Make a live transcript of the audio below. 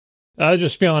I was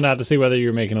just feeling out to see whether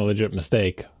you're making a legit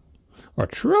mistake or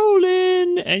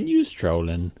trolling, and you's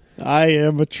trolling. I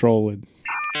am a trolling.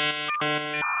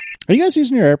 Are you guys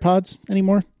using your AirPods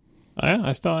anymore?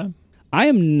 I still am. I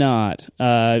am not.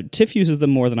 Tiff uses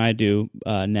them more than I do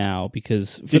now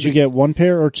because... Did you get one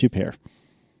pair or two pair?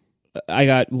 I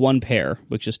got one pair,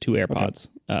 which is two AirPods.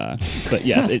 Okay. But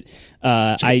yes, he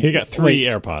got three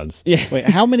AirPods. Yeah. Wait,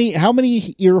 how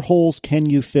many ear holes can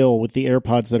you fill with the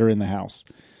AirPods that are in the house?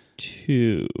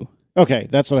 2. Okay,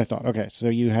 that's what I thought. Okay, so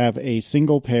you have a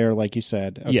single pair, like you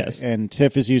said. Okay, yes. And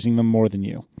Tiff is using them more than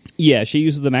you. Yeah, she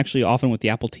uses them actually often with the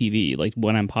Apple TV. Like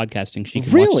when I'm podcasting, she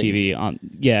can watch TV on.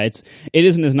 Yeah, it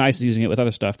isn't as nice as using it with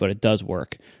other stuff, but it does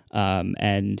work.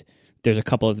 And there's a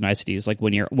couple of niceties, like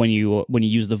when you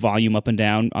use the volume up and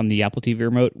down on the Apple TV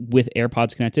remote with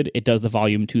AirPods connected, it does the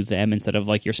volume to them instead of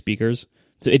like your speakers.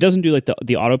 So it doesn't do like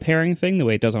the auto pairing thing the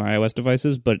way it does on iOS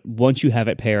devices, but once you have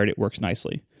it paired, it works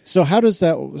nicely. So how does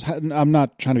that? I'm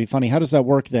not trying to be funny. How does that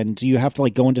work then? Do you have to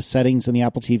like go into settings in the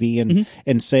Apple TV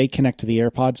and say connect to the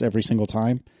AirPods every single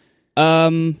time?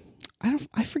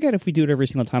 I forget if we do it every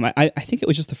single time. I think it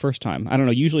was just the first time. I don't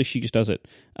know. Usually she just does it.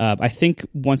 I think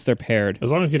once they're paired.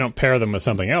 As long as you don't pair them with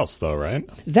something else, though, right?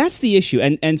 That's the issue.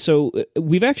 And so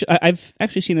I've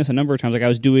actually seen this a number of times. Like I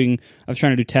was trying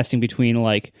to do testing between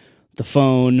like the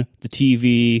phone, the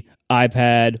TV,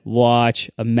 iPad, watch,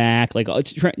 a Mac, like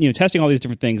testing all these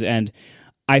different things. And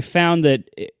I found that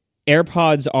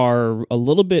AirPods are a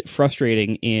little bit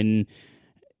frustrating in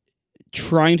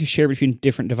trying to share between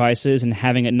different devices and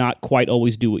having it not quite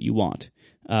always do what you want.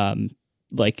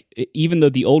 Like even though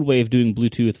the old way of doing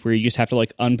Bluetooth where you just have to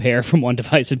like unpair from one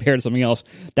device and pair to something else,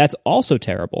 that's also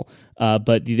terrible.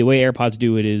 But the way AirPods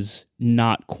do it is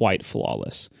not quite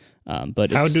flawless.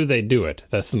 But how do they do it?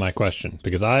 That's my question.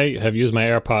 Because I have used my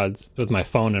AirPods with my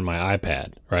phone and my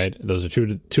iPad, right? Those are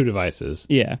two devices.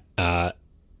 Yeah.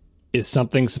 Is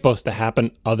something supposed to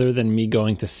happen other than me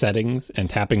going to settings and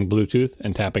tapping Bluetooth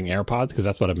and tapping AirPods? Because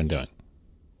that's what I've been doing.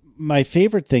 My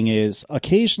favorite thing is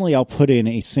occasionally I'll put in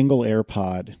a single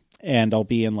AirPod and I'll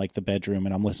be in like the bedroom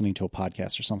and I'm listening to a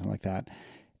podcast or something like that.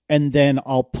 And then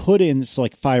I'll put in, so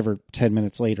like 5 or 10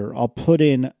 minutes later, I'll put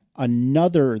in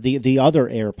the other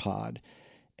AirPod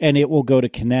and it will go to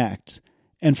connect.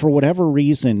 And for whatever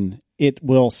reason, it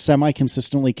will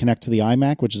semi-consistently connect to the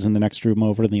iMac, which is in the next room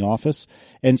over in the office.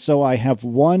 And so I have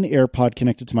one AirPod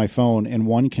connected to my phone and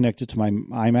one connected to my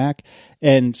iMac.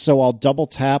 And so I'll double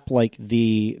tap like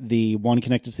the one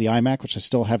connected to the iMac, which I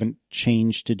still haven't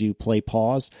changed to do play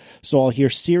pause. So I'll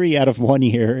hear Siri out of one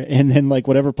ear and then like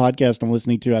whatever podcast I'm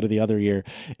listening to out of the other ear.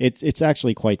 It's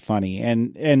actually quite funny.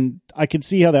 And I could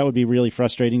see how that would be really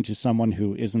frustrating to someone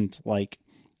who isn't like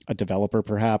a developer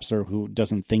perhaps, or who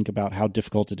doesn't think about how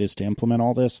difficult it is to implement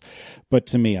all this. But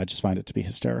to me, I just find it to be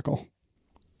hysterical.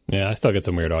 Yeah, I still get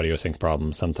some weird audio sync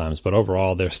problems sometimes, but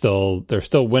overall they're still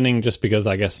winning just because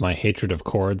I guess my hatred of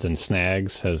chords and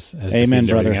snags has Amen, defeated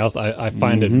everything else. I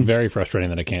find it Mm-hmm. very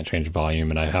frustrating that I can't change volume,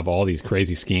 and I have all these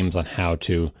crazy schemes on how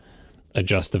to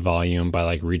adjust the volume by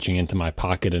like reaching into my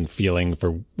pocket and feeling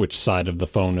for which side of the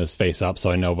phone is face up,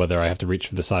 so I know whether I have to reach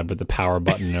for the side with the power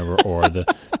button or the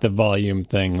volume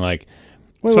thing, like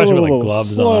especially with like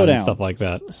gloves on and stuff like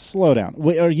that. Slow down.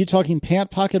 Wait, are you talking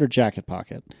pant pocket or jacket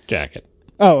pocket? Jacket.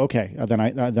 Oh, okay. Then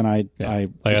I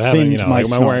sinned my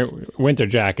I'm wearing winter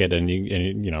jacket and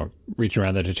you reach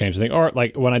around there to change the thing, or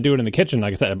like when I do it in the kitchen,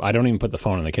 like I said, I don't even put the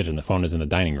phone in the kitchen. The phone is in the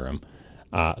dining room.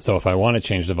 So if I want to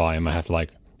change the volume, I have to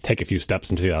like take a few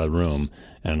steps into the other room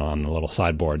and on the little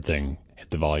sideboard thing, hit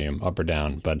the volume up or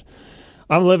down. But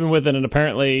I'm living with it, and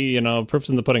apparently, proof's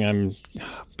in the pudding.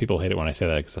 People hate it when I say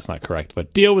that because that's not correct,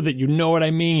 but deal with it. You know what I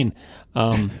mean.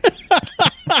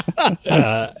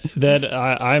 That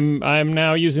I'm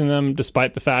now using them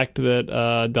despite the fact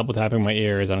that double tapping my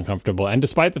ear is uncomfortable, and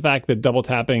despite the fact that double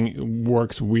tapping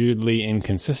works weirdly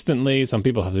inconsistently. Some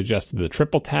people have suggested the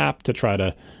triple tap to try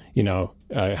to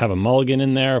have a mulligan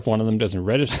in there if one of them doesn't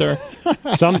register.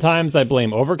 Sometimes I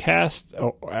blame Overcast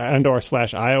and or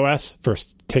 /iOS for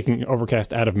taking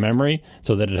Overcast out of memory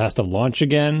so that it has to launch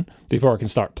again before it can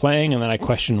start playing, and then I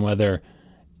question whether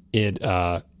it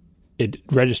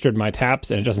registered my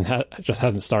taps and it just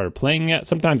hasn't started playing yet.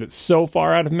 Sometimes it's so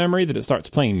far out of memory that it starts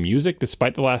playing music,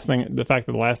 despite the fact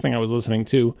that the last thing I was listening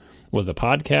to was a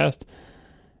podcast.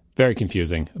 Very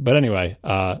confusing. But anyway,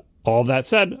 all that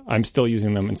said, I'm still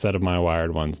using them instead of my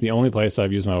wired ones. The only place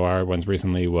I've used my wired ones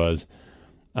recently was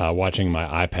watching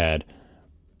my iPad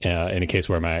in a case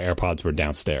where my AirPods were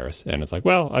downstairs. And it's like,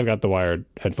 well, I've got the wired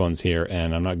headphones here,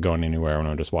 and I'm not going anywhere when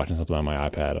I'm just watching something on my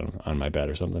iPad on my bed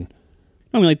or something.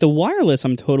 I mean, like the wireless,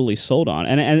 I'm totally sold on.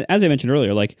 And as I mentioned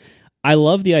earlier, like I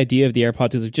love the idea of the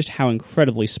AirPods because of just how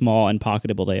incredibly small and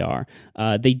pocketable they are.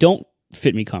 They don't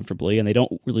fit me comfortably, and they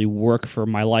don't really work for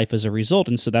my life as a result,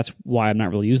 and so that's why I'm not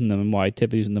really using them and why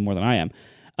Tiff is using them more than I am.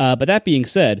 But that being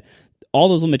said, all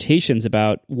those limitations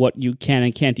about what you can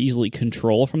and can't easily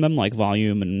control from them, like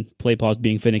volume and play pause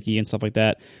being finicky and stuff like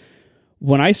that,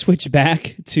 when I switch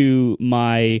back to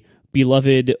my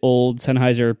beloved old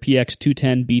Sennheiser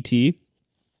PX210 BT,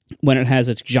 when it has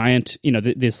its giant,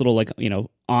 this little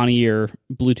on-ear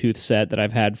Bluetooth set that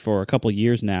I've had for a couple of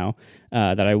years now,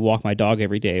 that I walk my dog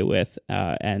every day with,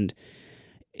 and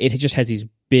it just has these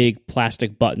big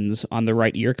plastic buttons on the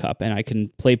right ear cup, and I can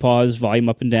play pause, volume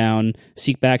up and down,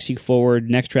 seek back, seek forward,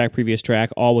 next track, previous track,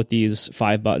 all with these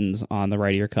 5 buttons on the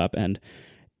right ear cup, and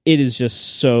it is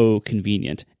just so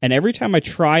convenient. And every time I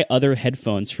try other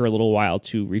headphones for a little while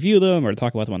to review them or to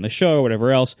talk about them on the show or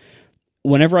whatever else,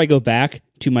 whenever I go back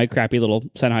to my crappy little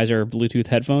Sennheiser Bluetooth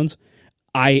headphones,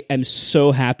 I am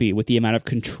so happy with the amount of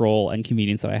control and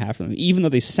convenience that I have from them, even though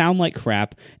they sound like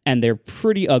crap and they're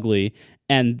pretty ugly.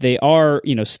 And they are,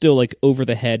 still like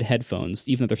over-the-head headphones,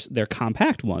 even though they're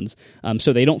compact ones.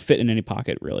 So they don't fit in any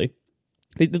pocket, really.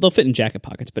 They'll fit in jacket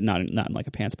pockets, but not in like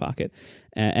a pants pocket.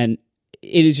 And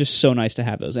it is just so nice to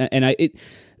have those. And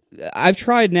I've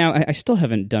tried now. I still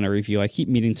haven't done a review. I keep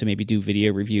meaning to maybe do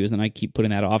video reviews, and I keep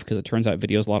putting that off because it turns out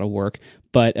video is a lot of work.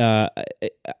 But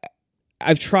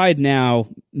I've tried now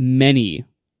many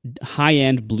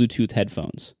high-end Bluetooth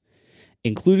headphones,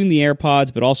 including the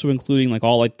AirPods, but also including like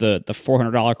all like the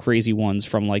 $400 crazy ones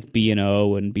from like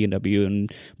B&O and B&W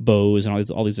and Bose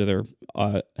and all these other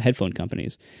headphone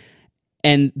companies.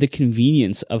 And the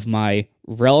convenience of my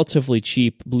relatively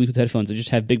cheap Bluetooth headphones that just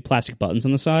have big plastic buttons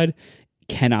on the side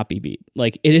cannot be beat.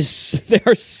 Like they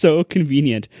are so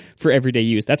convenient for everyday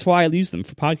use. That's why I use them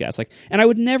for podcasts. And I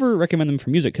would never recommend them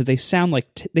for music because they sound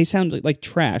like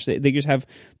trash. They just have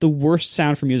the worst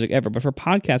sound for music ever. But for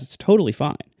podcasts, it's totally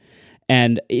fine.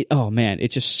 And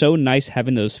it's just so nice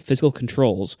having those physical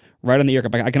controls right on the ear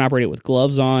cup. I can operate it with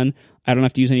gloves on. I don't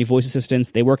have to use any voice assistants.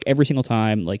 They work every single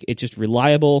time. Like, it's just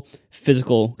reliable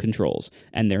physical controls.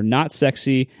 And they're not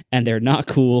sexy and they're not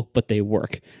cool, but they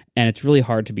work. And it's really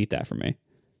hard to beat that for me.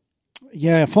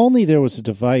 Yeah, if only there was a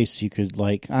device you could,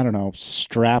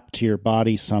 strap to your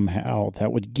body somehow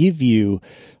that would give you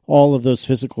all of those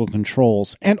physical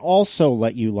controls and also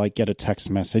let you, get a text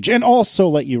message and also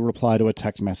let you reply to a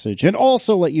text message and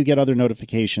also let you get other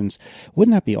notifications.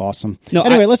 Wouldn't that be awesome? No,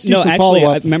 anyway, let's do some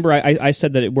follow-up. Remember, I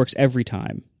said that it works every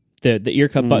time. The ear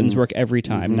cup buttons work every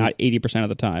time, not 80% of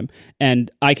the time.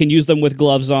 And I can use them with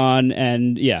gloves on,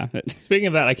 and yeah. Speaking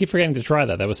of that, I keep forgetting to try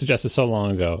that. That was suggested so long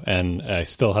ago, and it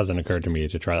still hasn't occurred to me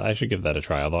to try that. I should give that a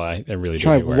try, although I really do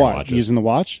hate wearing watches. Using the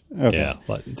watch? Okay. Yeah.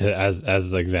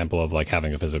 As an example of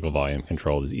having a physical volume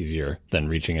control is easier than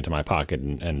reaching into my pocket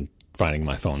and finding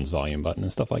my phone's volume button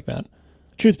and stuff like that.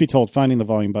 Truth be told, finding the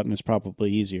volume button is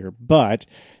probably easier, but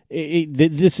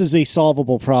this is a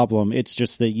solvable problem. It's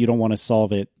just that you don't want to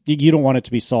solve it. You don't want it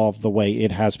to be solved the way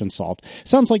it has been solved.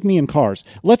 Sounds like me and cars.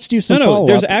 Let's do some follow-up.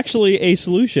 There's actually a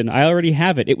solution. I already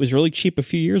have it. It was really cheap a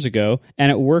few years ago,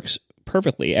 and it works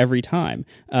perfectly every time.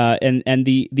 And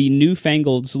the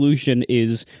newfangled solution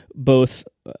is both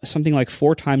something like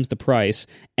 4 times the price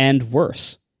and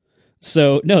worse.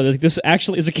 So, no, this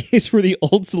actually is a case where the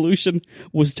old solution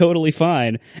was totally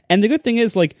fine. And the good thing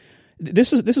is,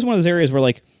 this is one of those areas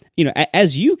where,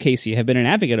 as you, Casey, have been an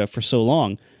advocate of for so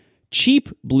long, cheap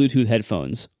Bluetooth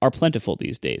headphones are plentiful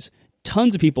these days.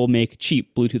 Tons of people make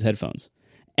cheap Bluetooth headphones.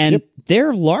 And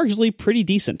they're largely pretty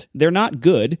decent. They're not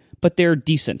good, but they're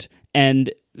decent. And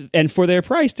for their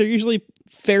price, they're usually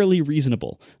fairly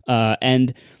reasonable.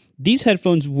 And these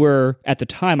headphones were, at the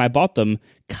time I bought them,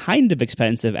 kind of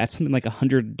expensive at something like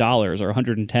 $100 or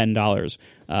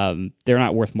 $110. They're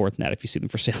not worth more than that. If you see them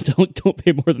for sale, don't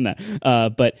pay more than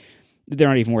that. But they're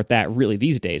not even worth that really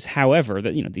these days. However,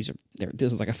 this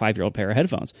is like a 5-year-old pair of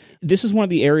headphones. This is one of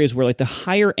the areas where the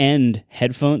higher end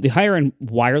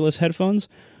wireless headphones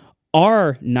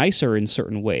are nicer in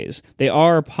certain ways. They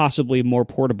are possibly more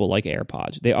portable, like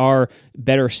AirPods. They are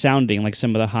better sounding, like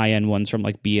some of the high-end ones from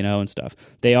B&O and stuff.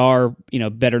 They are,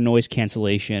 better noise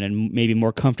cancellation and maybe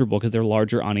more comfortable because they're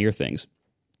larger on-ear things.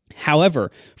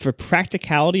 However, for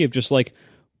practicality of just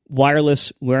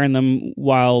wireless, wearing them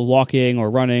while walking or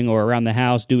running or around the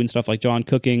house, doing stuff like John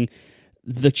cooking,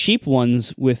 the cheap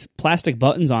ones with plastic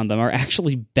buttons on them are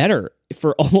actually better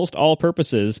for almost all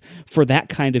purposes for that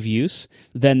kind of use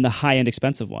than the high-end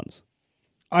expensive ones.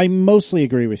 I mostly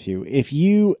agree with you. If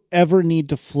you ever need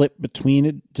to flip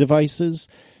between devices,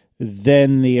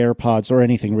 then the AirPods or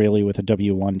anything really with a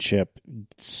W1 chip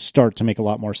start to make a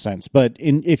lot more sense. But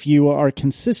if you are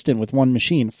consistent with one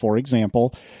machine, for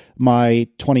example, my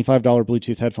 $25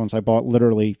 Bluetooth headphones I bought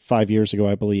literally 5 years ago,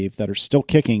 I believe, that are still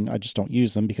kicking. I just don't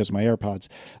use them because of my AirPods.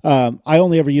 I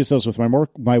only ever use those with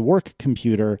my work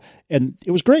computer, and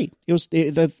it was great.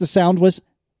 The sound was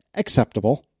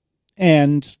acceptable.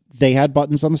 And they had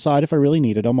buttons on the side if I really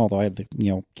needed them, although I had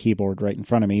the keyboard right in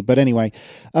front of me. But anyway,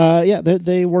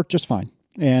 they work just fine.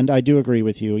 And I do agree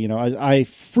with you. I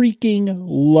freaking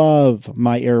love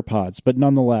my AirPods, but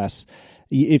nonetheless,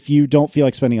 if you don't feel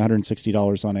like spending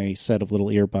 $160 on a set of little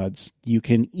earbuds, you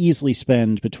can easily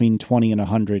spend between $20 and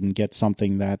 $100 and get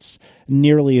something that's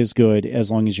nearly as good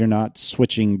as long as you're not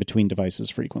switching between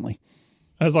devices frequently.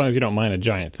 As long as you don't mind a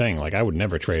giant thing. Like, I would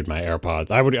never trade my AirPods.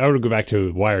 I would go back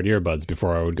to wired earbuds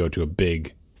before I would go to a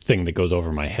big thing that goes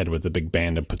over my head with a big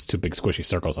band and puts two big squishy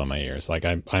circles on my ears. Like,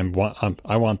 I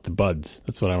want the buds.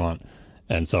 That's what I want.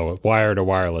 And so wired or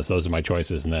wireless, those are my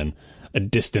choices. And then a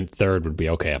distant third would be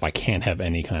okay. If I can't have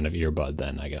any kind of earbud,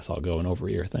 then I guess I'll go an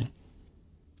over-ear thing.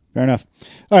 Fair enough.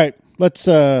 All right, let's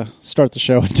start the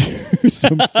show and do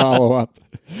some follow-up.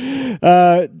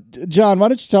 John, why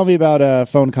don't you tell me about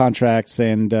phone contracts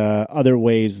and other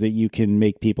ways that you can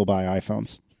make people buy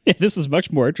iPhones? Yeah, this is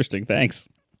much more interesting. Thanks.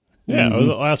 Yeah, it was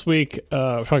last week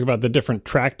talking about the different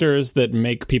tractors that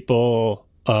make people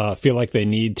feel like they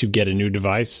need to get a new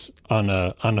device on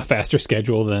a faster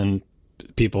schedule than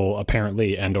people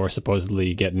apparently and or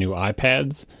supposedly get new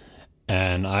iPads.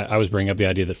 And I was bringing up the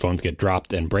idea that phones get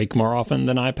dropped and break more often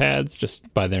than iPads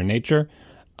just by their nature.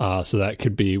 So that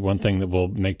could be one thing that will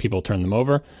make people turn them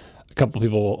over. A couple of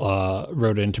people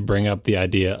wrote in to bring up the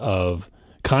idea of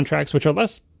contracts, which are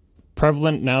less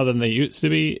prevalent now than they used to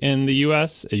be in the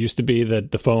U.S. It used to be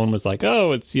that the phone was like,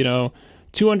 oh, it's,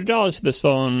 $200 for this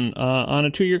phone on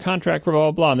a 2-year contract for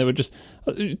blah, blah, blah. And they would just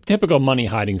typical money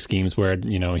hiding schemes where,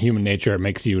 human nature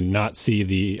makes you not see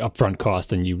the upfront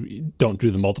cost and you don't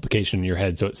do the multiplication in your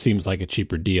head. So it seems like a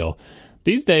cheaper deal.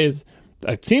 These days,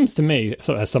 it seems to me,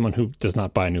 so as someone who does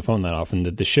not buy a new phone that often,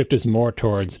 that the shift is more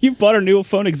towards... You've bought a new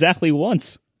phone exactly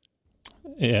once.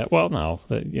 Yeah, well, no.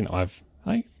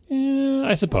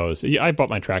 I suppose. I bought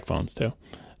my track phones, too.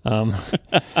 The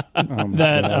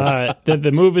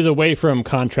move is away from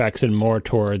contracts and more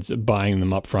towards buying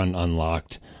them up front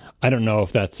unlocked. I don't know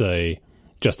if that's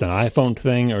just an iPhone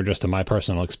thing or just a my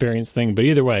personal experience thing, but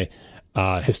either way,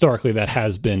 historically that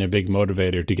has been a big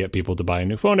motivator to get people to buy a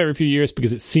new phone every few years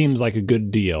because it seems like a good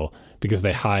deal because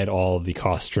they hide all of the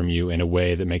costs from you in a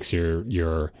way that makes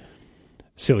your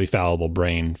silly fallible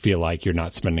brain feel like you're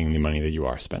not spending the money that you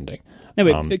are spending. Now,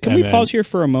 wait, can we pause here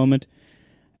for a moment?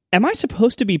 Am I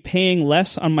supposed to be paying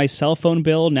less on my cell phone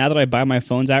bill now that I buy my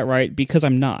phones outright? Because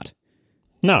I'm not.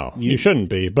 No, you shouldn't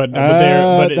be. But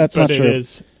that's not true. It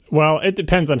is. Well, it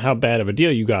depends on how bad of a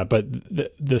deal you got. But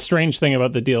the strange thing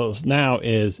about the deals now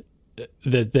is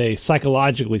that they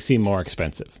psychologically seem more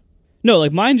expensive. No,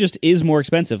 like mine just is more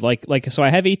expensive. So I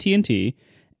have AT&T,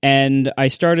 and I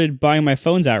started buying my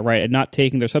phones outright and not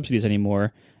taking their subsidies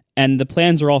anymore. And the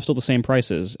plans are all still the same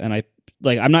prices. And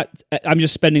I'm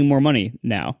just spending more money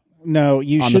now. No,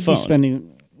 you should be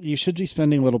spending. You should be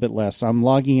spending a little bit less. I'm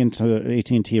logging into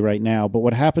AT&T right now, but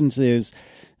what happens is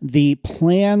the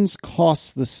plans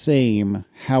cost the same.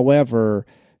 However,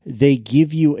 they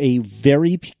give you a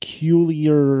very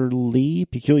peculiar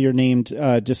named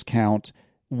discount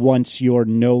once you're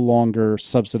no longer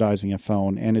subsidizing a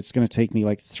phone, and it's going to take me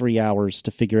like 3 hours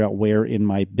to figure out where in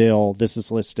my bill this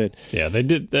is listed. Yeah, they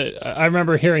did. I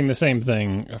remember hearing the same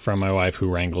thing from my wife who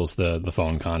wrangles the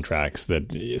phone contracts,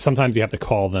 that sometimes you have to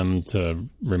call them to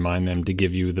remind them to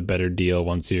give you the better deal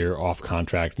once you're off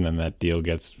contract, and then that deal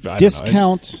gets...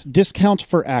 Discount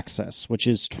for access, which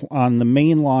is on the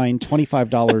main line,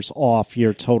 $25 off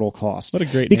your total cost. What a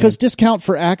great Because name. Discount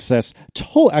for access,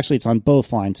 actually it's on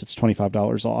both lines, it's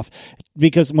 $25 off.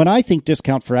 Because when I think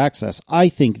discount for access, I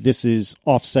think this is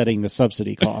offsetting the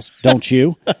subsidy cost. Don't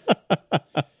you?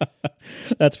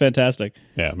 That's fantastic.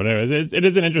 Yeah, but anyways, it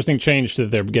is an interesting change that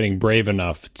they're getting brave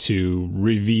enough to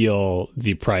reveal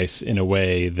the price in a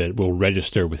way that will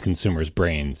register with consumers'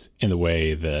 brains in the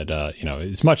way that,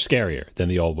 is much scarier than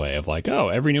the old way of like, oh,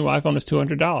 every new iPhone is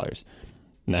 $200.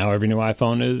 Now every new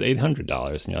iPhone is $800.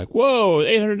 And you're like, whoa,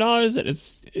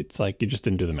 $800? It's like you just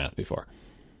didn't do the math before.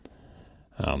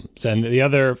 And the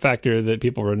other factor that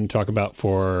people were going to talk about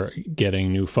for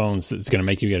getting new phones that's going to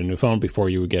make you get a new phone before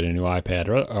you would get a new iPad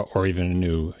or even a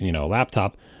new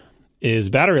laptop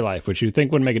is battery life, which you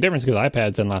think would make a difference because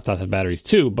iPads and laptops have batteries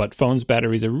too, but phones'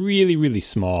 batteries are really, really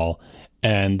small.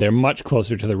 and they're much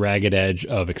closer to the ragged edge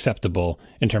of acceptable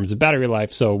in terms of battery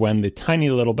life. So when the tiny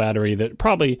little battery that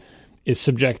probably is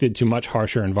subjected to much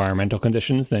harsher environmental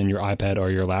conditions than your iPad or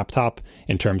your laptop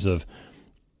in terms of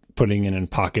putting it in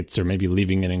pockets or maybe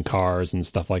leaving it in cars and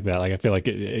stuff like that. Like I feel like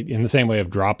in the same way of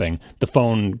dropping, the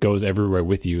phone goes everywhere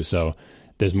with you. So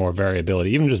there's more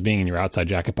variability, even just being in your outside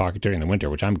jacket pocket during the winter,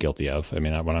 which I'm guilty of. I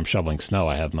mean, when I'm shoveling snow,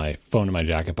 I have my phone in my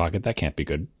jacket pocket. That can't be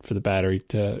good for the battery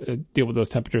to deal with those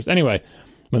temperatures. Anyway,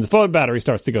 when the phone battery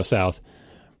starts to go south,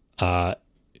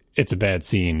 it's a bad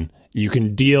scene. You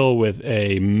can deal with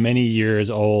a many years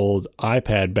old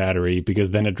iPad battery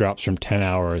because then it drops from 10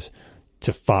 hours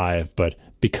to 5. But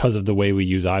because of the way we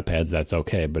use iPads, that's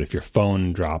okay. But if your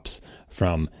phone drops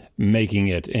from making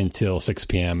it until 6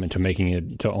 p.m. into making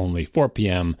it to only 4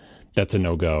 p.m., that's a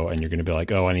no-go. And you're going to be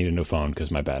like, oh, I need a new phone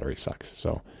because my battery sucks.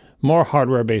 So more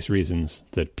hardware-based reasons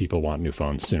that people want new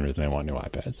phones sooner than they want new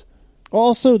iPads.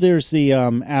 Also, there's the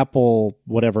Apple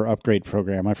whatever upgrade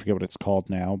program. I forget what it's called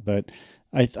now, but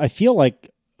I feel like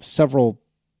several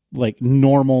like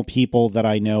normal people that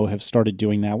I know have started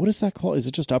doing that. What is that called? Is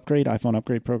it just upgrade, iPhone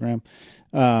upgrade program?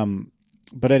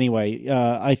 But anyway,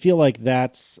 I feel like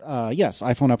that's yes,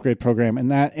 iPhone upgrade program,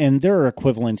 and there are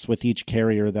equivalents with each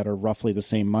carrier that are roughly the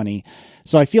same money.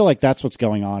 So I feel like that's what's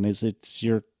going on. Is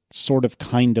you're sort of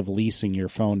kind of leasing your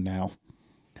phone now.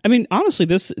 I mean, honestly,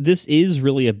 this is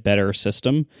really a better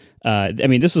system. I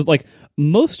mean, this is like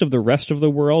most of the rest of the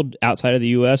world outside of the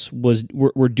U.S.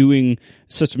 were doing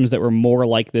systems that were more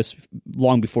like this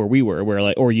long before we were, where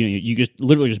like, or you just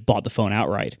literally just bought the phone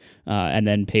outright and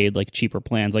then paid like cheaper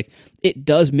plans. Like it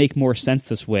does make more sense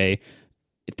this way.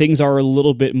 Things are a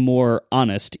little bit more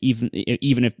honest, even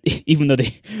though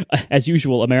they, as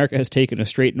usual, America has taken a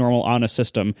straight, normal, honest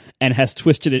system and has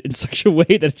twisted it in such a way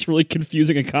that it's really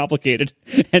confusing and complicated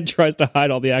and tries to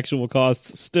hide all the actual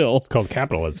costs still. It's called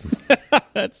capitalism.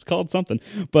 That's called something.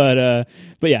 But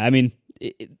yeah, I mean,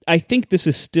 I think this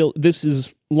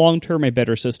is long-term a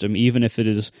better system, even if it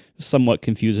is somewhat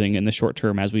confusing in the short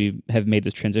term as we have made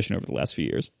this transition over the last few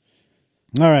years.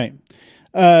 All right.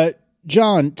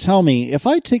 John, tell me, if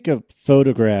I take a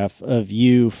photograph of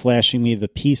you flashing me the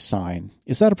peace sign,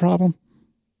 is that a problem?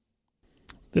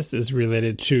 This is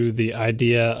related to the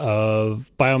idea of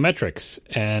biometrics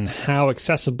and how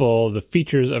accessible the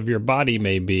features of your body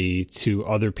may be to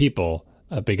other people,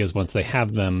 because once they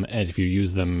have them, and if you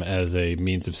use them as a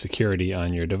means of security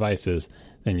on your devices,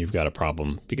 then you've got a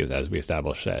problem, because as we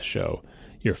established last show,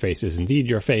 your face is indeed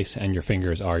your face and your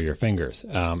fingers are your fingers.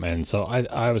 And so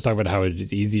I was talking about how it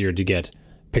is easier to get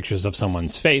pictures of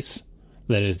someone's face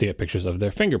than it is to get pictures of their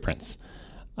fingerprints.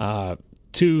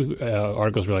 Two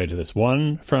articles related to this.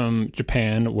 One from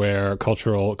Japan, where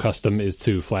cultural custom is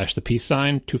to flash the peace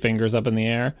sign, 2 fingers up in the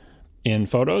air in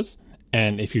photos.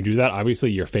 And if you do that, obviously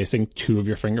you're facing 2 of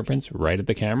your fingerprints right at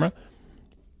the camera.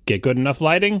 Get good enough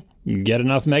lighting, get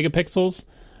enough megapixels,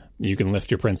 you can lift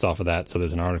your prints off of that. So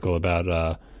there's an article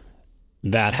about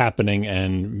that happening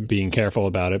and being careful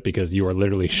about it, because you are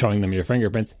literally showing them your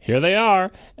fingerprints. Here they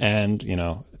are. And,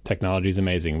 technology is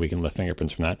amazing. We can lift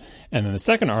fingerprints from that. And then the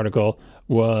second article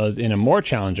was in a more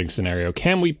challenging scenario.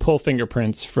 Can we pull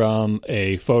fingerprints from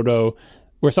a photo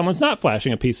where someone's not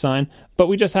flashing a peace sign, but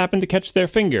we just happen to catch their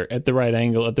finger at the right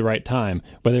angle at the right time,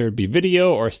 whether it be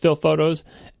video or still photos?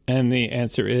 And the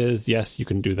answer is yes, you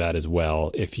can do that as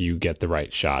well if you get the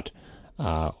right shot.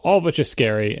 All of which is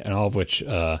scary, and all of which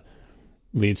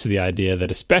leads to the idea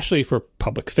that especially for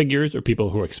public figures or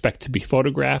people who expect to be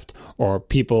photographed, or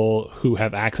people who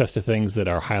have access to things that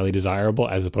are highly desirable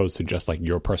as opposed to just like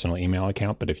your personal email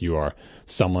account, but if you are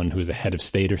someone who's a head of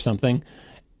state or something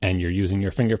and you're using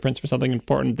your fingerprints for something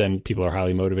important, then people are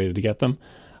highly motivated to get them.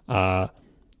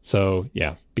 So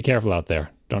yeah, be careful out there.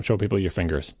 Don't show people your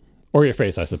fingers. Or your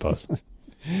face, I suppose.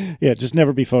 Yeah, just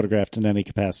never be photographed in any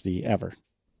capacity ever.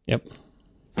 Yep.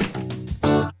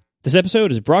 This episode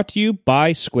is brought to you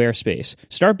by Squarespace.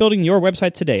 Start building your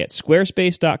website today at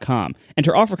squarespace.com.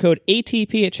 Enter offer code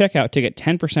ATP at checkout to get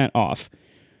 10% off.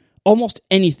 Almost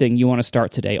anything you want to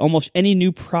start today, almost any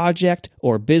new project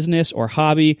or business or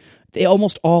hobby, they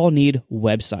almost all need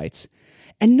websites.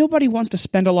 And nobody wants to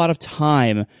spend a lot of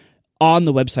time on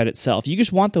the website itself. You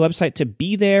just want the website to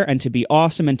be there and to be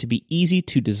awesome and to be easy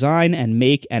to design and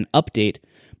make and update,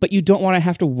 but you don't want to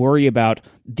have to worry about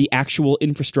the actual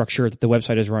infrastructure that the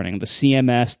website is running, the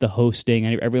CMS, the hosting,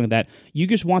 and everything like that. You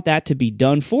just want that to be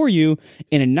done for you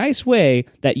in a nice way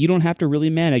that you don't have to really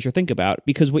manage or think about,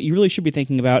 because what you really should be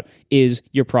thinking about is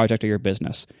your project or your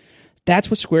business. That's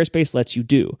what Squarespace lets you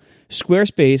do.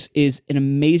 Squarespace is an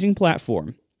amazing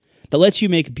platform that lets you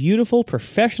make beautiful,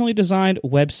 professionally designed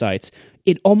websites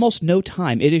in almost no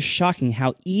time. It is shocking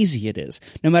how easy it is.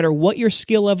 No matter what your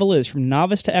skill level is, from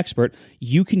novice to expert,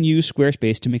 you can use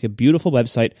Squarespace to make a beautiful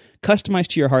website customized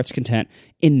to your heart's content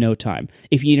in no time.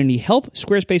 If you need any help,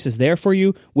 Squarespace is there for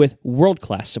you with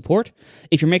world-class support.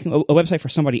 If you're making a website for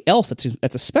somebody else,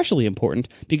 that's especially important,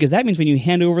 because that means when you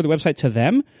hand over the website to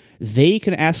them, they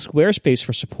can ask Squarespace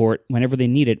for support whenever they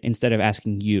need it instead of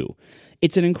asking you.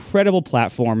 It's an incredible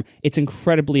platform. It's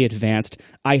incredibly advanced.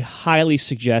 I highly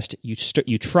suggest you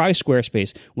try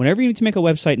Squarespace. Whenever you need to make a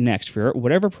website next for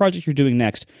whatever project you're doing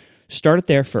next, start it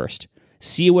there first.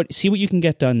 See what you can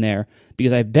get done there,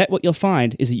 because I bet what you'll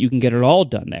find is that you can get it all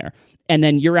done there. And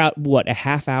then you're out, a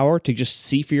half hour to just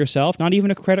see for yourself? Not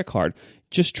even a credit card.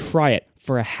 Just try it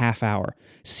for a half hour.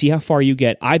 See how far you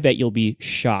get. I bet you'll be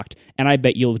shocked. And I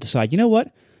bet you'll decide, you know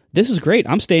what? This is great.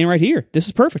 I'm staying right here. This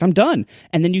is perfect. I'm done.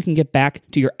 And then you can get back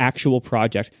to your actual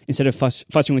project instead of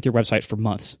fussing with your website for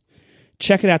months.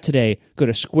 Check it out today. Go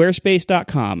to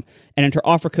squarespace.com and enter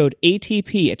offer code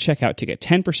ATP at checkout to get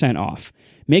 10% off.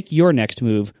 Make your next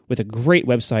move with a great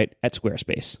website at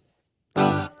Squarespace.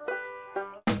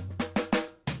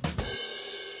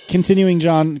 Continuing,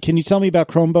 John, can you tell me about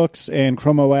Chromebooks and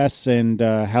Chrome OS and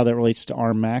how that relates to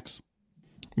ARM Macs?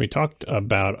 We talked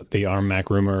about the ARM Mac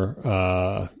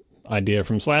rumor idea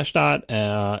from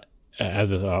Slashdot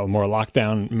as a more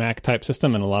lockdown Mac type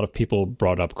system, and a lot of people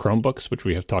brought up Chromebooks, which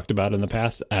we have talked about in the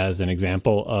past, as an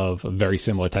example of a very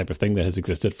similar type of thing that has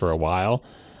existed for a while.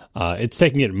 It's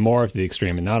taking it more to the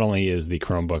extreme, and not only is the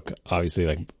Chromebook obviously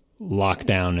like locked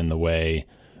down in the way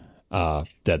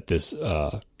that this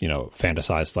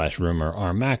fantasized / rumor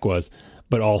ARM Mac was,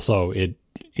 but also it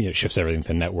shifts everything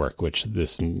to network, which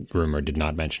this rumor did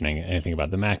not mention anything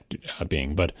about the Mac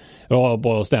being. But it all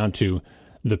boils down to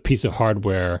the piece of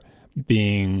hardware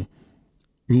being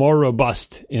more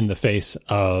robust in the face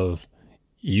of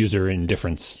user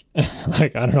indifference.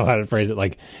 Like, I don't know how to phrase it.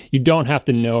 Like, you don't have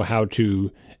to know how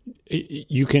to.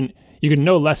 You can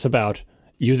know less about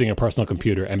using a personal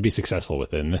computer and be successful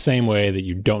with it, in the same way that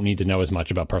you don't need to know as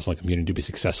much about personal computing to be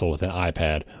successful with an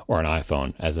iPad or an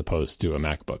iPhone as opposed to a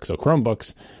MacBook. So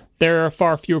Chromebooks, there are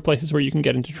far fewer places where you can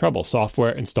get into trouble.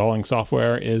 Installing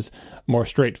software is more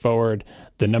straightforward.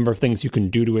 The number of things you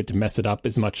can do to it to mess it up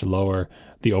is much lower.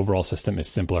 The overall system is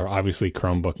simpler. Obviously,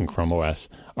 Chromebook and Chrome OS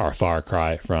are a far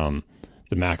cry from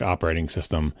the Mac operating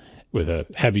system, with a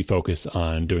heavy focus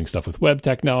on doing stuff with web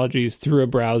technologies through a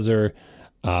browser,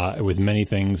 with many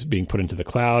things being put into the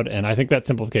cloud. And I think that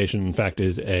simplification, in fact,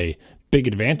 is a big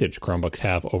advantage Chromebooks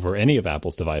have over any of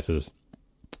Apple's devices.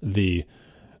 The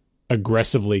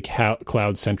aggressively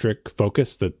cloud-centric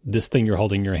focus, that this thing you're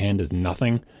holding in your hand is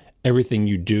nothing. Everything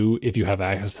you do, if you have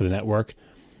access to the network,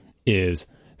 is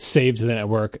saved to the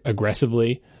network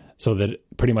aggressively, so that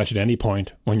pretty much at any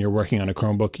point when you're working on a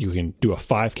Chromebook, you can do a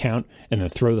 5 count and then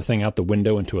throw the thing out the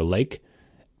window into a lake,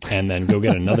 and then go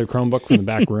get another Chromebook from the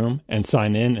back room and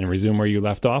sign in and resume where you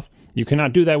left off. You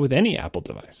cannot do that with any Apple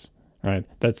device, right?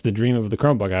 That's the dream of the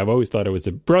Chromebook. I've always thought it was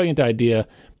a brilliant idea,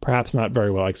 perhaps not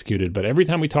very well executed, but every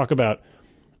time we talk about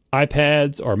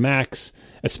iPads or Macs,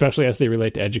 especially as they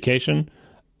relate to education,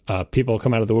 people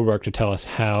come out of the woodwork to tell us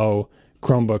how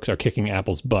Chromebooks are kicking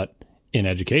Apple's butt in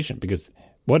education, because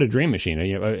what a dream machine.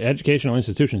 Educational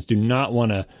institutions do not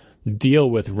want to deal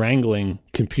with wrangling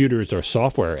computers or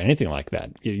software or anything like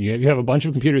that. You have a bunch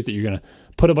of computers that you're going to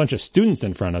put a bunch of students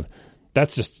in front of.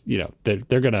 That's just, they're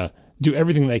going to do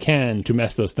everything they can to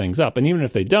mess those things up. And even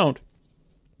if they don't,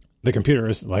 the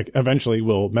computers eventually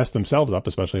will mess themselves up,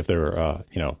 especially if they're,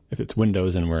 if it's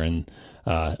Windows and we're in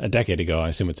a decade ago. I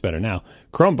assume it's better now.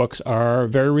 Chromebooks are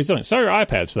very resilient. So are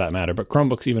iPads for that matter, but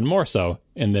Chromebooks even more so,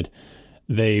 in that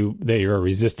they are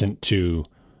resistant to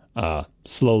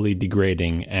slowly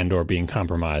degrading and or being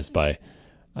compromised by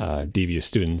devious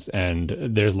students. And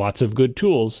there's lots of good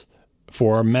tools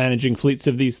for managing fleets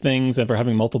of these things and for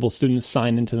having multiple students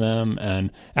sign into them. And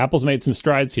Apple's made some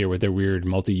strides here with their weird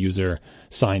multi-user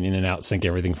sign in and out, sync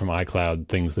everything from iCloud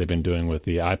things they've been doing with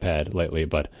the iPad lately.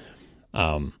 But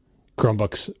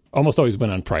Chromebooks almost always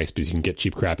win on price because you can get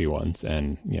cheap, crappy ones.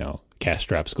 And,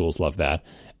 cash-strapped schools love that.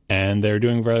 And they're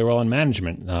doing very well in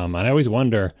management. And I always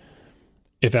wonder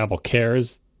if Apple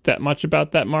cares that much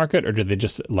about that market, or do they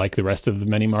just, like the rest of the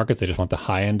many markets, they just want the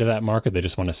high end of that market? They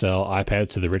just want to sell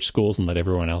iPads to the rich schools and let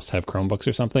everyone else have Chromebooks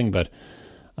or something. But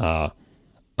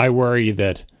I worry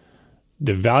that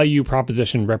the value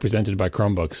proposition represented by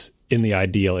Chromebooks in the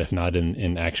ideal, if not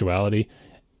in actuality,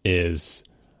 is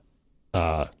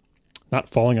not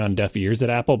falling on deaf ears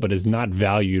at Apple, but is not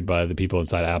valued by the people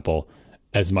inside Apple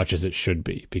as much as it should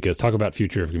be. Because talk about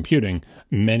future of computing,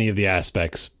 many of the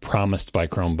aspects promised by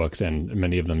Chromebooks and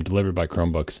many of them delivered by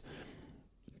Chromebooks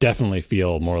definitely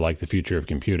feel more like the future of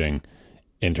computing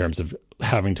in terms of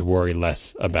having to worry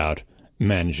less about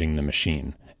managing the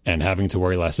machine and having to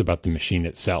worry less about the machine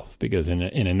itself. Because in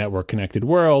a network-connected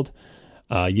world,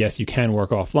 yes, you can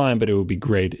work offline, but it would be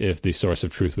great if the source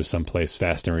of truth was someplace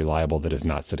fast and reliable that is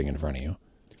not sitting in front of you.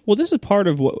 Well, this is part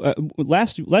of what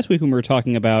last week when we were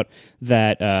talking about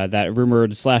that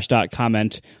rumored Slashdot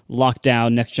comment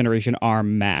lockdown next generation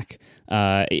ARM Mac.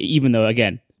 Even though,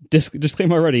 again,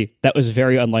 disclaimer already, that was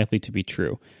very unlikely to be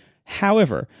true.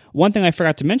 However, one thing I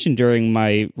forgot to mention during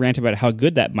my rant about how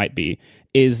good that might be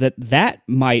is that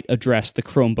might address the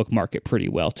Chromebook market pretty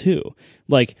well too.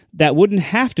 Like, that wouldn't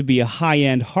have to be a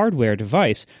high-end hardware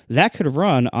device. That could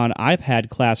run on iPad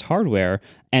class hardware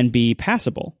and be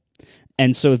passable.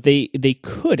 And so they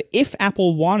could, if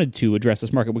Apple wanted to address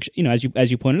this market, which,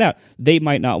 as you pointed out, they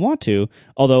might not want to.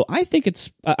 Although I think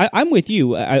I'm with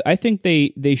you. I think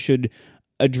they should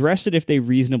address it if they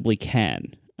reasonably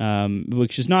can.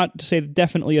 Which is not to say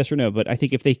definitely yes or no, but I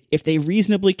think if they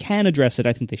reasonably can address it,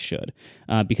 I think they should,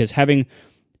 because having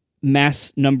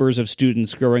mass numbers of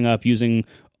students growing up using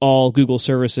all Google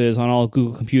services on all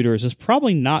Google computers is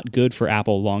probably not good for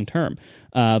Apple long term.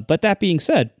 But that being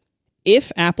said,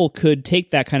 if Apple could take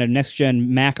that kind of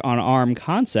next-gen Mac on ARM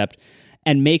concept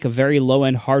and make a very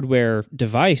low-end hardware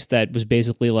device that was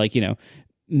basically like,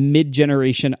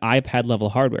 mid-generation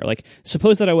iPad-level hardware. Like,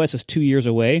 suppose that OS is 2 years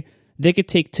away. They could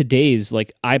take today's,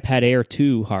 like, iPad Air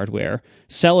 2 hardware,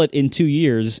 sell it in 2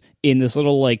 years in this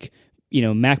little, like,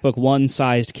 MacBook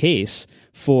One-sized case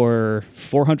for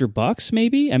 $400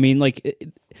 maybe? I mean,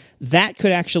 like, that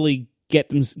could actually get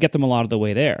them a lot of the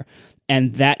way there.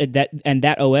 And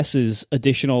that OS's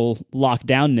additional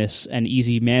lockdownness and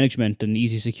easy management and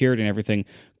easy security and everything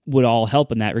would all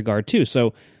help in that regard too.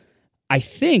 So I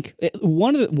think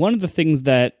one of the things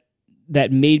that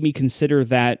made me consider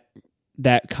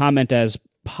that comment as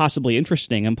possibly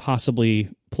interesting and possibly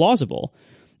plausible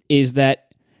is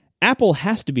that Apple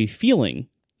has to be feeling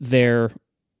they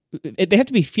have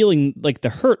to be feeling like the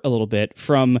hurt a little bit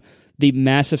from the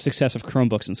massive success of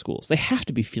Chromebooks in schools. They have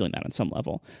to be feeling that on some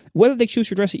level. Whether they choose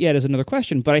to address it yet is another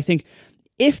question, but I think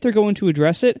if they're going to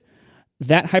address it,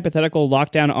 that hypothetical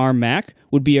lockdown ARM Mac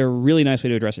would be a really nice way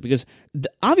to address it, because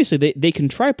obviously they can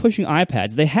try pushing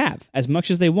iPads. They have, as much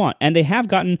as they want, and they have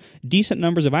gotten decent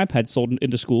numbers of iPads sold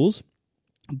into schools,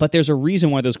 but there's a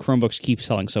reason why those Chromebooks keep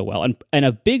selling so well, and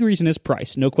a big reason is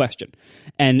price, no question.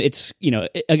 And it's,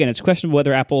 again, it's a question of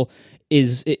whether Apple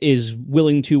is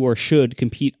willing to or should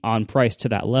compete on price to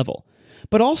that level.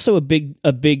 But also a big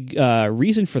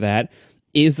reason for that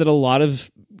is that a lot of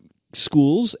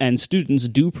schools and students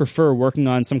do prefer working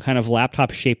on some kind of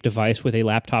laptop-shaped device with a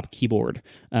laptop keyboard.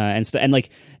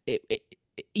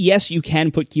 Yes, you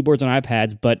can put keyboards on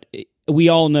iPads, but we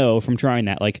all know from trying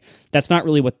that, like, that's not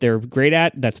really what they're great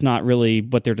at. That's not really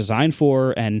what they're designed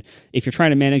for. And if you're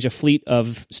trying to manage a fleet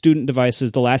of student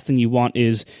devices, the last thing you want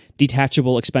is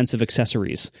detachable, expensive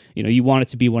accessories. You want it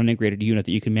to be one integrated unit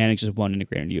that you can manage as one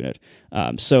integrated unit.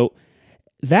 So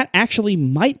that actually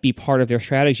might be part of their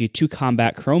strategy to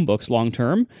combat Chromebooks long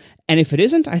term. And if it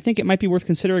isn't, I think it might be worth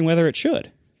considering whether it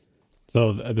should.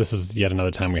 So this is yet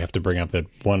another time we have to bring up that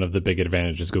one of the big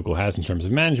advantages Google has in terms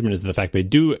of management is the fact they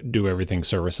do everything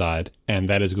server-side, and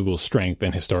that is Google's strength,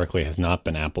 and historically has not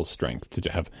been Apple's strength, to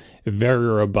have very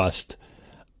robust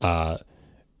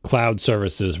cloud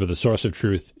services where the source of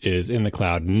truth is in the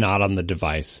cloud, not on the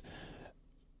device.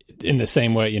 In the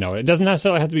same way, it doesn't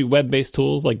necessarily have to be web-based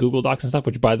tools like Google Docs and stuff,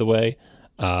 which, by the way,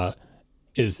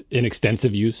 is in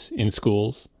extensive use in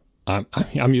schools.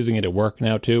 I'm using it at work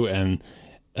now, too, and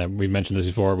we've mentioned this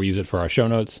before. We use it for our show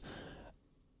notes.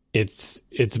 It's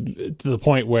to the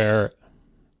point where,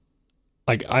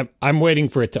 like, I'm waiting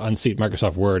for it to unseat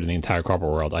Microsoft Word in the entire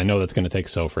corporate world. I know that's going to take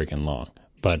so freaking long,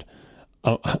 but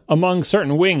among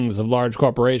certain wings of large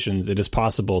corporations, it is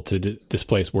possible to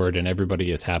displace Word, and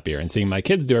everybody is happier. And seeing my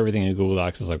kids do everything in Google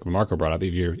Docs is like Marco brought up.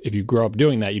 If you grow up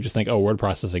doing that, you just think, oh, word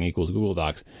processing equals Google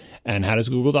Docs. And how does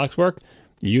Google Docs work?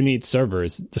 You need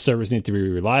servers. The servers need to be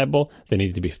reliable. They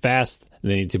need to be fast.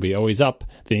 They need to be always up.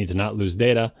 They need to not lose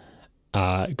data.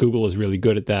 Google is really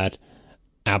good at that.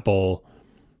 Apple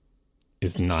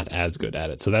is not as good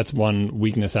at it. So that's one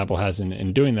weakness Apple has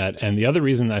in doing that. And the other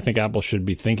reason I think Apple should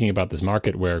be thinking about this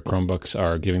market where Chromebooks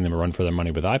are giving them a run for their money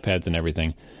with iPads and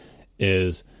everything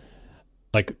is,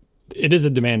 like, it is a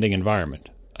demanding environment.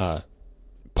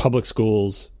 Public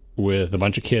schools with a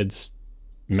bunch of kids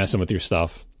messing with your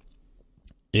stuff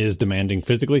is demanding,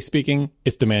 physically speaking.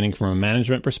 It's demanding from a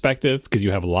management perspective because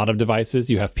you have a lot of devices.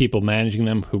 You have people managing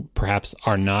them who perhaps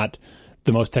are not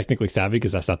the most technically savvy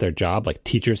because that's not their job. Like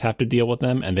teachers have to deal with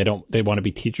them, and they want to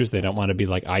be teachers. They don't want to be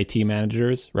like IT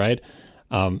managers, right?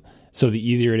 So the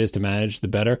easier it is to manage, the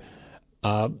better.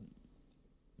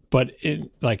 But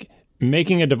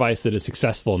making a device that is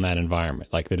successful in that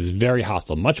environment, like that is very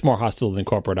hostile, much more hostile than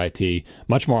corporate IT,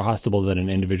 much more hostile than an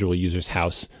individual user's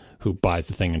house who buys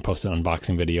the thing and posts an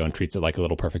unboxing video and treats it like a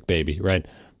little perfect baby, right?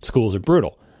 Schools are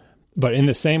brutal. But in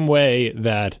the same way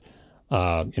that,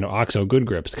 OXO Good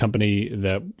Grips, company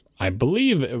that I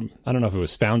believe, I don't know if it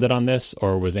was founded on this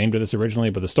or was aimed at this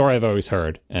originally, but the story I've always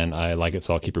heard, and I like it,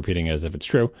 so I'll keep repeating it as if it's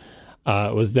true,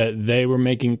 was that they were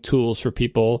making tools for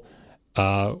people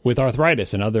with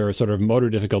arthritis and other sort of motor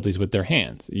difficulties with their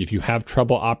hands. If you have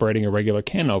trouble operating a regular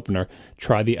can opener,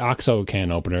 try the OXO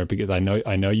can opener, because I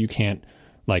know you can't,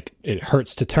 like, it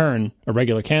hurts to turn a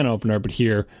regular can opener, but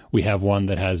here we have one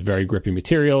that has very grippy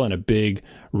material and a big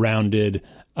rounded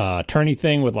turny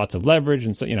thing with lots of leverage,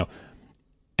 and so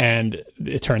and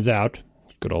it turns out,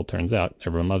 good old turns out,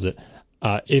 everyone loves it.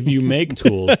 If you make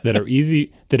tools that are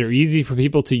easy for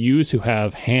people to use who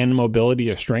have hand mobility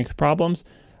or strength problems,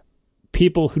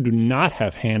 people who do not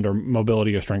have hand or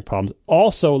mobility or strength problems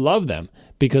also love them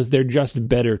because they're just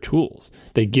better tools.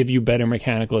 They give you better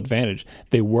mechanical advantage.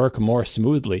 They work more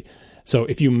smoothly. So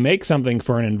if you make something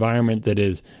for an environment that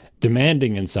is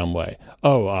demanding in some way,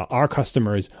 our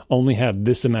customers only have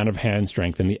this amount of hand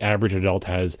strength and the average adult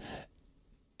has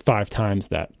 5 times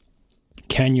that.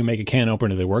 Can you make a can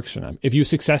opener that works for them? If you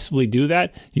successfully do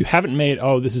that, you haven't made,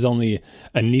 this is only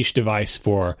a niche device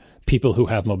for people who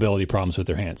have mobility problems with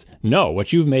their hands. No,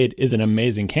 what you've made is an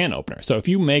amazing can opener. So if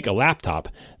you make a laptop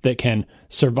that can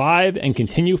survive and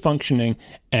continue functioning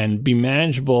and be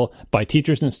manageable by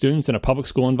teachers and students in a public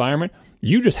school environment,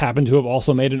 you just happen to have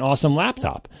also made an awesome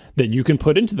laptop that you can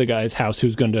put into the guy's house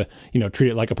who's going to,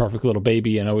 treat it like a perfect little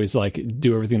baby and always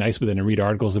do everything nice with it and read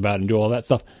articles about it and do all that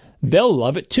stuff. They'll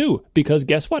love it too, because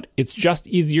guess what? It's just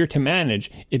easier to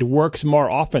manage. It works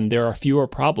more often. There are fewer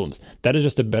problems. That is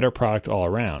just a better product all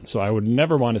around. So I would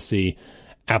never want to see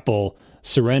Apple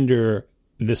surrender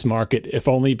this market, if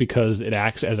only because it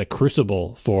acts as a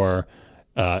crucible for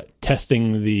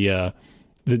testing the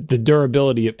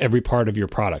durability of every part of your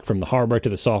product, from the hardware to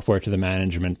the software to the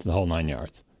management, the whole 9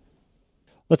 yards.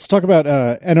 Let's talk about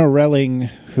Enno Relling,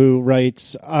 who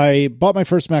writes, I bought my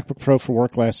first MacBook Pro for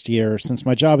work last year. Since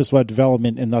my job is web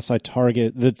development and thus I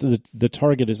target, the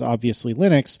target is obviously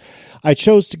Linux, I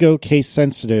chose to go case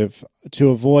sensitive to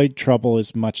avoid trouble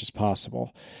as much as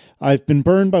possible. I've been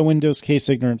burned by Windows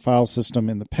case-ignorant file system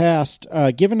in the past.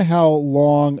 Given how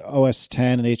long OS X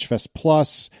and HFS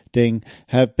Plus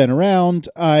have been around,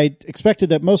 I expected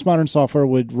that most modern software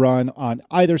would run on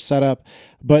either setup,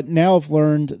 but now I've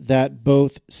learned that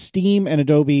both Steam and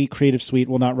Adobe Creative Suite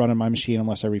will not run on my machine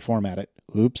unless I reformat it.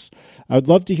 Oops. I would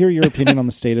love to hear your opinion on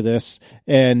the state of this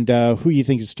and who you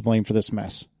think is to blame for this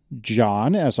mess.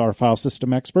 John, as our file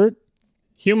system expert.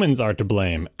 Humans are to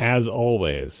blame, as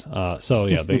always.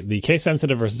 The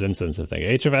case-sensitive versus insensitive thing.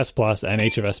 HFS Plus and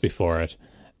HFS before it,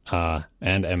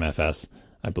 and MFS,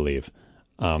 I believe,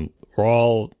 were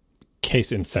all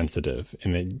case-insensitive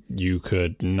in that you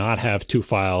could not have 2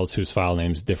 files whose file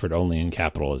names differed only in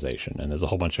capitalization. And there's a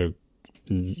whole bunch of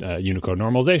Unicode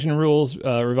normalization rules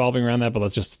revolving around that, but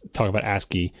let's just talk about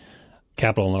ASCII,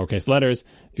 capital and lowercase letters.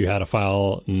 If you had a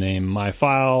file named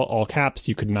myfile, all caps,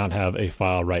 you could not have a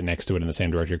file right next to it in the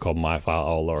same directory called myfile,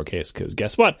 all lowercase, because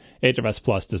guess what? HFS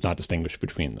Plus does not distinguish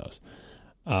between those,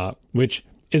 which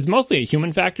is mostly a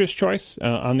human factors choice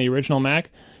on the original Mac,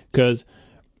 because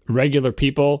regular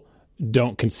people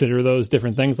don't consider those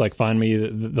different things, like find me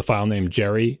the file name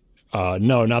Jerry.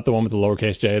 No, not the one with the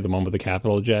lowercase j, the one with the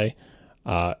capital J.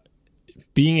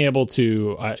 Being able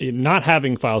to not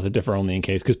having files that differ only in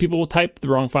case, because people will type the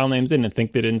wrong file names in and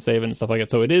think they didn't save it and stuff like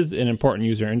that. So it is an important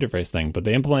user interface thing, but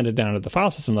they implement it down at the file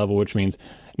system level, which means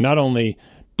not only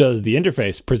does the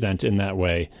interface present in that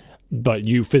way, but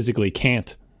you physically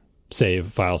can't save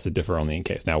files that differ only in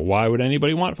case. Now, why would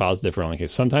anybody want files that differ only in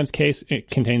case? Sometimes case it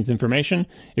contains information.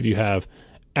 If you have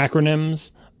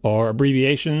acronyms or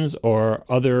abbreviations or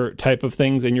other type of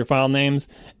things in your file names,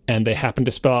 and they happen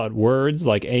to spell out words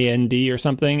like AND or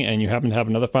something, and you happen to have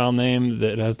another file name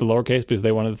that has the lowercase because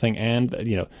they wanted the thing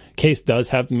and, case does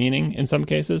have meaning in some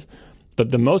cases. But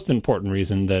the most important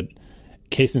reason that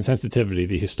case insensitivity,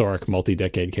 the historic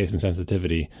multi-decade case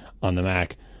insensitivity on the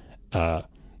Mac,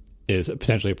 is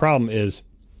potentially a problem is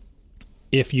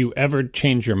if you ever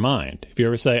change your mind. If you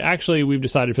ever say, actually, we've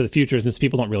decided for the future, since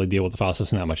people don't really deal with the file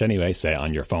system that much anyway, say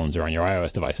on your phones or on your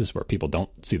iOS devices where people don't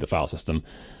see the file system,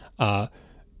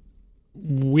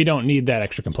 we don't need that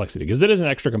extra complexity, because it is an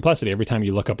extra complexity. Every time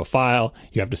you look up a file,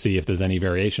 you have to see if there's any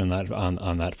variation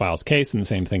on that file's case. And the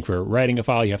same thing for writing a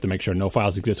file. You have to make sure no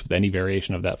files exist with any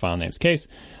variation of that file name's case.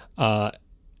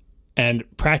 And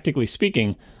practically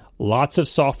speaking, lots of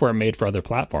software made for other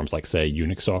platforms, like, say,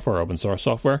 Unix software, open source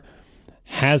software,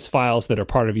 has files that are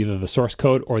part of either the source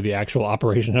code or the actual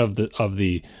operation of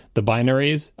the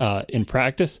binaries in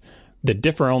practice that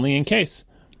differ only in case.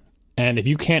 And if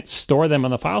you can't store them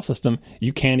on the file system,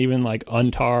 you can't even like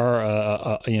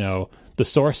untar the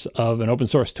source of an open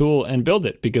source tool and build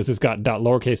it, because it's got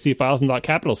 .lowercase c files and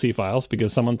 .capital C files,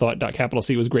 because someone thought .capital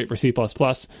C was great for C++,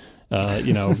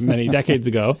 many decades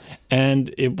ago,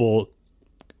 and it will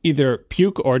either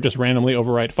puke or just randomly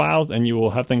overwrite files, and you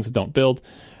will have things that don't build.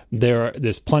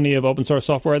 There's plenty of open source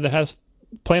software that has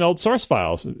plain old source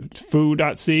files,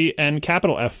 foo.c and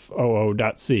capital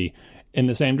FOO.c in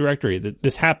the same directory.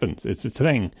 This happens. It's a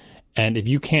thing. And if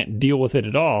you can't deal with it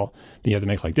at all, then you have to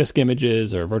make like disk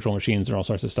images or virtual machines and all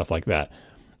sorts of stuff like that.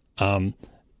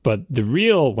 But the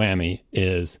real whammy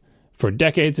is, for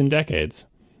decades and decades,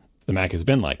 the Mac has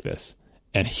been like this.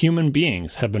 And human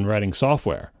beings have been writing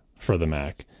software for the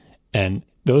Mac. And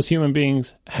those human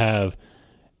beings have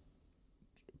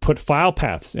put file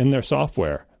paths in their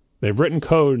software. They've written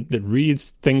code that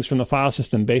reads things from the file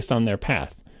system based on their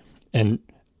path. And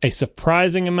a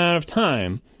surprising amount of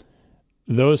time,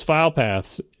 those file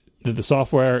paths that the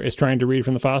software is trying to read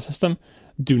from the file system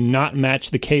do not match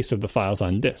the case of the files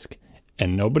on disk.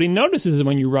 And nobody notices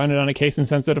when you run it on a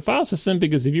case-insensitive file system,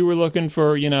 because if you were looking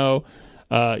for,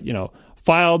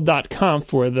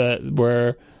 file.conf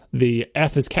where the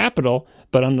F is capital,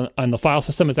 but on the file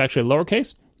system it's actually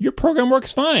lowercase, your program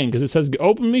works fine, because it says,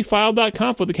 open me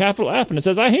file.conf with a capital F, and it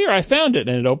says, I found it,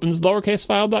 and it opens lowercase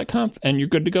file.conf, and you're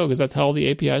good to go, because that's how all the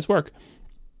APIs work.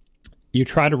 You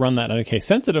try to run that on a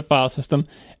case-sensitive file system,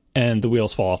 and the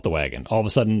wheels fall off the wagon. All of a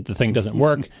sudden, the thing doesn't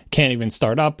work, can't even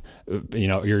start up.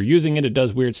 You're using it, it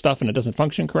does weird stuff, and it doesn't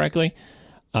function correctly.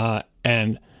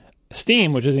 And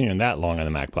Steam, which isn't even that long on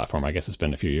the Mac platform, I guess it's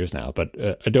been a few years now, but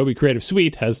Adobe Creative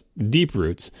Suite has deep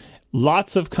roots.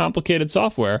 Lots of complicated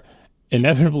software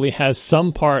inevitably has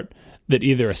some part that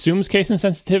either assumes case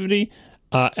insensitivity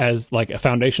as like a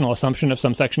foundational assumption of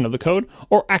some section of the code,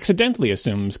 or accidentally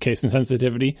assumes case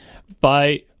insensitivity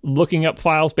by looking up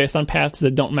files based on paths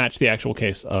that don't match the actual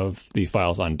case of the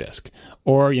files on disk.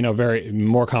 Or, very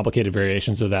more complicated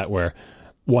variations of that, where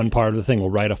one part of the thing will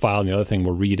write a file and the other thing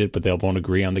will read it, but they won't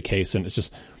agree on the case. And it's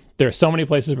just, there are so many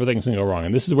places where things can go wrong.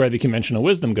 And this is where the conventional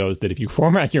wisdom goes, that if you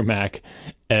format your Mac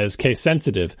as case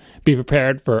sensitive, be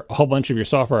prepared for a whole bunch of your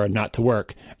software not to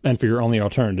work, and for your only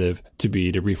alternative to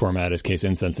be to reformat as case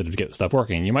insensitive to get the stuff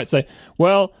working. And you might say,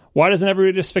 well, why doesn't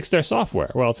everybody just fix their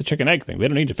software? Well, it's a chicken egg thing. They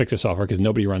don't need to fix their software because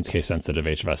nobody runs case sensitive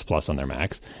HFS Plus on their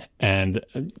Macs, and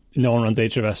no one runs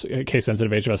case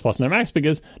sensitive HFS Plus on their Macs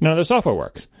because none of their software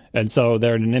works. And so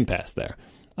they're in an impasse there.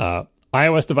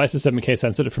 iOS devices have been case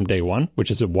sensitive from day one,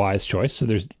 which is a wise choice. So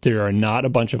there are not a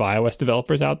bunch of iOS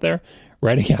developers out there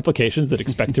writing applications that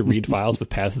expect to read files with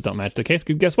paths that don't match the case,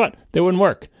 because guess what? They wouldn't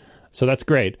work. So that's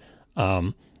great.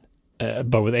 But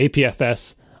with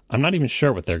APFS, I'm not even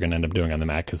sure what they're going to end up doing on the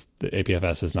Mac, because the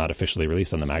APFS is not officially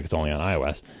released on the Mac. It's only on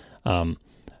iOS.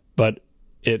 But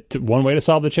one way to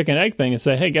solve the chicken egg thing is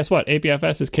say, hey, guess what?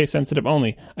 APFS is case sensitive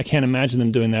only. I can't imagine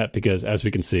them doing that, because as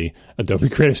we can see, Adobe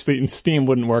Creative Suite and Steam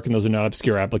wouldn't work, and those are not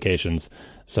obscure applications.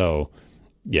 So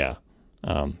yeah.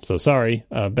 So sorry,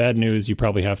 bad news. You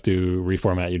probably have to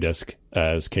reformat your disk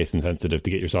as case insensitive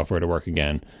to get your software to work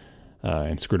again.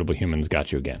 Inscrutable humans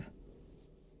got you again.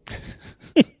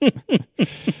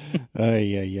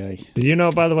 Did you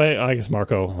know, by the way, I guess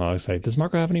Marco, I'll say, does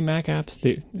Marco have any Mac apps?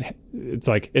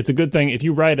 It's a good thing if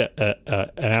you write an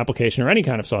application or any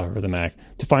kind of software for the Mac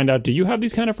to find out, do you have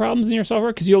these kind of problems in your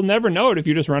software? Because you'll never know it if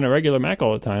you just run a regular Mac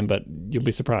all the time, but you'll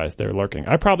be surprised. They're lurking.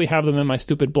 I probably have them in my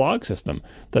stupid blog system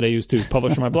that I use to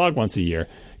publish my blog once a year,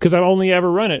 because I've only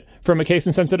ever run it from a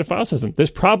case-insensitive file system.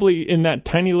 There's probably in that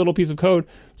tiny little piece of code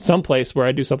someplace where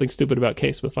I do something stupid about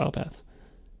case with file paths.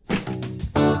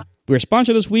 We're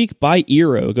sponsored this week by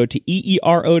Eero. Go to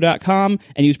EERO.com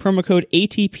and use promo code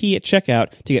ATP at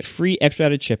checkout to get free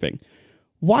expedited shipping.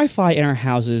 Wi-Fi in our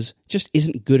houses just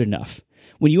isn't good enough.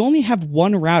 When you only have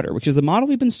one router, which is the model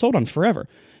we've been sold on forever,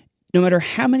 no matter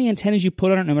how many antennas you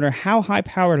put on it, no matter how high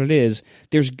powered it is,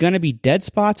 there's going to be dead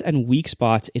spots and weak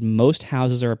spots in most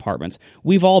houses or apartments.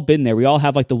 We've all been there. We all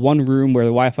have like the one room where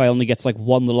the Wi-Fi only gets like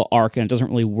one little arc and it doesn't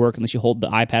really work unless you hold the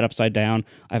iPad upside down.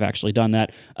 I've actually done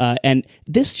that. And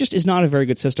this just is not a very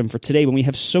good system for today when we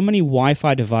have so many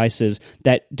Wi-Fi devices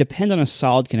that depend on a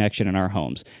solid connection in our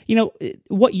homes. You know,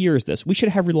 what year is this? We should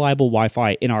have reliable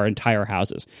Wi-Fi in our entire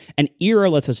houses. And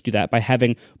Eero lets us do that by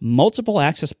having multiple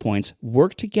access points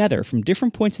work together from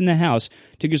different points in the house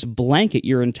to just blanket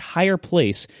your entire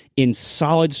place in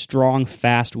solid, strong,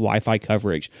 fast Wi-Fi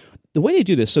coverage. The way they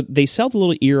do this, so they sell the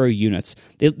little Eero units.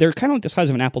 They're kind of like the size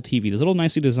of an Apple TV. These little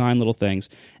nicely designed little things.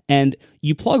 And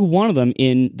you plug one of them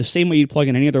in the same way you'd plug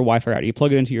in any other Wi-Fi router. You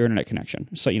plug it into your internet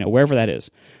connection. So, you know, wherever that is.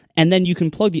 And then you can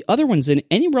plug the other ones in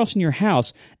anywhere else in your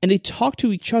house, and they talk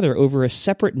to each other over a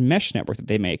separate mesh network that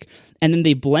they make. And then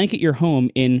they blanket your home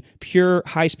in pure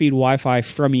high-speed Wi-Fi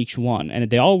from each one. And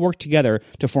they all work together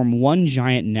to form one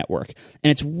giant network.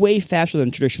 And it's way faster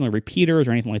than traditional repeaters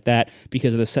or anything like that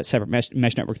because of the separate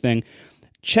mesh network thing.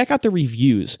 Check out the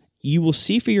reviews. You will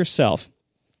see for yourself.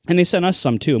 And they sent us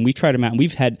some too, and we tried them out, and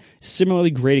we've had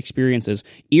similarly great experiences.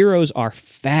 Eeros are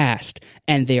fast,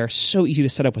 and they are so easy to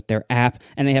set up with their app,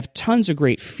 and they have tons of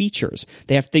great features.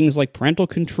 They have things like parental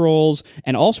controls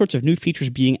and all sorts of new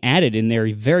features being added in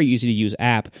their very easy-to-use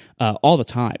app all the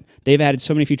time. They've added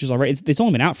so many features already. It's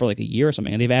only been out for like a year or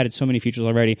something, and they've added so many features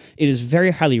already. It is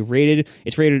very highly rated.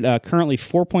 It's rated currently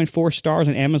 4.4 stars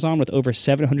on Amazon with over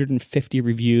 750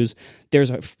 reviews.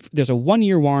 There's a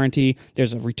 1-year warranty.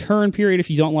 There's a return period if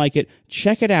you don't like it.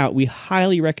 Check it out. We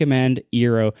highly recommend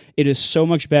Eero. It is so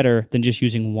much better than just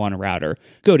using one router.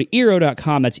 Go to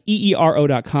Eero.com, that's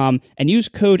EERO.com, and use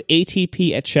code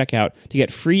ATP at checkout to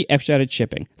get free expedited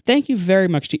shipping. Thank you very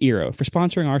much to Eero for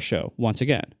sponsoring our show once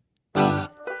again.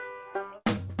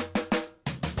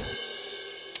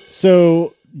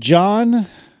 So, John,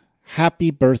 happy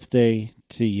birthday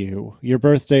to you. Your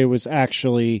birthday was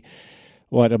actually,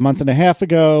 a month and a half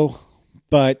ago,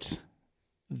 but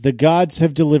the gods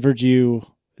have delivered you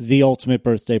the ultimate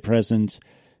birthday present,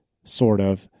 sort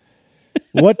of.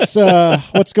 What's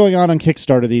going on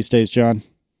Kickstarter these days, John?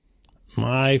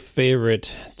 My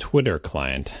favorite Twitter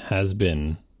client has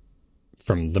been,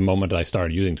 from the moment I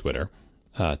started using Twitter,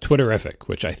 Twitterific,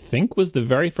 which I think was the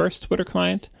very first Twitter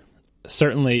client.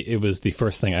 Certainly, it was the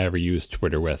first thing I ever used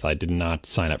Twitter with. I did not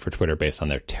sign up for Twitter based on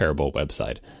their terrible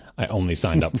website. I only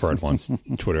signed up for it once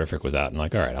Twitterific was out, and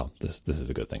like, all right, this is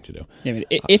a good thing to do. Yeah, I mean,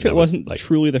 if it wasn't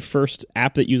truly the first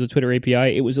app that used the Twitter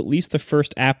API, it was at least the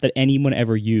first app that anyone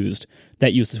ever used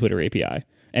that used the Twitter API,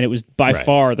 and it was by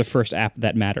far the first app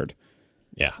that mattered.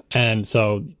 Yeah, and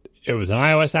so it was an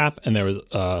iOS app, and there was,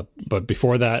 but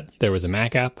before that, there was a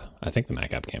Mac app. I think the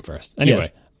Mac app came first.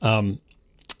 Anyway, yes.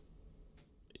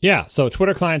 Yeah, so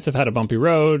Twitter clients have had a bumpy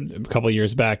road. A couple of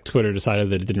years back, Twitter decided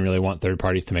that it didn't really want third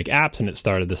parties to make apps, and it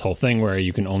started this whole thing where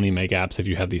you can only make apps if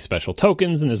you have these special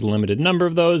tokens, and there's a limited number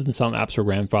of those, and some apps were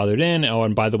grandfathered in. Oh,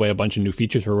 and by the way, a bunch of new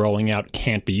features we're rolling out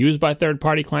can't be used by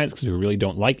third-party clients because we really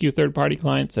don't like you third-party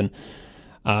clients, and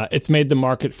it's made the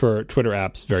market for Twitter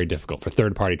apps very difficult, for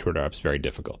third-party Twitter apps very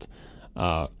difficult.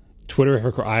 Twitter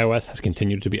for iOS has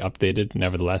continued to be updated.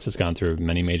 Nevertheless, it's gone through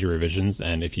many major revisions,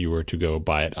 and if you were to go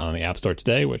buy it on the App Store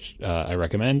today, which I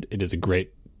recommend, it is a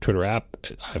great Twitter app.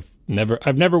 I've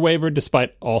never wavered,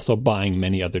 despite also buying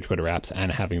many other Twitter apps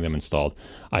and having them installed.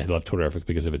 I love Twitterific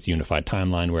because of its unified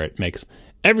timeline, where it makes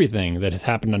everything that has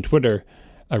happened on Twitter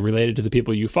related to the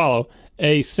people you follow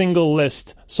a single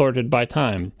list sorted by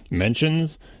time.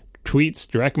 Mentions, tweets,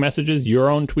 direct messages, your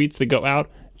own tweets that go out,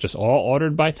 just all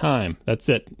ordered by time. That's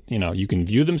it. You know, you can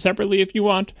view them separately if you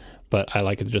want, but I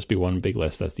like it to just be one big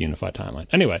list. That's the unified timeline.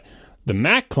 Anyway, the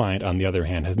Mac client, on the other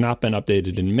hand, has not been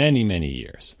updated in many, many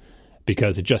years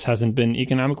because it just hasn't been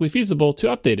economically feasible to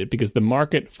update it because the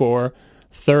market for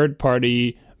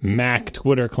third-party Mac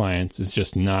Twitter clients is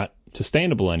just not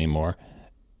sustainable anymore.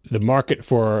 The market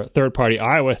for third-party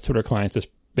iOS Twitter clients is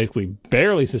basically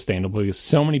barely sustainable because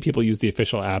so many people use the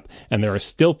official app, and there are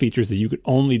still features that you could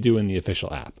only do in the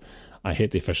official app. I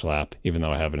hate the official app, even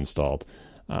though I have it installed.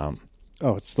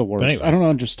 It's the worst. Anyway, I don't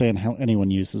understand how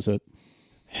anyone uses it.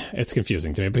 It's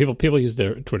confusing to me. People use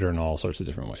their Twitter in all sorts of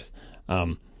different ways.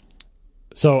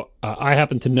 So I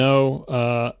happen to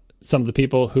know some of the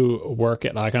people who work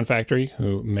at Icon Factory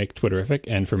who make Twitterific,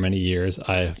 and for many years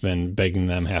I've been begging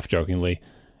them half-jokingly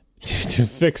to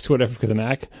fix Twitterific for the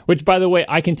Mac, which, by the way,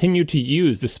 I continue to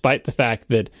use despite the fact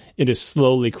that it is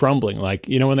slowly crumbling. Like,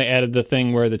 you know, when they added the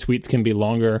thing where the tweets can be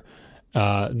longer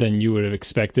than you would have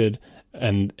expected,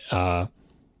 and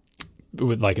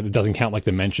with like it doesn't count like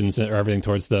the mentions or everything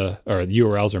towards the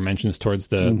URLs or mentions towards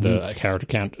the character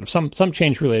count. Some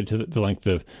change related to the length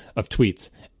of tweets.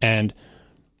 And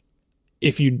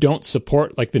if you don't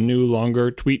support like the new longer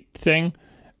tweet thing,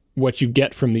 what you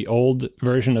get from the old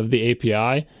version of the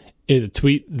API is a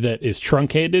tweet that is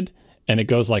truncated, and it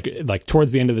goes like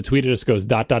towards the end of the tweet, it just goes ...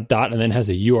 and then has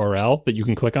a URL that you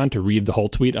can click on to read the whole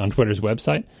tweet on Twitter's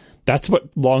website. That's what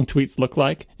long tweets look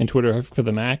like in Twitter for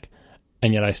the Mac,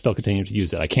 and yet I still continue to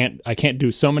use it. I can't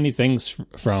do so many things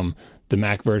from the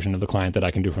Mac version of the client that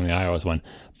I can do from the iOS one,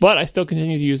 but I still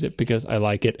continue to use it because I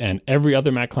like it, and every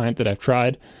other Mac client that I've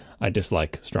tried, I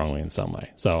dislike strongly in some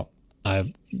way. So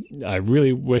I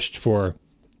really wished for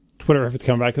Twitter to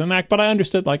come back to the Mac, but I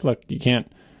understood, like, look, you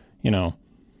can't,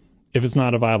 if it's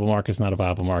not a viable market, it's not a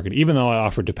viable market, even though I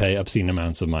offered to pay obscene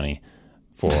amounts of money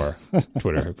for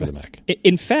Twitter for the Mac.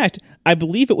 In fact, I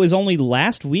believe it was only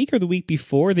last week or the week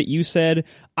before that you said,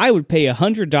 I would pay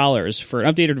 $100 for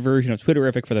an updated version of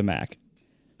Twitterific for the Mac.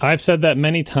 I've said that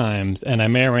many times, and I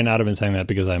may or may not have been saying that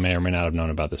because I may or may not have known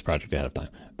about this project ahead of time.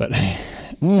 But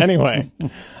anyway,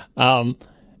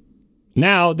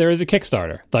 now there is a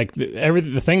Kickstarter. Like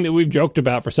the thing that we've joked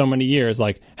about for so many years,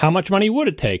 like how much money would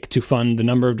it take to fund the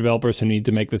number of developers who need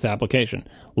to make this application?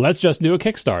 Let's just do a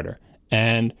Kickstarter.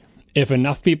 And if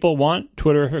enough people want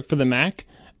Twitterific for the Mac,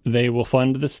 they will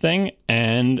fund this thing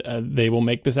and they will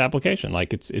make this application.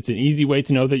 Like it's an easy way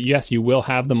to know that, yes, you will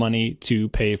have the money to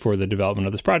pay for the development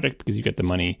of this project because you get the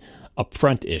money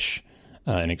upfront-ish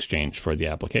in exchange for the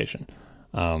application.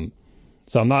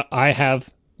 So I have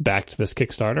backed this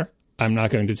Kickstarter. I'm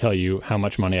not going to tell you how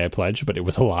much money I pledged, but it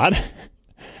was a lot.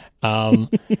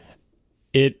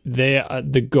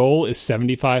 The goal is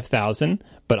 75,000,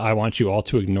 but I want you all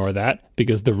to ignore that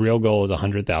because the real goal is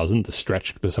 100,000,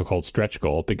 the so-called stretch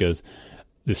goal, because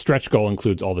the stretch goal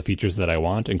includes all the features that I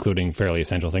want, including fairly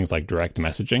essential things like direct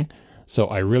messaging. So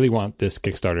I really want this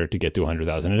Kickstarter to get to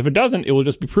 100,000. And if it doesn't, it will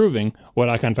just be proving what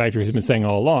Icon Factory has been saying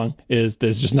all along, is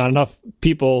there's just not enough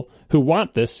people who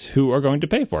want this who are going to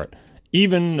pay for it,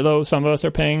 even though some of us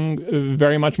are paying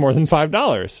very much more than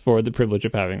 $5 for the privilege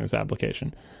of having this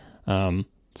application.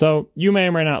 So you may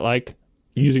or may not like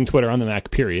using Twitter on the Mac,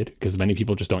 period, because many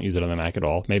people just don't use it on the Mac at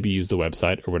all. Maybe use the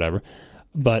website or whatever.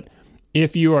 But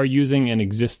if you are using an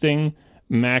existing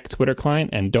Mac Twitter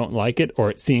client and don't like it, or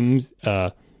it seems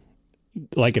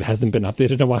like it hasn't been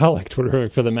updated in a while, like Twitter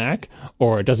for the Mac,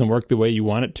 or it doesn't work the way you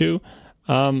want it to,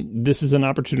 this is an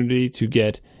opportunity to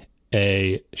get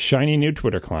a shiny new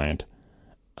Twitter client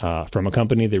from a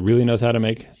company that really knows how to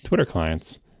make Twitter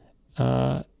clients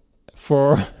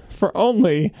for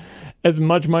only as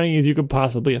much money as you could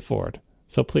possibly afford.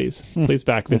 So please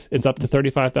back this. It's up to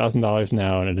 $35,000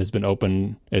 now, and it has been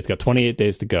open. It's got 28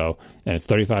 days to go, and it's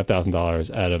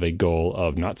 $35,000 out of a goal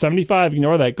of not 75.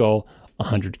 Ignore that goal.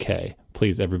 100K.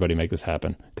 Please, everybody, make this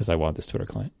happen because I want this Twitter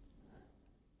client.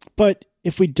 But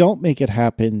if we don't make it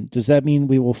happen, does that mean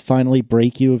we will finally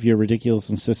break you of your ridiculous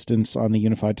insistence on the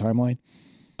unified timeline?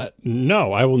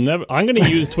 No, I will never. I'm going to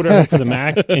use Twitter for the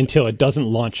Mac until it doesn't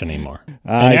launch anymore.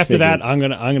 And after that, I'm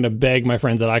going to beg my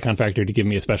friends at Icon Factory to give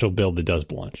me a special build that does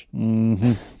launch.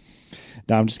 Mm-hmm.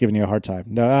 No, I'm just giving you a hard time.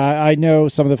 No, I know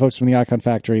some of the folks from the Icon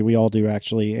Factory. We all do,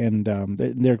 actually, and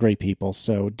they're great people.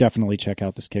 So definitely check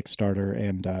out this Kickstarter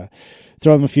and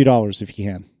throw them a few dollars if you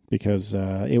can, because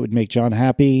it would make John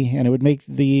happy, and it would make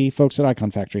the folks at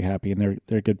Icon Factory happy, and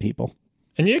they're good people.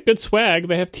 And you get good swag.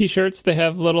 They have T-shirts. They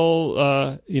have little,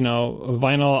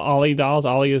 vinyl Ollie dolls.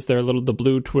 Ollie is the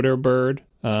blue Twitter bird.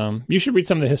 You should read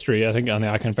some of the history, I think, on the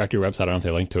Icon Factory website. I don't know if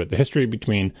they link to it. The history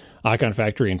between Icon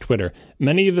Factory and Twitter.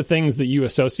 Many of the things that you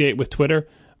associate with Twitter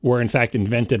were, in fact,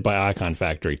 invented by Icon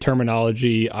Factory.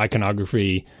 Terminology,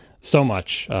 iconography, so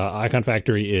much. Icon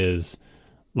Factory is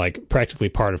like practically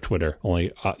part of Twitter,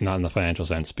 only not in the financial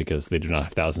sense because they do not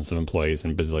have thousands of employees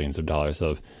and bazillions of dollars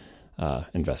of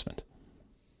investment.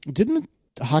 Didn't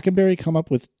Hockenberry come up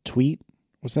with Tweet?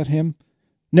 Was that him?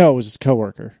 No, it was his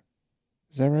coworker.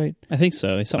 Is that right? I think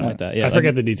so. Something like that. Yeah, I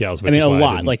forget the details. I mean, a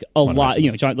lot.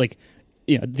 John,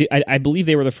 I believe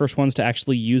they were the first ones to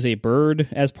actually use a bird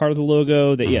as part of the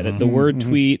logo. That the word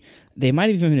tweet. They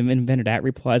might have even invented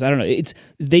 @replies. I don't know.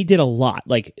 They did a lot.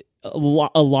 Like a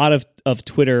lot of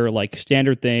Twitter like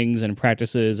standard things and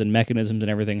practices and mechanisms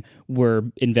and everything were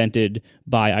invented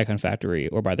by Icon Factory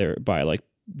or by their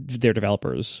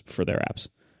developers for their apps.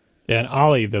 Yeah, and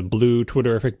Ollie, the blue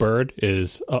Twitterific bird,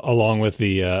 is along with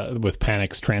with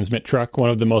Panic's transmit truck, one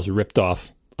of the most ripped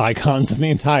off icons on the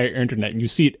entire internet. And you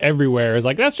see it everywhere. It's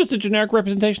like, that's just a generic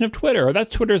representation of Twitter, or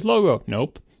that's Twitter's logo.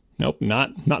 Nope,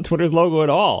 not Twitter's logo at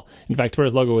all. In fact,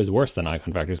 Twitter's logo is worse than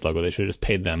Icon Factory's logo. They should have just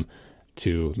paid them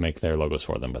to make their logos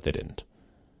for them, but they didn't.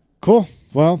 Cool.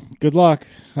 Well, good luck.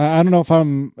 I don't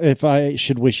know if I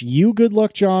should wish you good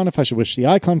luck, John, if I should wish the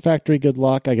Icon Factory good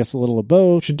luck. I guess a little of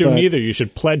both. You should do neither. You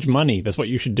should pledge money. That's what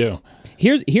you should do.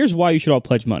 Here's why you should all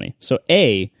pledge money. So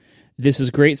A, this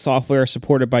is great software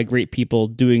supported by great people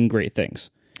doing great things.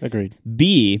 Agreed.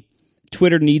 B,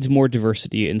 Twitter needs more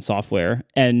diversity in software,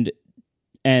 and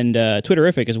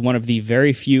Twitterific is one of the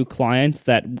very few clients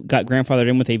that got grandfathered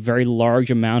in with a very large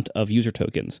amount of user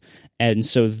tokens. And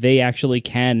so they actually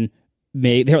can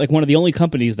they're like one of the only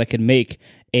companies that can make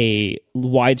a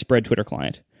widespread Twitter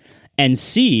client. And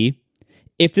C,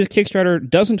 if this Kickstarter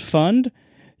doesn't fund,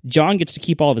 John gets to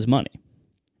keep all of his money.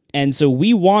 And so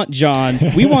we want John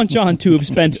to have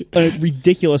spent a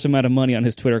ridiculous amount of money on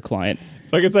his Twitter client.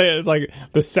 So I could say it's like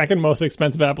the second most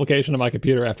expensive application on my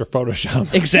computer after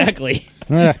Photoshop. Exactly.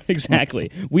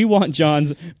 Exactly. We want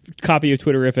John's copy of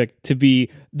Twitterific to be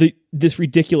this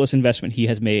ridiculous investment he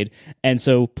has made. And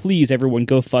so please, everyone,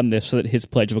 go fund this so that his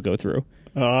pledge will go through.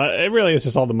 It really is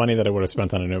just all the money that I would have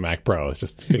spent on a new Mac Pro. It's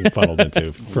just being funneled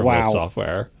into frivolous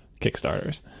software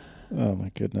Kickstarters. Oh, my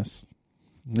goodness.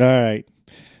 All right.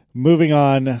 Moving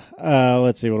on,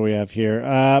 let's see, what do we have here?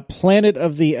 Planet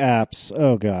of the Apps.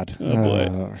 Oh, God. Oh,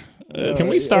 boy. Can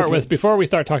we start with, before we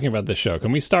start talking about this show,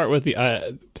 can we start with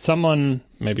someone,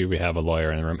 maybe we have a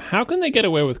lawyer in the room, how can they get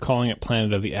away with calling it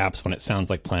Planet of the Apps when it sounds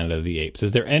like Planet of the Apes?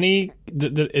 Is there any,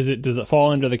 does it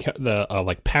fall under the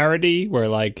like parody where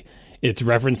like it's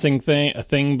referencing a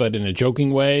thing but in a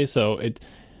joking way? So it's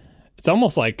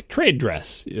almost like trade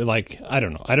dress. Like, I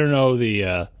don't know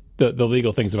the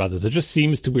legal things about this. It just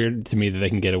seems too weird to me that they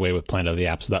can get away with Planet of the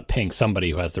Apps without paying somebody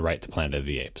who has the right to Planet of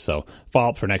the Apes. So follow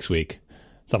up for next week.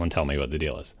 Someone tell me what the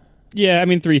deal is. Yeah, I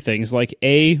mean, three things. Like,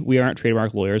 A, we aren't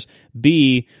trademark lawyers.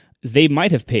 B, they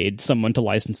might have paid someone to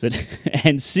license it.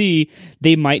 And C,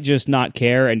 they might just not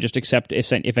care and just accept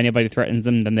if anybody threatens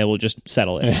them, then they will just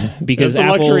settle it. Because the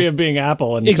luxury of being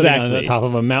Apple and exactly. sitting on the top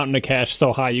of a mountain of cash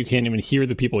so high you can't even hear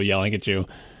the people yelling at you.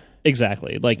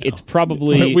 Exactly. Like, it's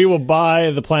probably... We will buy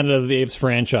the Planet of the Apes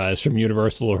franchise from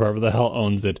Universal or whoever the hell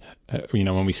owns it,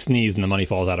 when we sneeze and the money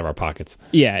falls out of our pockets.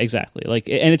 Yeah, exactly. Like,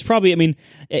 and it's probably, I mean,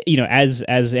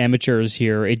 as amateurs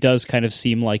here, it does kind of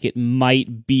seem like it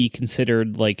might be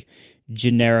considered, like,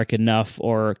 generic enough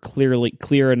or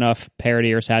clear enough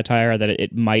parody or satire that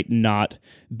it might not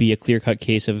be a clear-cut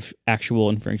case of actual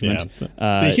infringement.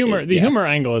 Yeah. The humor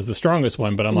angle is the strongest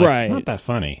one, but I'm like, it's not that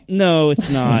funny. No, it's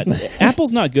not.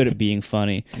 Apple's not good at being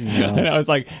funny. No. And I was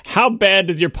like, how bad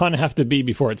does your pun have to be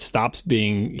before it stops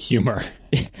being humor?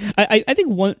 I think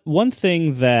one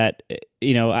thing that,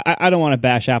 I don't want to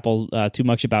bash Apple too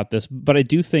much about this, but I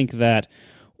do think that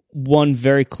one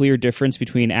very clear difference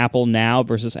between Apple now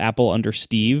versus Apple under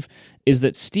Steve is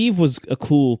that Steve was a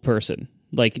cool person.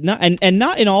 Like, not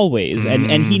in all ways,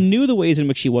 and he knew the ways in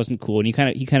which he wasn't cool, and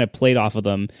he kind of played off of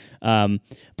them.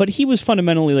 But he was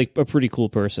fundamentally like a pretty cool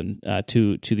person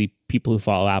to the people who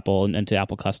follow Apple and to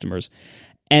Apple customers.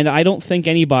 And I don't think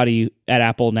anybody at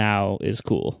Apple now is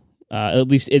cool. At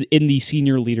least in the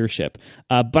senior leadership.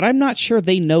 But I'm not sure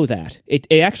they know that.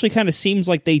 It actually kind of seems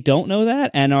like they don't know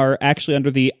that and are actually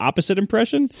under the opposite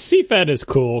impression. CFED is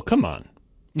cool. Come on.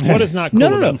 What is not cool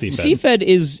about CFED?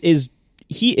 CFED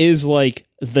is like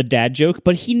the dad joke,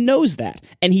 but he knows that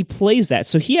and he plays that.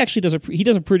 So he actually does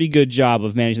a pretty good job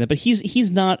of managing that, but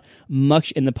he's not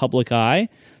much in the public eye.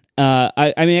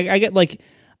 I get like,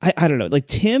 I don't know, like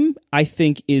Tim, I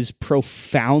think is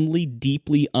profoundly,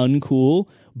 deeply uncool,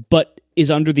 but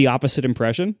is under the opposite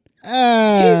impression. He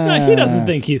doesn't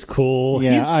think he's cool.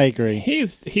 Yeah, I agree.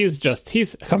 He's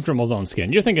comfortable in his own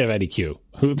skin. You're thinking of Eddie Q,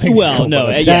 who thinks he's cool. No,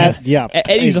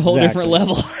 Eddie's a whole different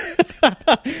level.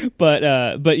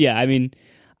 but yeah, I mean,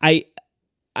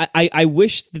 I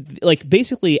wish that, like,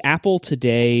 basically Apple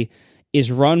today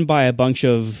is run by a bunch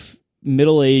of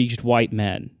middle-aged white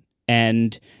men.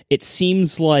 And it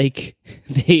seems like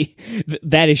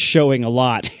that is showing a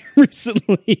lot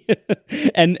recently,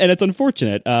 and it's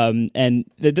unfortunate. And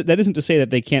that isn't to say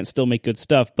that they can't still make good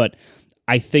stuff, but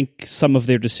I think some of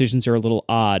their decisions are a little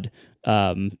odd,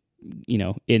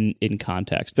 in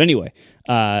context. But anyway,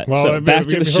 so back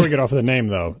to the show. Before we get off of the name,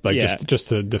 though, just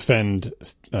to defend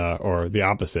or the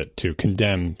opposite, to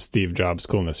condemn Steve Jobs'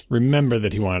 coolness. Remember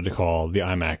that he wanted to call the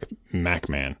iMac Mac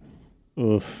Man.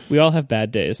 Oof. We all have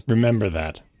bad days. Remember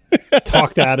that.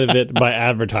 Talked out of it by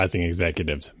advertising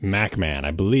executives. Mac Man.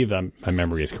 I believe my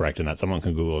memory is correct in that. Someone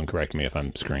can Google and correct me if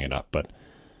I'm screwing it up, but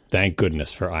thank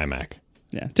goodness for iMac.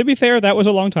 Yeah. To be fair, that was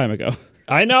a long time ago.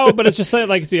 I know, but it's just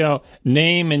like,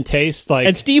 name and taste. Like,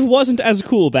 and Steve wasn't as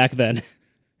cool back then.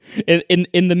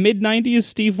 In the mid-'90s,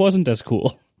 Steve wasn't as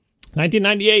cool.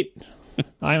 1998.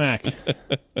 iMac.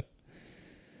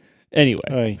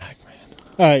 Anyway.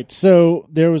 All right, so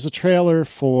there was a trailer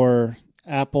for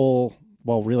Apple,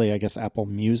 well, really, I guess Apple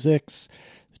Music's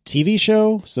TV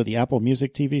show. So the Apple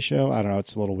Music TV show. I don't know.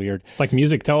 It's a little weird. It's like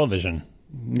music television.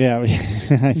 Yeah,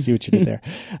 I see what you did there.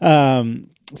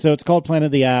 So it's called Planet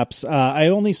of the Apps. I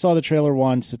only saw the trailer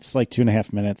once. It's like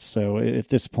 2.5 minutes. So at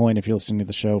this point, if you're listening to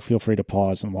the show, feel free to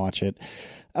pause and watch it.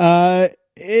 So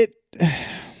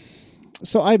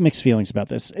I have mixed feelings about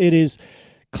this. It is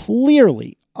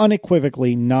clearly,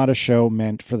 unequivocally not a show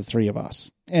meant for the three of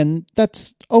us. And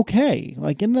that's okay.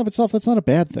 Like, in and of itself, that's not a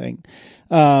bad thing.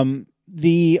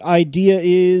 The idea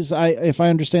is, if I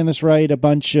understand this right, a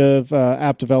bunch of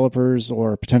app developers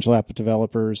or potential app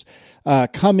developers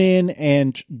come in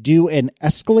and do an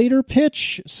escalator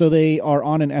pitch. So they are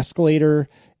on an escalator,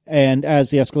 and as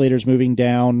the escalator is moving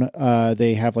down,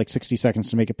 they have like 60 seconds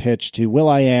to make a pitch to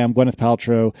will.i.am, Gwyneth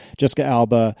Paltrow, Jessica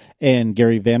Alba, and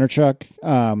Gary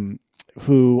Vaynerchuk,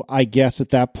 who I guess at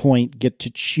that point get to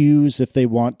choose if they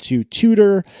want to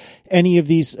tutor any of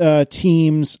these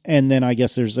teams. And then I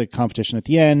guess there's a competition at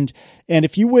the end. And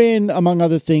if you win, among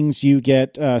other things, you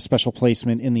get special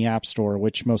placement in the App Store,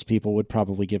 which most people would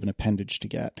probably give an appendage to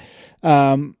get.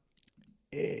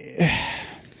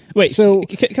 Wait, so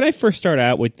can I first start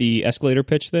out with the escalator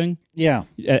pitch thing? Yeah.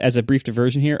 As a brief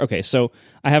diversion here. Okay, so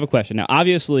I have a question. Now,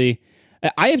 obviously,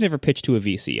 I have never pitched to a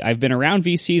VC. I've been around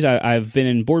VCs. I've been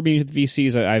in board meetings with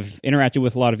VCs. I've interacted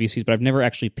with a lot of VCs, but I've never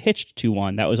actually pitched to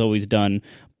one. That was always done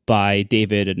by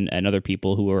David and other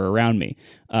people who were around me.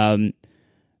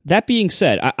 That being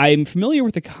said, I'm familiar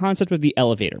with the concept of the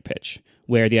elevator pitch,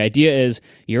 where the idea is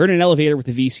you're in an elevator with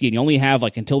the VC and you only have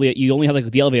like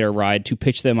the elevator ride to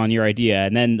pitch them on your idea,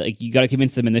 and then like you got to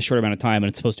convince them in this short amount of time, and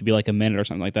it's supposed to be like a minute or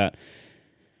something like that.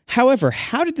 However,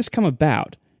 how did this come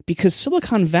about? Because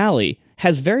Silicon Valley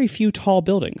has very few tall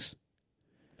buildings.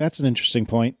 That's an interesting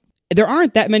point. There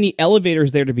aren't that many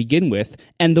elevators there to begin with,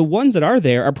 and the ones that are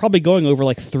there are probably going over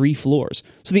like 3 floors.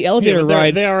 So the elevator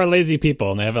ride... They are lazy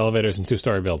people, and they have elevators in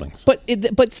 2-story buildings.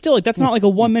 But still, like, that's not like a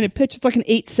 1-minute pitch. It's like an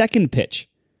 8-second pitch.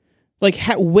 Like,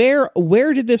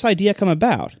 where did this idea come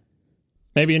about?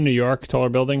 Maybe in New York, taller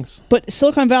buildings. But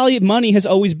Silicon Valley money has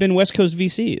always been West Coast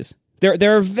VCs.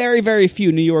 There are very, very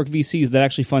few New York VCs that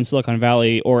actually fund Silicon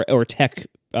Valley or tech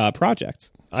projects.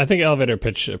 I think elevator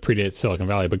pitch predates Silicon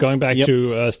Valley. But going back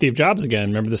to Steve Jobs again,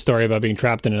 remember the story about being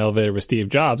trapped in an elevator with Steve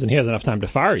Jobs, and he has enough time to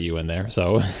fire you in there.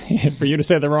 So for you to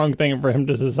say the wrong thing and for him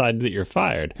to decide that you're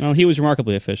fired. Well, he was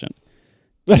remarkably efficient.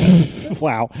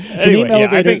 Wow.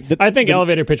 Anyway, I think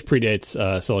elevator pitch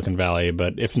predates Silicon Valley,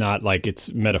 but if not, like,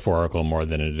 it's metaphorical more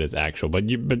than it is actual. But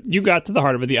you got to the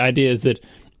heart of it. The idea is that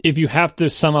if you have to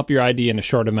sum up your idea in a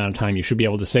short amount of time, you should be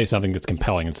able to say something that's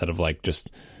compelling instead of like just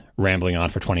rambling on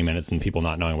for 20 minutes and people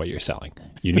not knowing what you're selling.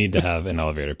 You need to have an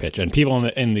elevator pitch. And people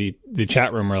in the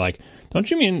chat room are like, don't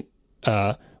you mean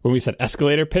when we said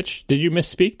escalator pitch, did you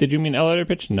misspeak? Did you mean elevator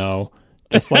pitch? No.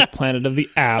 Just like Planet of the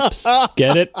Apps.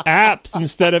 Get it? Apps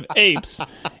instead of apes.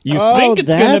 You think it's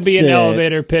going to be an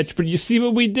elevator pitch, but you see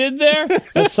what we did there?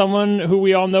 As someone who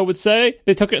we all know would say,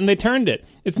 they took it and they turned it.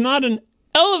 It's not an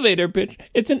elevator pitch,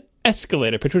 it's an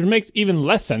escalator pitch, which makes even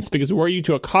less sense, because were you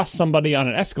to accost somebody on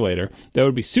an escalator, that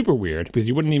would be super weird, because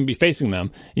you wouldn't even be facing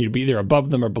them. You'd be either above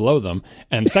them or below them.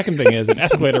 And the second thing is, an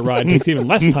escalator ride takes even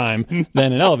less time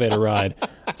than an elevator ride.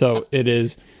 So it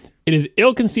is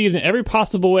ill-conceived in every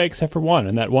possible way except for one.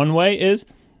 And that one way is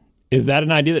that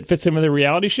an idea that fits in with a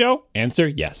reality show? Answer,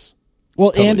 yes.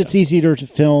 Well, totally, and it's easier to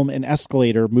film an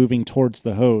escalator moving towards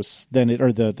the host than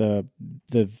the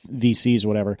VCs or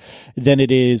whatever, than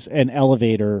it is an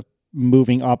elevator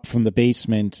moving up from the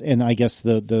basement. And I guess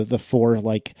the 4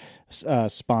 like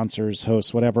sponsors,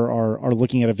 hosts, whatever, are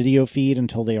looking at a video feed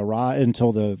until they arrive,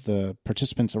 until the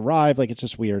participants arrive. Like, it's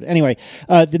just weird. Anyway,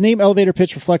 the name elevator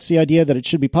pitch reflects the idea that it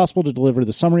should be possible to deliver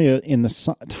the summary in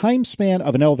the time span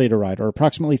of an elevator ride, or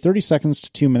approximately 30 seconds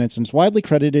to 2 minutes, and is widely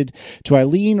credited to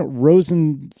Eileen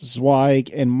Rosenzweig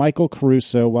and Michael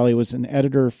Caruso while he was an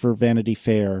editor for Vanity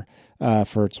Fair.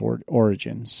 For its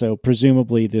origin. So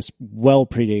presumably this well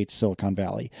predates Silicon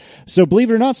Valley. So believe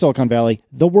it or not, Silicon Valley,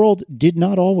 the world did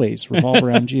not always revolve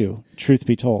around you, truth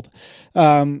be told.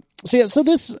 So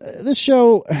this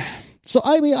show, so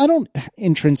I mean, I don't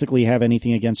intrinsically have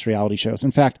anything against reality shows.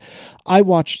 In fact, I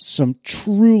watch some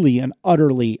truly and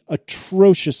utterly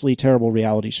atrociously terrible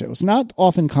reality shows. Not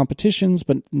often competitions,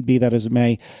 but be that as it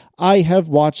may, I have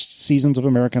watched seasons of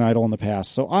American Idol in the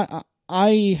past. So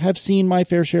I have seen my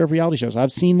fair share of reality shows.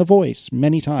 I've seen The Voice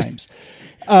many times.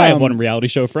 I have one reality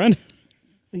show friend.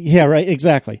 Yeah, right.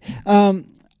 Exactly.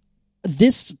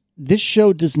 This this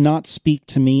show does not speak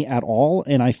to me at all,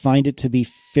 and I find it to be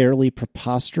fairly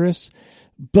preposterous.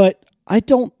 But I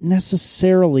don't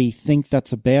necessarily think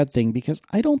that's a bad thing, because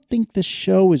I don't think this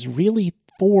show is really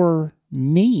for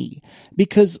me,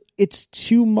 because it's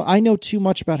I know too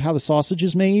much about how the sausage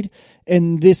is made,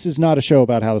 and this is not a show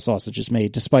about how the sausage is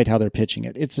made, despite how they're pitching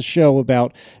it. It's a show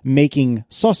about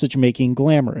sausage making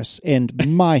glamorous, and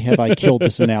my, have I killed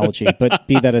this analogy, but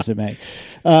be that as it may.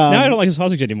 Now I don't like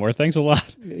sausage anymore. Thanks a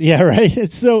lot. Yeah, right.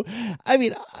 So, I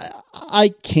mean,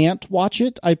 I can't watch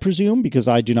it, I presume, because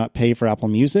I do not pay for Apple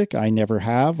Music. I never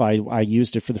have. I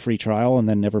used it for the free trial and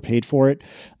then never paid for it.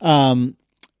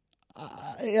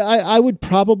 I would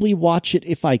probably watch it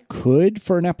if I could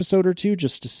for an episode or two,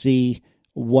 just to see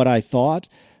what I thought.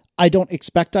 I don't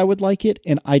expect I would like it,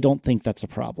 and I don't think that's a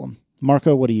problem.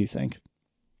 Marco, what do you think?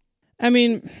 I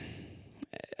mean,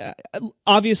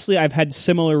 obviously I've had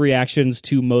similar reactions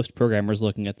to most programmers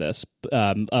looking at this,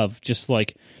 of just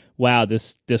like, wow,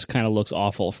 this kind of looks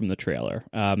awful from the trailer.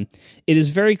 It is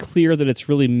very clear that it's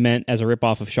really meant as a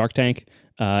ripoff of Shark Tank,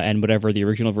 and whatever the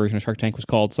original version of Shark Tank was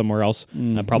called somewhere else,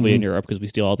 probably in Europe, because we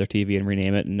steal all their TV and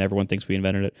rename it, and everyone thinks we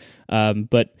invented it.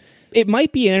 But it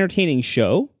might be an entertaining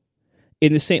show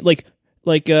in the same, like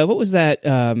what was that?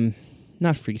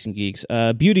 Not Freaks and Geeks,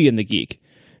 Beauty and the Geek.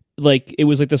 Like, it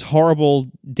was like this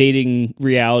horrible dating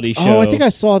reality show. Oh, I think I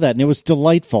saw that, and it was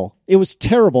delightful. It was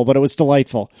terrible, but it was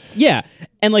delightful. Yeah,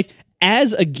 and like,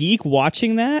 as a geek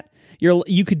watching that,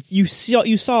 you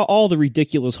saw all the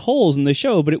ridiculous holes in the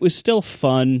show, but it was still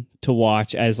fun to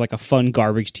watch as like a fun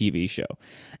garbage TV show.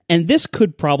 And this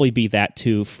could probably be that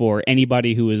too, for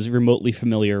anybody who is remotely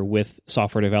familiar with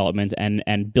software development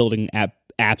and building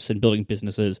apps and building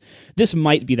businesses. This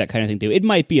might be that kind of thing too. It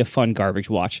might be a fun garbage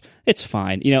watch. It's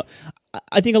fine. You know,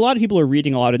 I think a lot of people are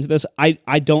reading a lot into this. I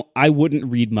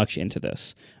wouldn't read much into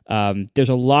this. There's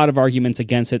a lot of arguments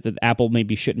against it, that Apple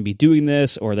maybe shouldn't be doing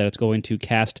this, or that it's going to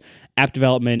cast app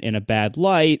development in a bad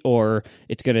light, or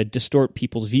it's going to distort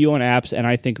people's view on apps. And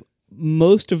I think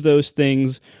most of those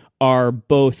things are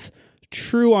both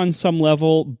true on some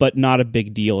level, but not a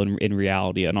big deal in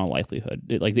reality, in all likelihood.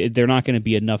 They're not going to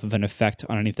be enough of an effect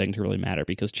on anything to really matter,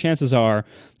 because chances are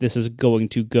this is going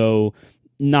to go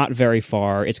not very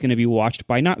far. It's going to be watched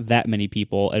by not that many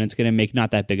people, and it's going to make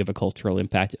not that big of a cultural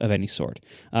impact of any sort.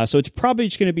 So it's probably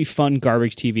just going to be fun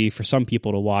garbage TV for some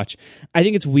people to watch. I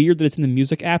think it's weird that it's in the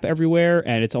music app everywhere,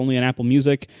 and it's only on Apple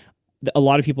Music. A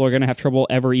lot of people are going to have trouble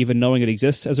ever even knowing it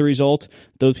exists as a result.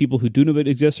 Those people who do know it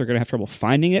exists are going to have trouble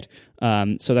finding it.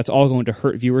 So that's all going to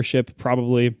hurt viewership,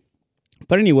 probably.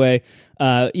 But anyway,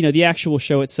 the actual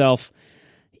show itself,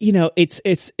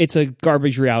 it's a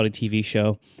garbage reality TV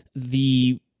show.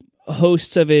 The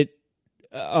hosts of it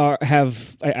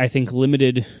have, I think,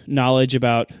 limited knowledge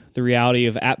about the reality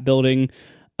of app building.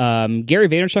 Gary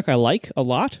Vaynerchuk I like a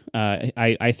lot.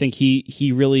 I think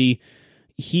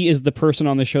he is the person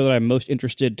on the show that I'm most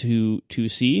interested to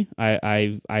see.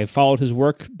 I followed his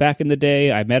work back in the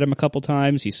day. I met him a couple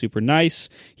times. He's super nice.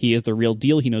 He is the real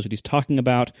deal. He knows what he's talking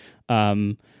about.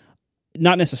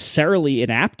 Not necessarily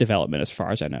in app development, as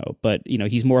far as I know, but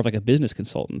he's more of like a business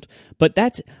consultant. But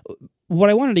that's what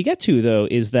I wanted to get to, though,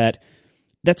 is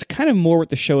that's kind of more what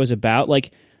the show is about.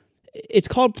 Like, it's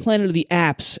called Planet of the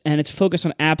Apps, and it's focused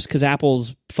on apps because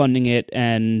Apple's funding it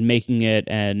and making it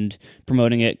and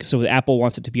promoting it. So Apple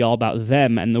wants it to be all about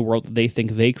them and the world that they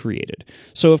think they created.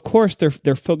 So of course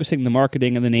they're focusing the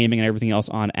marketing and the naming and everything else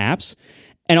on apps.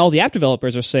 And all the app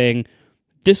developers are saying,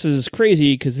 this is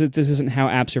crazy because this isn't how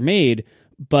apps are made.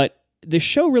 But the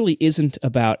show really isn't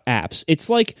about apps. It's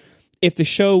like if the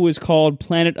show was called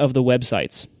Planet of the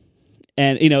Websites.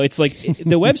 And, it's like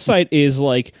the website is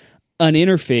like an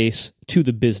interface to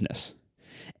the business.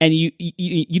 And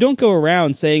you don't go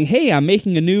around saying, hey, I'm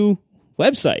making a new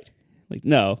website. Like,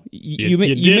 no. You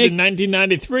did in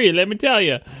 1993, let me tell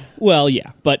you. Well,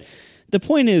 yeah. But the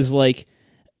point is, like,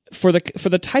 for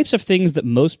the types of things that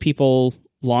most people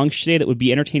launch today that would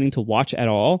be entertaining to watch at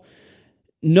all,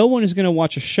 no one is going to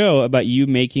watch a show about you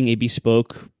making a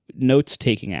bespoke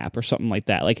notes-taking app or something like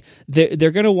that. Like,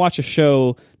 they're going to watch a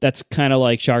show that's kind of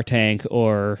like Shark Tank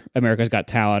or America's Got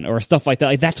Talent or stuff like that.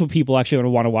 Like, that's what people actually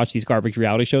want to watch these garbage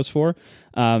reality shows for.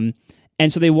 And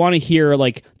so they want to hear,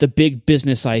 like, the big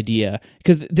business idea.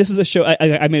 Because this is a show,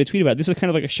 I made a tweet about it. This is kind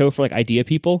of like a show for, like, idea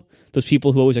people. Those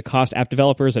people who always accost app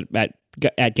developers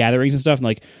at gatherings and stuff. And,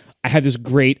 like, I have this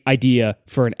great idea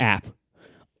for an app.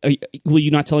 Will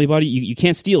you not tell anybody? You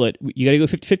can't steal it. You got to go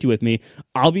 50-50 with me.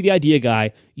 I'll be the idea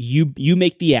guy. You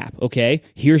make the app, okay?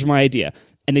 Here's my idea.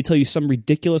 and they tell you some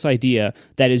ridiculous idea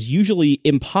that is usually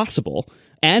impossible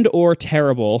and or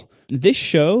terrible. This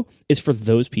show is for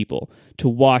those people to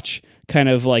watch kind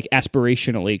of like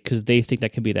aspirationally because they think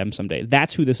that can be them someday.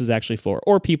 That's who this is actually for.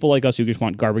 Or people like us who just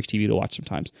want garbage TV to watch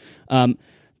sometimes.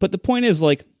 But the point is,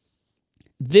 like,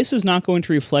 this is not going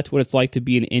to reflect what it's like to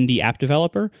be an indie app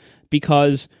developer,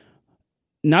 because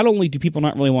not only do people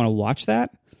not really want to watch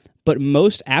that, but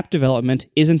most app development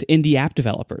isn't indie app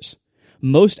developers.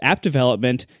 Most app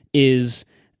development is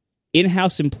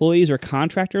in-house employees or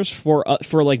contractors for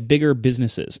like bigger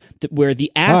businesses, where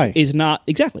the app is not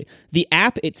exactly, the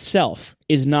app itself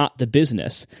is not the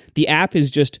business. The app is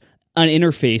just an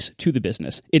interface to the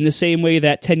business, in the same way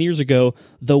that 10 years ago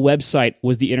the website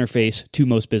was the interface to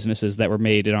most businesses that were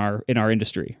made in our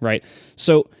industry, right?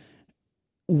 So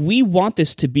we want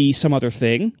this to be some other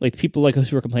thing. Like, people like us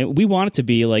who are complaining, we want it to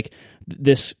be like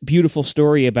this beautiful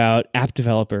story about app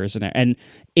developers, and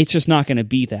it's just not going to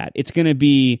be that. It's going to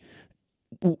be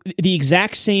the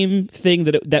exact same thing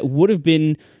that would have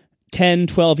been 10,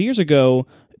 12 years ago,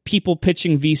 people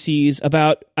pitching VCs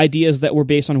about ideas that were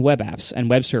based on web apps and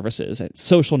web services and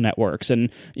social networks and,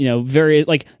 very,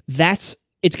 like, it's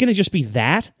going to just be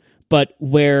that, but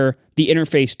where the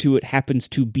interface to it happens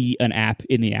to be an app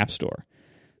in the App Store.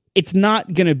 It's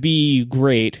not going to be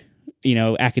great,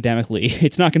 academically.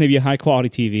 It's not going to be a high quality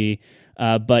TV,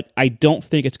 but I don't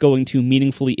think it's going to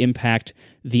meaningfully impact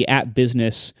the app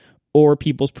business or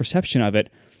people's perception of it,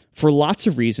 for lots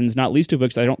of reasons, not least of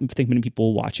which I don't think many people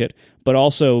will watch it, but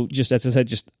also, just as I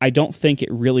said, I don't think it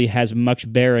really has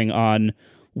much bearing on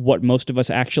what most of us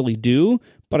actually do,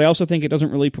 but I also think it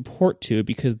doesn't really purport to,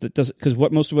 because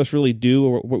what most of us really do,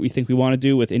 or what we think we want to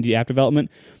do with indie app development,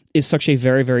 is such a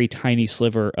very, very tiny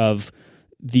sliver of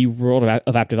the world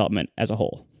of app development as a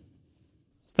whole.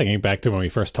 Thinking back to when we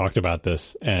first talked about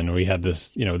this, and we had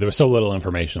this, there was so little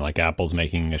information, like Apple's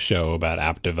making a show about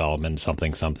app development,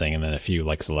 something, and then a few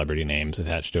like celebrity names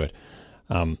attached to it.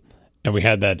 And we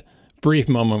had that brief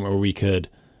moment where we could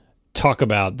talk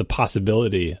about the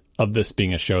possibility of this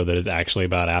being a show that is actually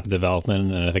about app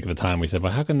development. And I think at the time we said,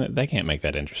 well, how can they can't make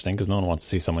that interesting, because no one wants to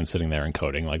see someone sitting there and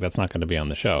coding. Like, that's not going to be on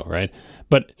the show, right?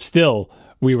 But still,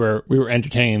 we were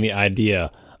entertaining the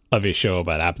idea of a show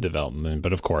about app development.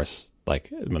 But of course, like,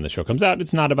 when the show comes out,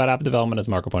 it's not about app development, as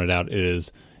Marco pointed out. It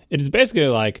is basically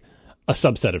like a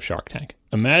subset of Shark Tank.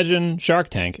 Imagine Shark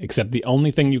Tank, except the only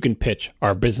thing you can pitch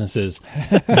are businesses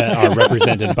that are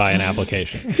represented by an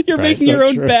application. You're making your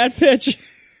own bad pitch.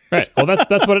 Right. Well,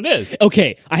 that's what it is.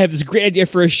 Okay, I have this great idea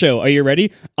for a show. Are you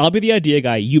ready? I'll be the idea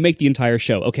guy. You make the entire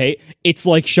show. Okay, it's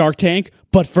like Shark Tank,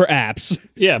 but for apps.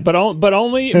 Yeah, but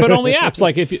only apps.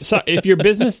 Like, if your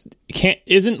business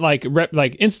isn't like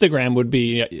Instagram would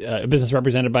be a business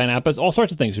represented by an app, but all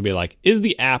sorts of things would be like, is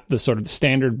the app the sort of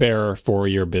standard bearer for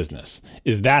your business?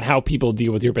 Is that how people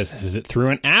deal with your business? Is it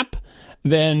through an app?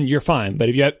 Then you're fine. But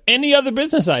if you have any other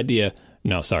business idea,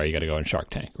 no, sorry, you got to go in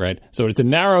Shark Tank, right? So it's a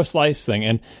narrow slice thing,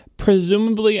 and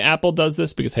presumably Apple does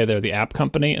this because, hey, they're the app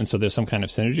company, and so there's some kind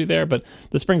of synergy there. But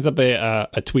this brings up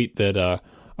a tweet that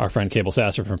our friend Cable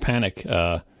Sasser from Panic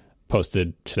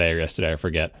posted today or yesterday, I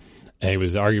forget. He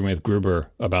was arguing with Gruber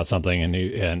about something,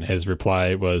 and his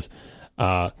reply was,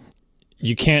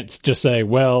 you can't just say,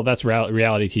 well, that's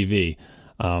reality TV.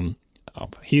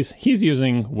 He's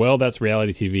using, well, that's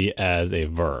reality TV as a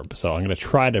verb. So I'm going to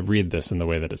try to read this in the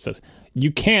way that it says. You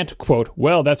can't, quote,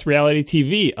 well, that's reality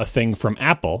TV, a thing from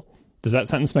Apple. Does that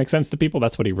sentence make sense to people?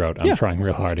 That's what he wrote. I'm trying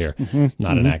real hard here.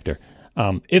 Not an actor.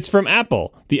 It's from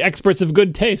Apple. The experts of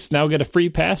good taste now get a free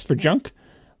pass for junk.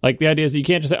 Like, the idea is that you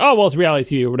can't just say, oh, well, it's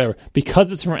reality TV or whatever.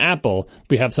 Because it's from Apple,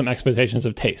 we have some expectations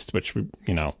of taste, which,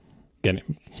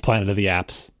 getting Planet of the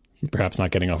Apps, perhaps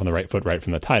not getting off on the right foot right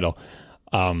from the title.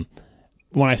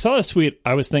 When I saw this tweet,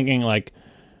 I was thinking, like,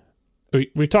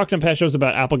 we talked in past shows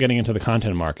about Apple getting into the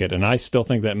content market, and I still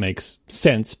think that makes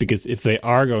sense, because if they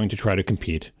are going to try to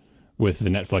compete with the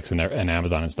Netflix and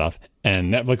Amazon and stuff,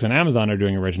 and Netflix and Amazon are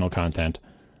doing original content,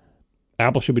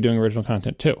 Apple should be doing original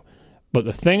content too. But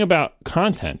the thing about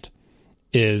content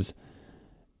is,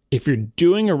 if you're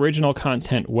doing original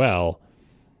content well,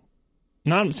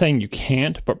 not saying you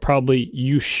can't, but probably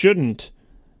you shouldn't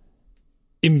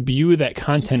imbue that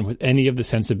content with any of the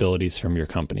sensibilities from your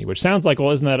company, which sounds like,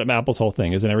 well, isn't that Apple's whole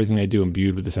thing? Isn't everything they do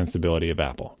imbued with the sensibility of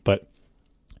Apple? But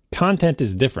content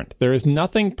is different. There is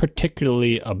nothing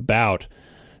particularly about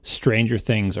Stranger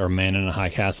Things or Man in a High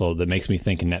Castle that makes me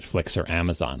think Netflix or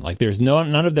Amazon. Like, there's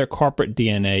none of their corporate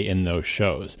DNA in those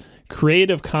shows.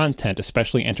 Creative content,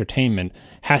 especially entertainment,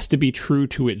 has to be true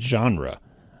to its genre.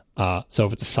 So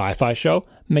if it's a sci-fi show,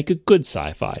 make a good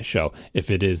sci-fi show.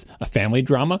 If it is a family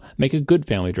drama, make a good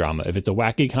family drama. If it's a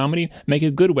wacky comedy, make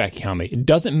a good wacky comedy. It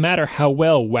doesn't matter how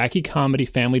well wacky comedy,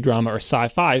 family drama, or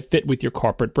sci-fi fit with your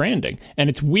corporate branding. And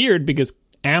it's weird because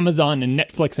Amazon and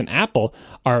Netflix and Apple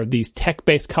are these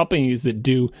tech-based companies that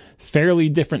do fairly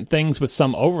different things with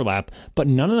some overlap, but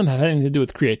none of them have anything to do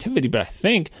with creativity. But I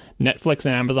think Netflix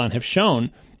and Amazon have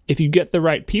shown if you get the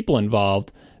right people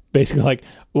involved, basically like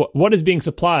what is being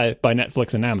supplied by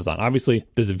Netflix and Amazon. Obviously,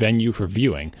 there's a venue for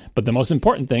viewing, but the most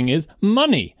important thing is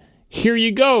money. Here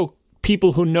you go,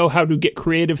 people who know how to get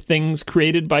creative things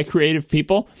created by creative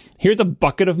people. Here's a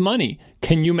bucket of money.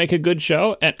 Can you make a good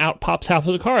show? And out pops House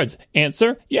of the Cards.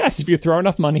 Answer, yes, if you throw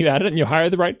enough money at it and you hire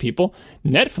the right people.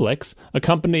 Netflix, a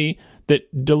company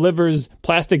that delivers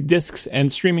plastic discs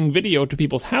and streaming video to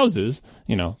people's houses,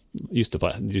 used to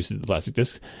the plastic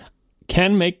discs,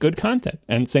 can make good content.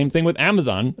 And same thing with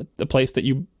Amazon, the place that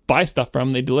you buy stuff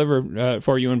from, they deliver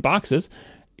for you in boxes,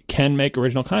 can make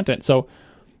original content. So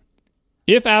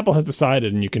if Apple has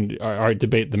decided, and you can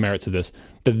debate the merits of this,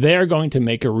 that they're going to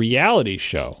make a reality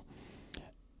show,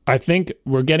 I think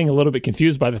we're getting a little bit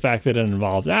confused by the fact that it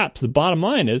involves apps. The bottom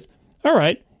line is, all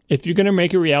right, if you're going to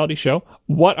make a reality show,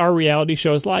 what are reality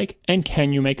shows like, and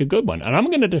can you make a good one? And I'm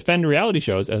going to defend reality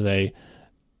shows as a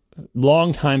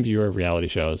long-time viewer of reality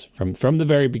shows from the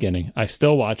very beginning. I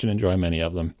still watch and enjoy many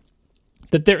of them.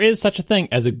 That there is such a thing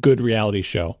as a good reality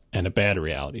show and a bad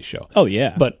reality show. Oh,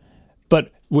 yeah. But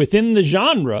within the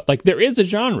genre, like there is a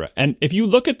genre. And if you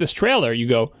look at this trailer, you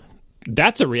go,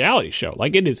 that's a reality show.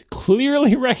 Like it is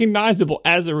clearly recognizable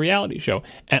as a reality show.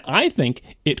 And I think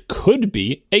it could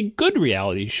be a good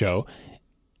reality show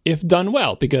if done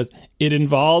well, because it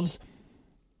involves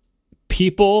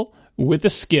people with a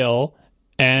skill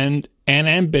and an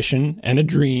ambition and a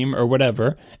dream or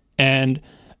whatever. And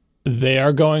they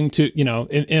are going to,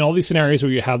 in all these scenarios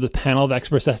where you have the panel of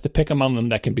experts has to pick among them,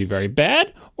 that can be very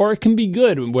bad or it can be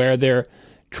good, where they're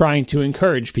trying to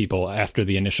encourage people after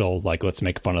the initial, like, let's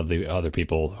make fun of the other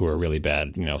people who are really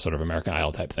bad, sort of American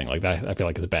Idol type thing. Like that, I feel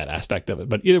like is a bad aspect of it.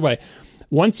 But either way,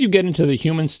 once you get into the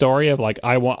human story of like,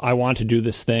 I want to do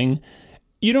this thing,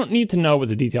 you don't need to know what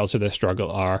the details of their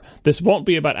struggle are. This won't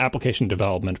be about application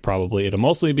development, probably. It'll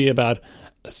mostly be about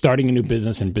starting a new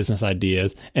business and business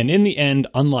ideas. And in the end,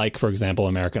 unlike, for example,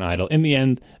 American Idol, in the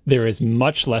end, there is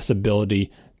much less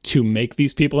ability to make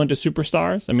these people into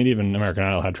superstars. I mean, even American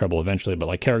Idol had trouble eventually, but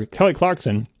like Kelly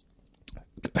Clarkson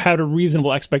had a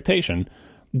reasonable expectation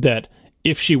that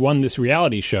if she won this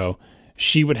reality show,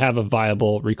 she would have a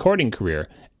viable recording career.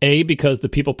 A, because the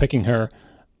people picking her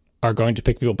are going to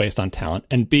pick people based on talent,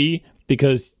 and B,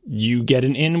 because you get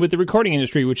an in with the recording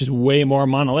industry, which is way more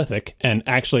monolithic and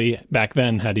actually back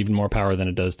then had even more power than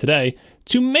it does today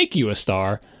to make you a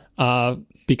star,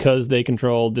 because they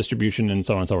control distribution and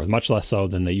so on and so forth, much less so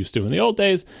than they used to in the old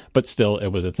days, but still it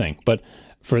was a thing. But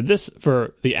for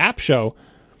the app show,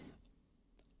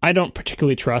 I don't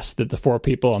particularly trust that the 4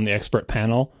 people on the expert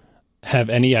panel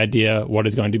have any idea what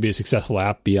is going to be a successful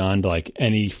app beyond like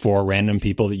any 4 random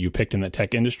people that you picked in the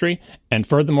tech industry. And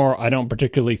furthermore, I don't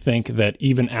particularly think that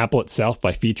even Apple itself,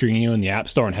 by featuring you in the App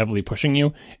Store and heavily pushing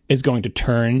you, is going to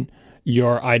turn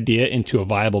your idea into a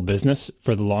viable business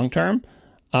for the long term.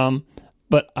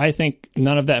 But I think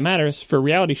none of that matters for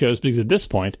reality shows, because at this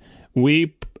point,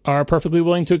 we are perfectly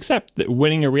willing to accept that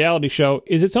winning a reality show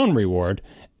is its own reward.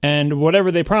 And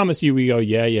whatever they promise you, we go,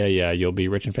 yeah, you'll be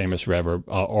rich and famous forever,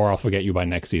 or I'll forget you by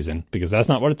next season, because that's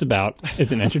not what it's about.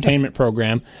 It's an entertainment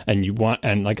program, and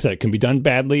like I said, it can be done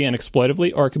badly and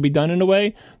exploitively, or it can be done in a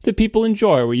way that people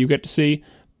enjoy, where you get to see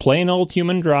plain old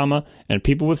human drama and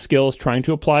people with skills trying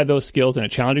to apply those skills in a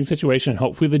challenging situation. And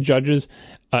hopefully the judges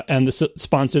and the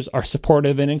sponsors are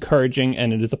supportive and encouraging,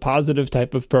 and it is a positive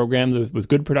type of program with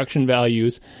good production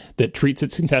values, that treats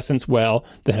its contestants well,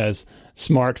 that has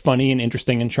smart, funny, and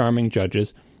interesting and charming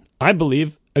judges. I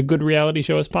believe a good reality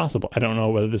show is possible. I don't know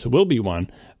whether this will be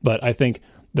one, but I think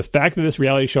the fact that this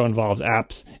reality show involves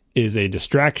apps is a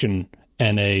distraction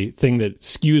and a thing that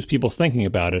skews people's thinking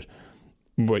about it.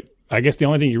 I guess the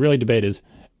only thing you really debate is,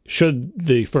 should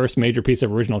the first major piece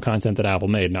of original content that Apple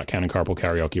made, not counting Carpool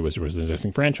Karaoke, which was an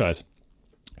existing franchise,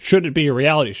 should it be a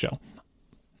reality show?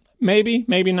 Maybe,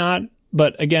 maybe not.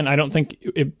 But again, I don't think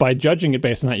by judging it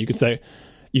based on that, you could say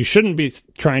you shouldn't be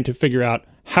trying to figure out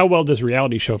how well does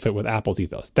reality show fit with Apple's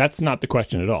ethos. That's not the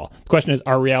question at all. The question is,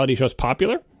 are reality shows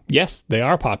popular? Yes, they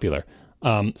are popular.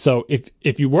 So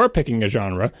if you were picking a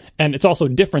genre, and it's also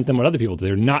different than what other people do,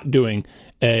 they're not doing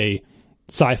a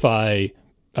sci-fi,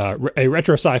 a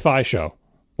retro sci-fi show,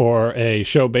 or a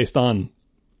show based on,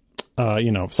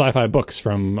 sci-fi books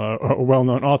from a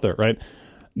well-known author, right?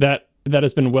 That that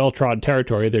has been well-trod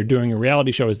territory. They're doing a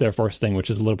reality show as their first thing, which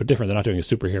is a little bit different. They're not doing a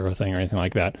superhero thing or anything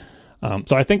like that.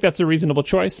 So I think that's a reasonable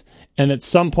choice. And at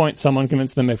some point, someone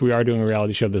convinced them if we are doing a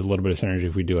reality show, there's a little bit of synergy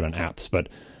if we do it on apps. But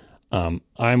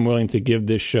I'm willing to give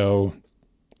this show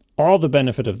all the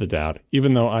benefit of the doubt,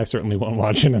 even though I certainly won't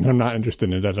watch it and I'm not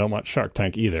interested in it. I don't watch Shark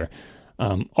Tank either.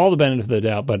 All the benefit of the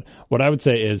doubt. But what I would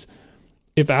say is,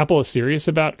 if Apple is serious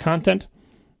about content,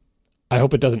 I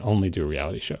hope it doesn't only do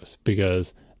reality shows,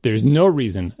 because there's no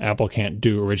reason Apple can't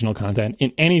do original content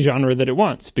in any genre that it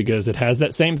wants, because it has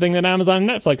that same thing that Amazon and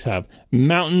Netflix have,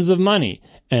 mountains of money.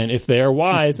 And if they are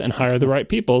wise and hire the right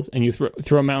peoples and you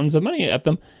throw mountains of money at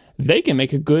them, they can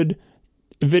make a good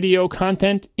video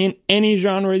content in any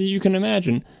genre that you can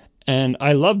imagine. And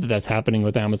I love that that's happening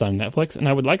with Amazon and Netflix, and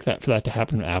I would like that for that to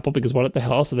happen with Apple, because what the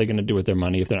hell else are they going to do with their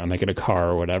money if they're not making a car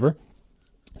or whatever?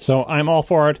 So I'm all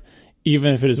for it,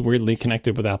 even if it is weirdly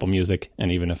connected with Apple Music,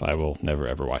 and even if I will never,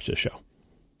 ever watch this show.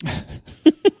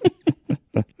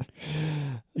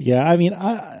 Yeah, I mean,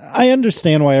 I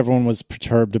understand why everyone was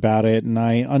perturbed about it, and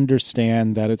I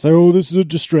understand that it's like, oh, this is a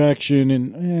distraction,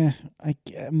 and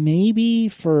maybe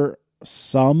for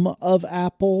some of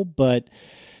Apple, but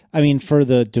I mean, for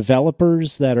the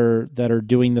developers that are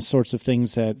doing the sorts of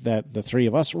things that the three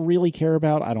of us really care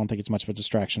about, I don't think it's much of a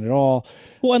distraction at all.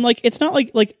 Well, and it's not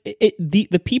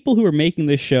the people who are making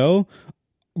this show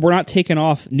were not taking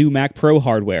off new Mac Pro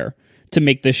hardware to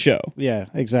make this show. Yeah,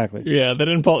 exactly. Yeah,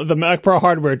 the Mac Pro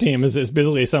hardware team is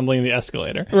busily assembling the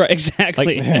escalator. Right,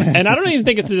 exactly. And I don't even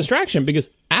think it's a distraction, because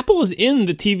Apple is in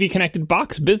the TV connected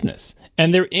box business,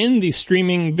 and they're in the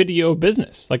streaming video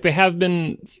business. Like, they have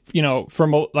been,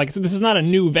 this is not a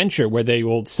new venture where they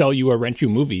will sell you or rent you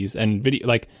movies and video,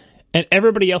 and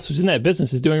everybody else who's in that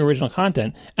business is doing original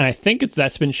content. And I think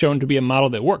that's been shown to be a model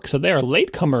that works. So they are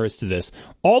latecomers to this.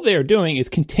 All they are doing is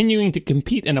continuing to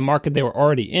compete in a market they were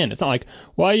already in. It's not like,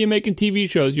 why are you making TV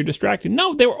shows? You're distracted.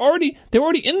 No, they were already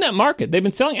in that market. They've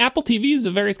been selling Apple TVs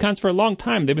of various kinds for a long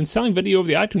time. They've been selling video over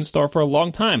the iTunes Store for a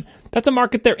long time. That's a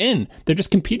market they're in. They're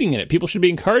just competing in it. People should be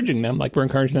encouraging them, like we're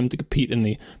encouraging them to compete in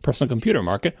the personal computer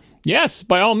market. Yes,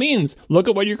 by all means, look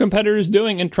at what your competitor is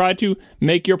doing and try to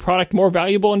make your product more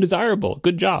valuable and desirable.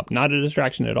 Good job. Not a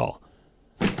distraction at all.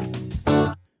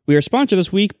 We are sponsored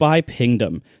this week by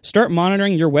Pingdom. Start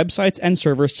monitoring your websites and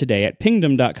servers today at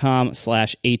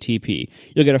pingdom.com/ATP.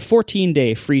 You'll get a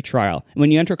 14-day free trial. And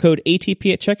when you enter code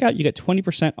ATP at checkout, you get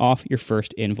 20% off your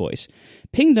first invoice.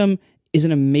 Pingdom is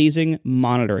an amazing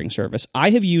monitoring service.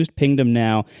 I have used Pingdom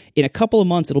now. In a couple of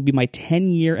months, it'll be my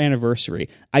 10-year anniversary.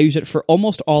 I use it for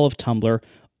almost all of Tumblr,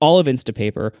 all of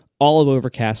Instapaper, all of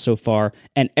Overcast so far,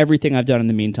 and everything I've done in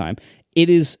the meantime. It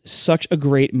is such a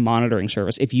great monitoring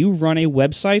service. If you run a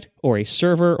website or a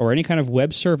server or any kind of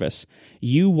web service,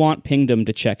 you want Pingdom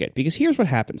to check it. Because here's what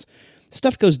happens.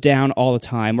 Stuff goes down all the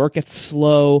time, or it gets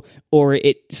slow, or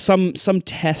some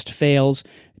test fails.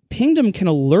 Pingdom can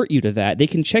alert you to that. They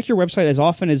can check your website as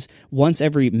often as once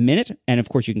every minute, and of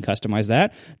course you can customize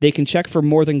that. They can check for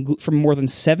more than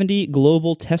 70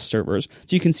 global test servers.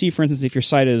 So you can see, for instance, if your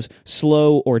site is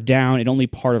slow or down in only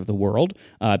part of the world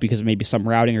because of maybe some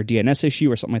routing or DNS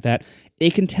issue or something like that.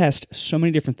 It can test so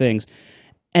many different things.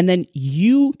 And then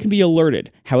you can be alerted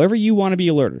however you want to be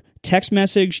alerted. Text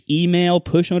message, email,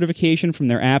 push notification from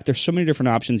their app. There's so many different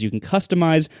options. You can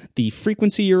customize the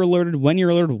frequency you're alerted, when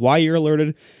you're alerted, why you're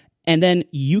alerted. And then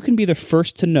you can be the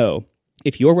first to know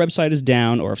if your website is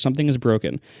down or if something is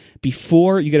broken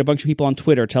before you get a bunch of people on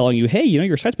Twitter telling you, hey,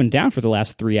 your site's been down for the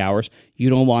last 3 hours.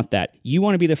 You don't want that. You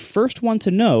want to be the first one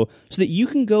to know so that you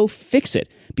can go fix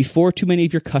it before too many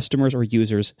of your customers or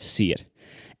users see it.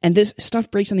 And this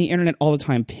stuff breaks on the internet all the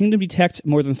time. Pingdom detects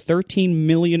more than 13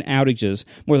 million outages,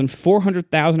 more than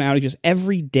 400,000 outages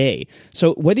every day.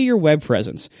 So whether your web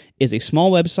presence is a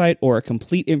small website or a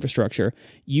complete infrastructure,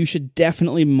 you should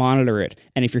definitely monitor it.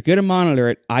 And if you're going to monitor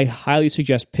it, I highly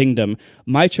suggest Pingdom,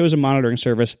 my chosen monitoring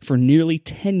service for nearly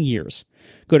 10 years.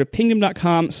 Go to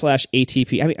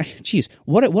pingdom.com/ATP. I mean, geez,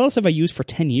 what else have I used for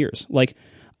 10 years?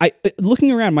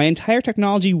 Looking around my entire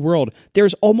technology world,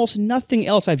 there's almost nothing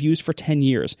else I've used for 10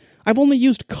 years. I've only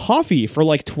used coffee for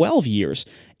 12 years.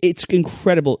 It's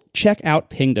incredible. Check out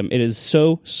Pingdom. It is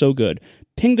so, so good.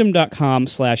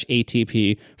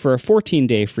 Pingdom.com/ATP for a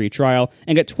 14-day free trial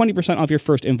and get 20% off your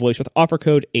first invoice with offer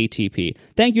code ATP.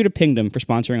 Thank you to Pingdom for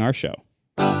sponsoring our show.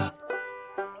 I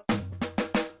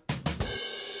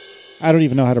don't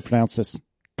even know how to pronounce this.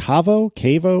 Cavo?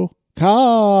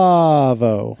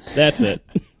 That's it.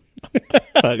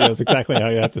 That's exactly how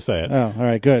you have to say it. Oh, all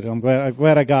right, good. I'm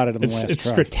glad I got it in the last It's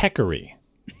try. stratechery.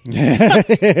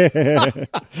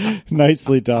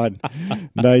 Nicely done.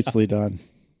 Nicely done.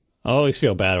 I always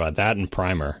feel bad about that and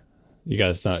primer. You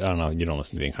guys, I don't know. You don't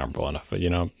listen to the Incomparable enough, but you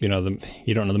don't know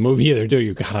the movie either, do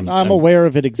you? God, I'm aware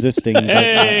of it existing. But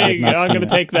hey, I'm going to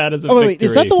take that as a victory. Wait,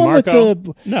 is that the one Marco? with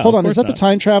the? No, hold on, of is that course the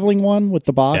time traveling one with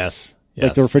the box? Yes.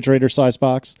 Like the refrigerator size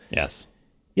box. Yes.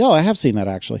 Yeah, I have seen that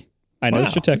actually. I know Wow,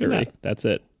 Stratechery. look at that. That's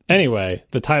it. Anyway,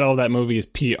 the title of that movie is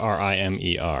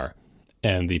Primer,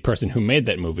 and the person who made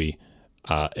that movie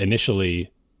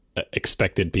initially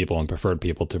expected people and preferred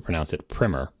people to pronounce it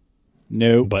Primer.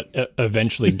 No, but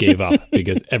eventually gave up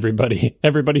because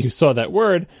everybody who saw that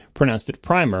word pronounced it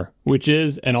primer, which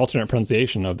is an alternate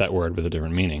pronunciation of that word with a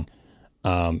different meaning.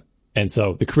 And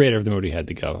so the creator of the movie had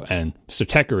to go. And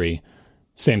Stratechery,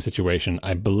 same situation.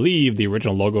 I believe the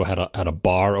original logo had a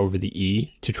bar over the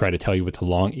E to try to tell you it's a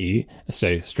long E,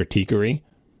 say Stratechery.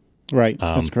 Right,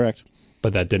 that's correct.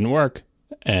 But that didn't work,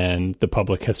 and the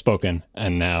public has spoken,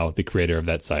 and now the creator of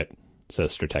that site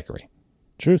says Stratechery.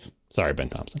 Truth. Sorry, Ben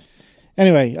Thompson.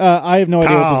 Anyway, I have no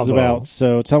idea what this is Cavo. about,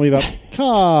 so tell me about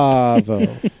Cavo.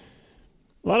 A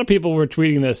lot of people were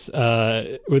tweeting this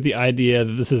with the idea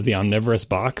that this is the omnivorous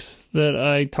box that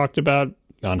I talked about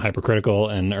on Hypercritical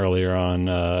and earlier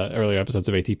episodes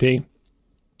of ATP.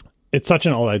 It's such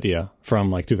an old idea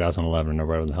from like 2011 or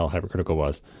whatever the hell Hypercritical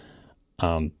was.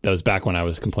 That was back when I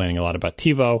was complaining a lot about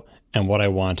TiVo, and what I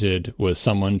wanted was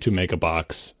someone to make a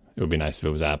box. It would be nice if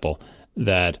it was Apple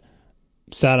that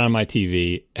sat on my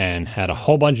TV and had a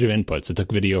whole bunch of inputs. It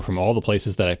took video from all the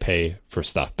places that I pay for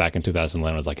stuff. Back in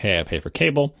 2011, I was like, hey, I pay for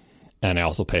cable, and I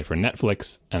also pay for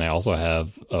Netflix, and I also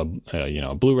have a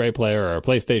Blu-ray player or a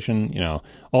PlayStation,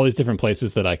 all these different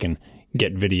places that I can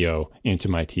get video into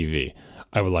my TV.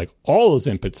 I would like all those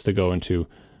inputs to go into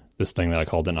this thing that I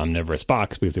called an omnivorous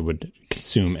box because it would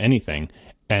consume anything.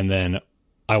 And then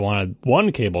I wanted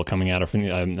one cable coming out of the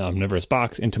omnivorous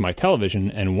box into my television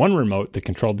and one remote that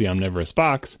controlled the omnivorous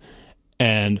box.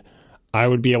 And I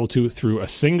would be able to, through a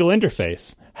single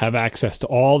interface, have access to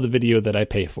all the video that I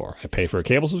pay for. I pay for a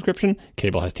cable subscription.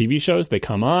 Cable has TV shows. They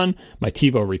come on. My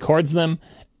TiVo records them.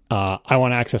 I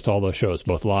want access to all those shows,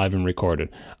 both live and recorded.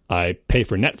 I pay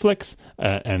for Netflix,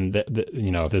 and if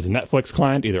there's a Netflix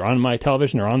client either on my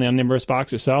television or on the omnivorous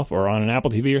box itself or on an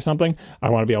Apple TV or something, I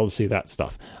want to be able to see that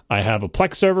stuff. I have a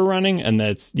Plex server running, and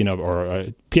that's or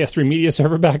a PS3 media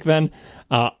server back then,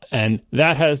 and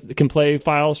that can play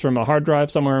files from a hard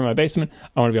drive somewhere in my basement.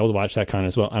 I want to be able to watch that kind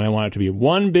as well, and I want it to be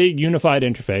one big unified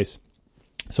interface.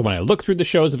 So when I look through the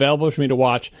shows available for me to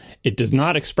watch, it does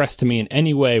not express to me in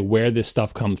any way where this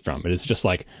stuff comes from. It is just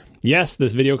like, yes,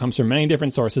 this video comes from many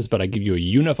different sources, but I give you a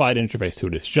unified interface to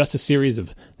it. It's just a series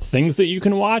of things that you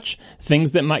can watch,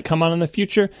 things that might come on in the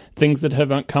future, things that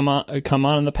haven't come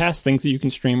on in the past, things that you can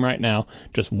stream right now.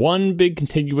 Just one big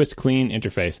contiguous clean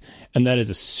interface. And that is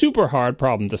a super hard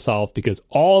problem to solve because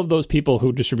all of those people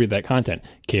who distribute that content,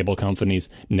 cable companies,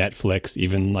 Netflix,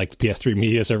 even like PS3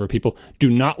 media server people, do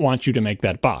not want you to make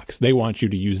that box. They want you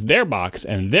to use their box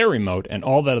and their remote and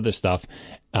all that other stuff,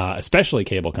 especially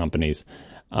cable companies.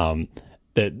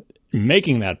 That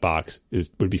making that box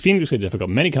would be fiendishly difficult.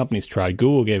 Many companies tried.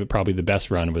 Google gave it probably the best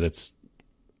run with its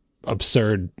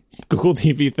absurd Google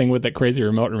TV thing with that crazy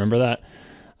remote. Remember that?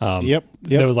 Yep.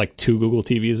 That was like 2 Google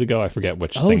TVs ago. I forget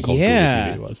which thing called Google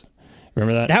TV was.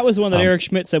 Remember that? That was the one that Eric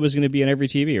Schmidt said was going to be on every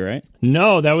TV, right?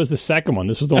 No, that was the second one.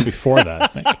 This was the one before that, I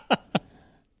think.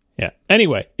 Yeah.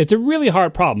 Anyway, it's a really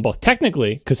hard problem, both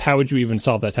technically, because how would you even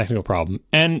solve that technical problem,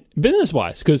 and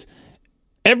business-wise, because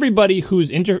everybody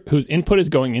whose input is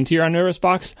going into your omnivorous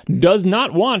box does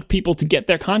not want people to get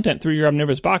their content through your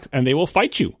omnivorous box, and they will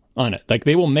fight you on it. Like,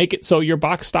 they will make it so your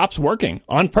box stops working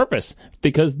on purpose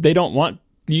because they don't want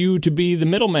you to be the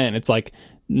middleman. It's like,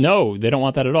 no, they don't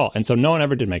want that at all. And so no one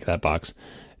ever did make that box.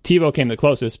 TiVo came the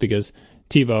closest because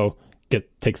TiVo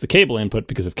takes the cable input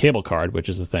because of cable card, which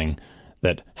is the thing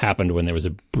that happened when there was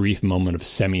a brief moment of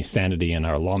semi-sanity in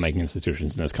our lawmaking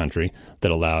institutions in this country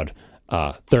that allowed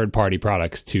third-party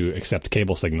products to accept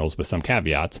cable signals with some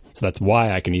caveats. So that's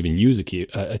why I can even use a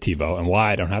TiVo and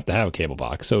why I don't have to have a cable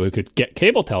box. So it could get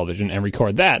cable television and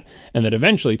record that, and then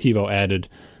eventually TiVo added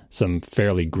some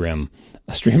fairly grim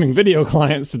streaming video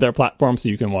clients to their platform so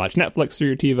you can watch Netflix through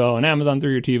your TiVo and Amazon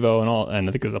through your TiVo and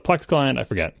I think there's a Plex client, I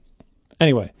forget.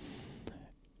 Anyway,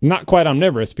 not quite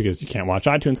omnivorous because you can't watch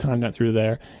iTunes content through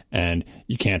there and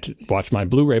you can't watch my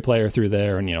Blu-ray player through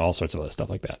there and all sorts of other stuff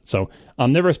like that. So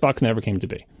omnivorous box never came to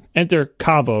be. Enter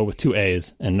Cavo with 2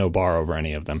 A's and no bar over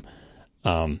any of them.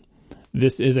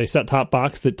 This is a set-top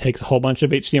box that takes a whole bunch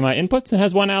of HDMI inputs and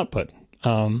has one output.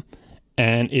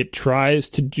 And it tries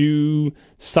to do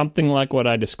something like what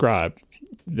I described.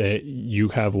 That you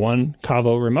have one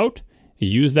Cavo remote, you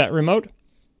use that remote,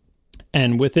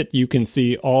 And with it, you can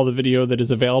see all the video that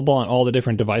is available on all the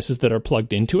different devices that are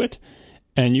plugged into it.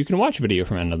 And you can watch video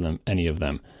from any of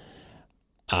them.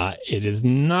 It is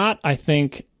not, I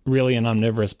think, really an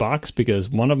omnivorous box, because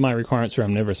one of my requirements for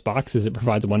omnivorous box is it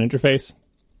provides one interface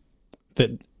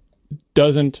that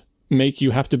doesn't make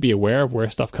you have to be aware of where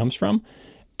stuff comes from.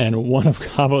 And one of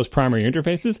Cavo's primary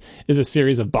interfaces is a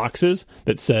series of boxes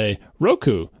that say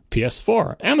Roku,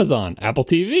 PS4, Amazon, Apple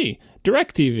TV,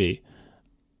 DirecTV.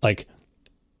 Like,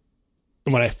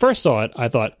 when I first saw it, I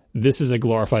thought, this is a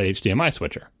glorified HDMI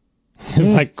switcher.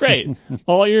 It's like, great.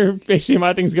 All your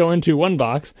HDMI things go into one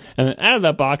box, and then out of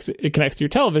that box, it connects to your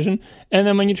television. And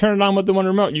then when you turn it on with the one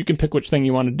remote, you can pick which thing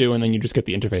you want to do, and then you just get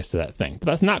the interface to that thing. But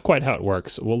that's not quite how it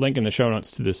works. We'll link in the show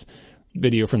notes to this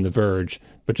video from The Verge,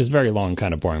 which is very long,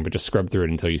 kind of boring, but just scrub through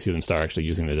it until you see them start actually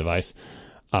using the device.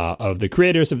 Of the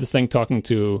creators of this thing talking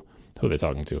to, who are they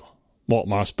talking to? Walt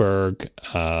Mossberg,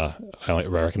 I only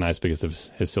recognize because of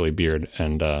his silly beard,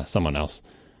 and someone else.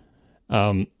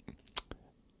 And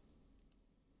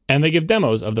they give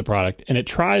demos of the product, and it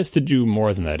tries to do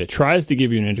more than that. It tries to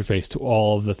give you an interface to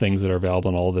all of the things that are available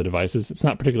on all of the devices. It's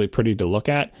not particularly pretty to look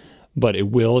at, but it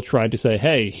will try to say,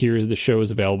 hey, here's the shows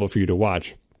available for you to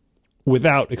watch,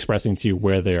 without expressing to you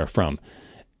where they are from.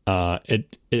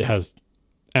 It has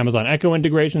Amazon Echo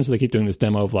integration, so they keep doing this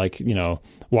demo of, like, you know,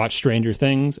 watch Stranger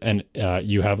Things, and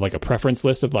you have like a preference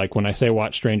list of, like, when I say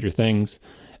watch Stranger Things,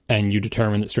 and you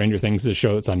determine that Stranger Things is a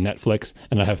show that's on Netflix,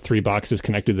 and I have 3 boxes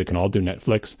connected that can all do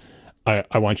Netflix,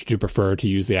 I want you to prefer to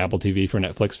use the Apple TV for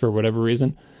Netflix for whatever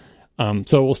reason.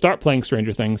 So we'll start playing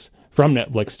Stranger Things from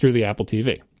Netflix through the Apple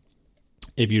TV.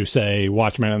 If you say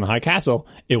watch Man in the High Castle,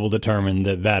 it will determine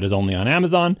that that is only on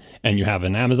Amazon, and you have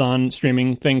an Amazon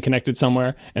streaming thing connected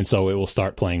somewhere, and so it will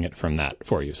start playing it from that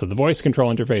for you. So the voice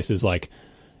control interface is like,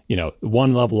 you know,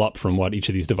 one level up from what each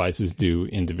of these devices do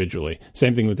individually.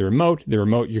 Same thing with the remote. The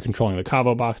remote, you're controlling the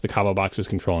Cavo box. The Cavo box is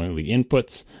controlling the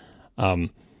inputs. I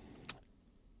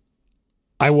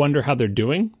wonder how they're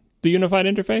doing the unified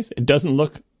interface. It doesn't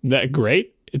look that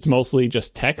great. It's mostly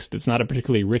just text. It's not a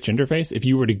particularly rich interface. If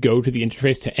you were to go to the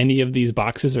interface to any of these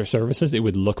boxes or services, it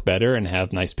would look better and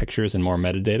have nice pictures and more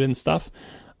metadata and stuff.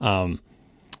 But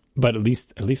at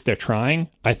least they're trying.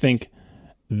 I think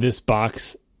this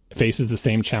box faces the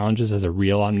same challenges as a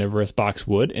real omnivorous box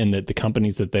would, in that the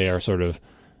companies that they are sort of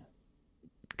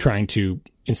trying to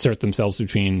insert themselves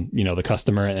between, you know, the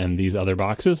customer and these other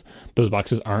boxes, those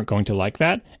boxes aren't going to like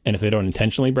that. And if they don't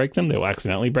intentionally break them, they will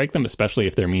accidentally break them, especially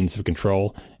if their means of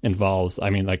control involves,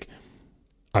 I mean, like,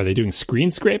 are they doing screen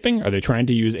scraping? Are they trying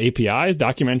to use APIs,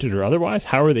 documented or otherwise?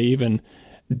 How are they even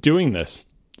doing this?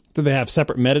 Do they have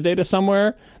separate metadata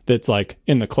somewhere that's like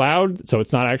in the cloud, so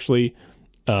it's not actually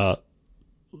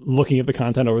looking at the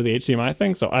content over the HDMI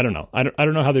thing? So I don't know. I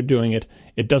don't know how they're doing it.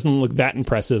 It doesn't look that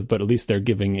impressive, but at least they're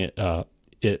giving it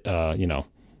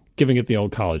giving it the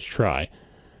old college try.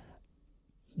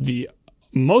 The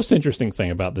most interesting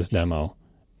thing about this demo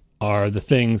are the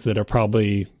things that are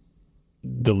probably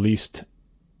the least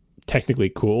technically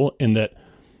cool, in that,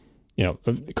 you know,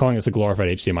 calling this a glorified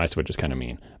HDMI switch is kind of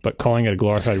mean, but calling it a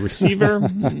glorified receiver,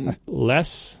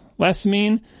 less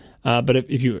mean. But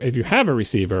if you have a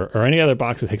receiver or any other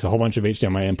box that takes a whole bunch of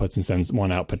HDMI inputs and sends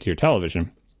one output to your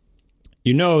television,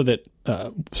 you know that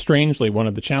strangely one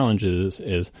of the challenges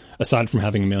is, aside from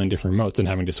having a million different remotes and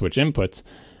having to switch inputs,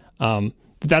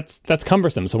 that's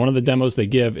cumbersome. So one of the demos they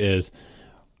give is,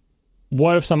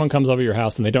 what if someone comes over your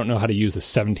house and they don't know how to use the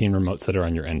 17 remotes that are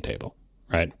on your end table,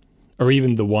 right? Or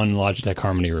even the one Logitech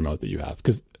Harmony remote that you have,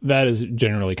 because that is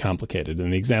generally complicated.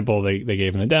 And the example they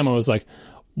gave in the demo is like,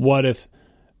 what if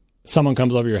someone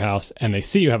comes over your house and they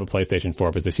see you have a PlayStation 4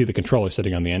 because they see the controller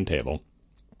sitting on the end table,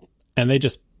 and they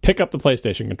just pick up the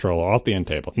PlayStation controller off the end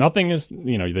table. Nothing is,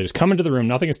 you know, they just come into the room,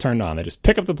 nothing is turned on. They just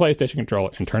pick up the PlayStation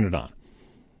controller and turn it on.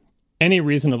 Any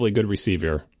reasonably good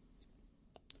receiver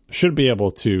should be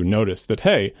able to notice that,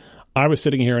 hey, I was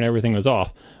sitting here and everything was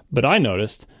off, but I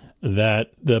noticed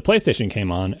that the PlayStation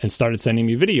came on and started sending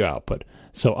me video output.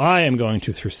 So I am going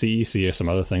to, through CEC or some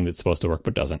other thing that's supposed to work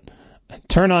but doesn't,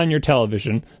 turn on your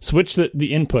television, switch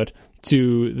the input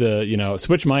to the, you know,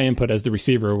 switch my input as the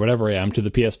receiver or whatever I am to the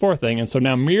PS4 thing. And so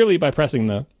now, merely by pressing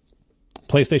the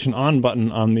PlayStation on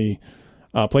button on the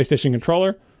PlayStation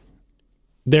controller,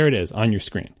 there it is on your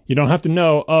screen. You don't have to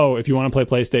know, oh, if you want to play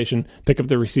PlayStation, pick up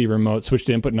the receiver remote, switch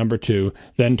to input number 2,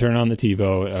 then turn on the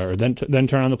TiVo, or then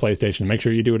turn on the PlayStation. Make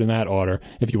sure you do it in that order.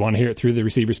 If you want to hear it through the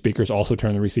receiver speakers, also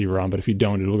turn the receiver on. But if you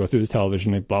don't, it'll go through the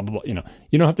television, blah, blah, blah. You know,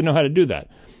 you don't have to know how to do that.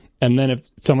 And then if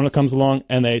someone comes along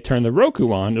and they turn the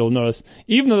Roku on, it'll notice,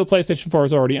 even though the PlayStation 4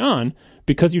 is already on,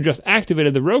 because you just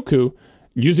activated the Roku,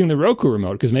 using the Roku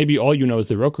remote, because maybe all you know is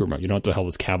the Roku remote. You don't know what the hell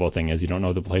this Cabo thing is. You don't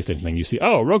know the PlayStation thing. You see,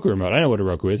 oh, Roku remote. I know what a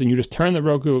Roku is. And you just turn the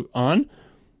Roku on.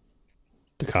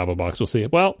 The Cabo box will see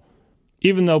it. Well,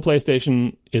 even though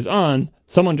PlayStation is on,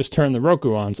 someone just turned the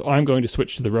Roku on, so I'm going to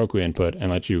switch to the Roku input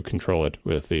and let you control it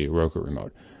with the Roku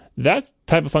remote. That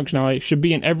type of functionality should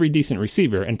be in every decent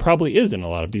receiver, and probably is in a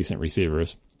lot of decent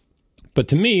receivers. But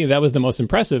to me, that was the most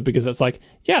impressive, because that's like,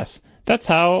 yes, that's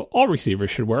how all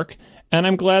receivers should work. And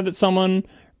I'm glad that someone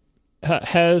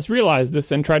has realized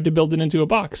this and tried to build it into a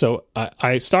box. So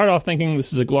I started off thinking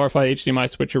this is a glorified HDMI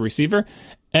switcher receiver,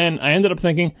 and I ended up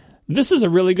thinking this is a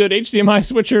really good HDMI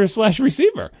switcher /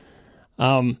 receiver.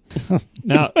 Now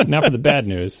for the bad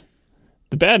news.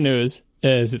 The bad news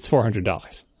is it's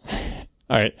 $400.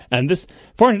 All right, and this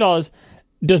 $400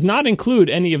 does not include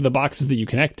any of the boxes that you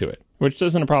connect to it, which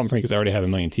isn't a problem for me because I already have a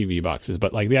million TV boxes.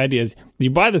 But like the idea is, you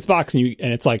buy this box and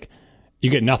it's like you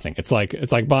get nothing. It's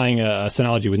like buying a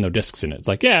Synology with no discs in it. It's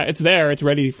like, yeah, it's there, it's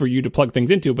ready for you to plug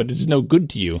things into, but it's no good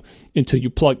to you until you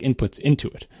plug inputs into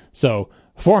it. So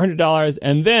 $400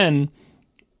 and then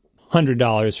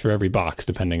 $100 for every box,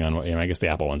 depending on what. I guess the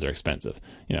Apple ones are expensive.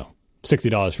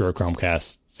 $60 for a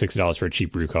Chromecast, $60 for a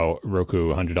cheap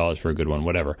Roku, $100 for a good one,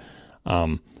 whatever.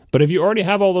 But if you already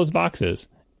have all those boxes,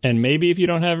 and maybe if you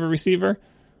don't have a receiver,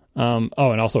 and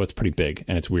also it's pretty big,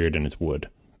 and it's weird, and it's wood,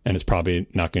 and it's probably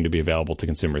not going to be available to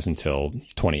consumers until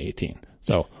 2018.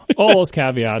 So all those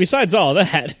caveats. Besides all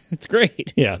that, it's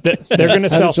great. Yeah, they're going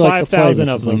to sell 5,000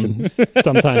 of them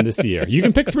sometime this year. You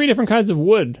can pick 3 different kinds of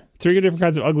wood, 3 different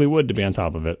kinds of ugly wood to be on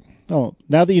top of it. Oh,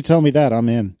 now that you tell me that, I'm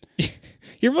in.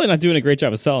 You're really not doing a great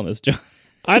job of selling this, John.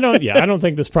 I don't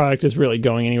think this product is really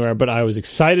going anywhere, but I was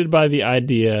excited by the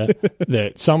idea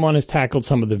that someone has tackled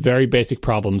some of the very basic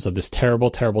problems of this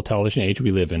terrible, terrible television age we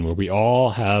live in, where we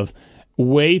all have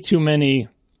way too many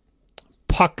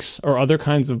pucks or other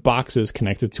kinds of boxes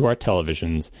connected to our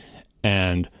televisions,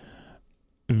 and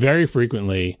very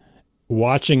frequently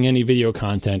watching any video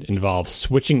content involves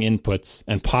switching inputs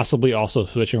and possibly also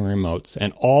switching remotes,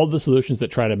 and all the solutions that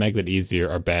try to make that easier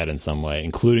are bad in some way,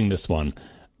 including this one.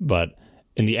 But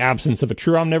in the absence of a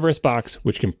true omnivorous box,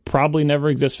 which can probably never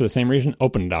exist for the same reason,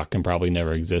 open dock can probably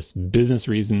never exist. Business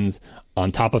reasons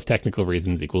on top of technical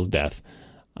reasons equals death.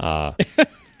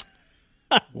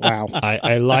 Wow.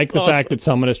 I like the fact that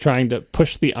someone is trying to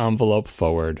push the envelope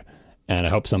forward, and I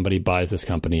hope somebody buys this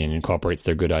company and incorporates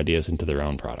their good ideas into their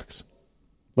own products.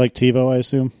 Like TiVo, I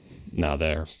assume? No,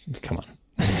 come on.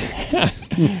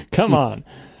 Come on.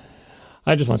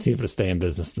 I just want TiVo to stay in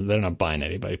business. They're not buying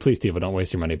anybody. Please, TiVo, don't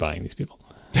waste your money buying these people.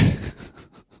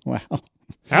 Wow.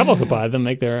 Apple could buy them,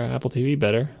 make their Apple TV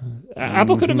better.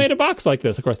 Apple could have made a box like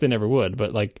this. Of course, they never would.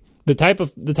 But like the type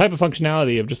of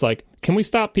functionality of just like, can we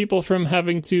stop people from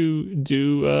having to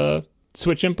do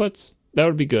switch inputs? That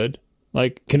would be good.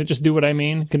 Like, can it just do what I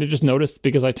mean? Can it just notice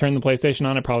because I turned the PlayStation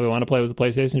on, I probably want to play with the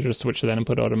PlayStation, just switch to that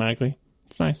input automatically?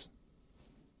 It's nice.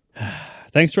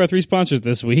 Thanks to our 3 sponsors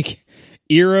this week,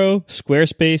 Eero,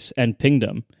 Squarespace, and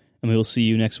Pingdom. And we will see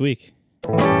you next week.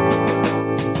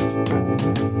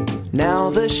 Now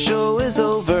the show is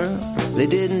over. They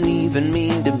didn't even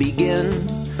mean to begin,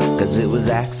 'cause it was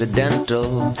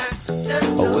accidental.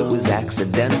 Oh, it was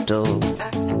accidental.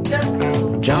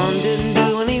 John didn't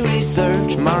do any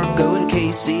research. Marco and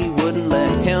Casey wouldn't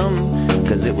let him,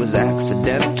 'cause it was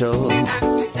accidental.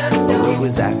 Oh, it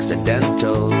was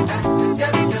accidental.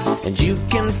 And you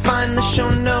can find the show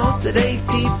notes at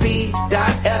atp.fm.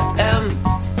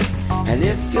 And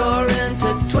if you're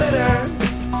into Twitter,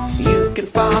 you can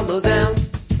follow them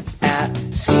at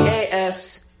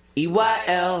CASEYLISS.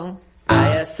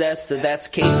 So that's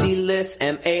Casey Liss,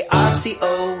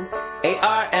 MARCOARMENT,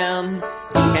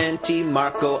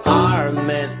 Marco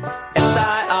Arment,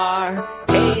 SIRAC,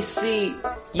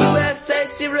 USA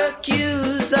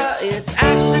Syracuse. It's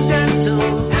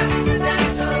accidental.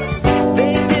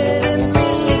 They didn't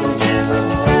mean to.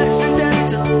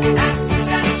 Accidental.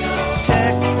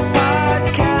 Tech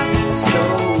podcast so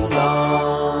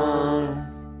long.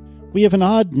 We have an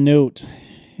odd note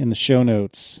in the show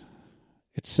notes.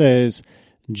 It says,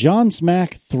 John's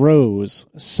Mac throws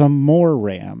some more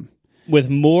RAM. With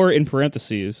more in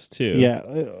parentheses, too. Yeah.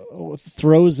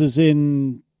 Throws as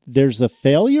in there's a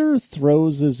failure.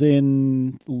 Throws as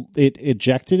in it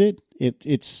ejected it.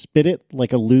 It spit it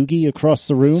like a loogie across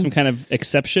the room. Some kind of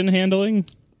exception handling?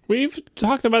 We've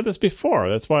talked about this before.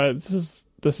 That's why this is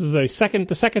the second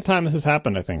time this has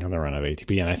happened, I think, on the run of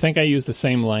ATP. And I think I used the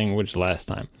same language last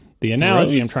time. The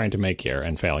analogy I'm trying to make here,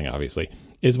 and failing obviously,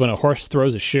 is when a horse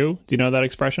throws a shoe. Do you know that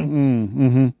expression?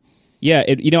 Mm-hmm. Yeah,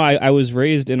 I was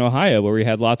raised in Ohio where we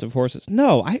had lots of horses.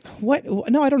 No, I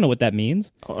don't know what that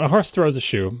means. A horse throws a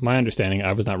shoe. My understanding,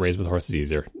 I was not raised with horses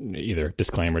either.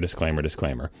 Disclaimer.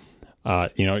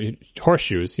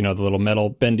 Horseshoes, the little metal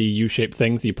bendy U-shaped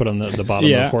things you put on the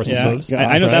bottom of horses' hooves.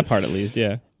 I know that part at least,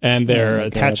 yeah. And they're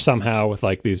attached somehow with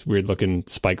like these weird looking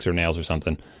spikes or nails or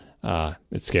something.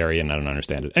 It's scary and I don't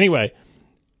understand it. Anyway,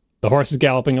 the horse is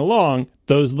galloping along.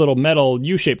 Those little metal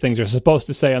U-shaped things are supposed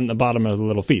to stay on the bottom of the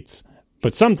little feet.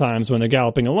 But sometimes when they're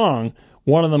galloping along,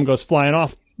 one of them goes flying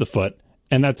off the foot.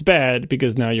 And that's bad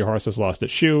because now your horse has lost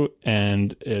its shoe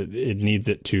and it needs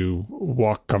it to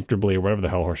walk comfortably or whatever the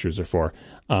hell horseshoes are for.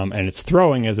 And it's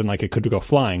throwing as in like it could go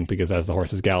flying because as the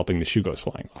horse is galloping, the shoe goes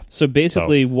flying off. So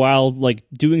basically, while like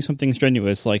doing something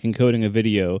strenuous like encoding a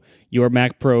video, your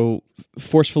Mac Pro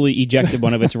forcefully ejected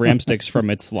one of its RAM sticks from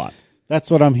its slot.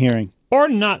 That's what I'm hearing. Or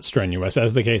not strenuous,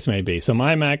 as the case may be. So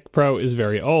my Mac Pro is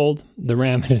very old. The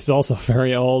RAM is also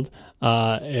very old.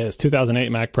 It's 2008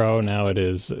 Mac Pro. Now it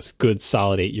is a good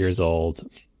solid 8 years old,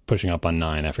 pushing up on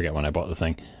 9. I forget when I bought the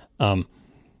thing.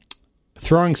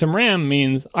 Throwing some RAM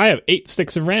means I have 8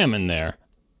 sticks of RAM in there.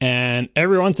 And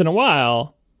every once in a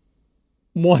while,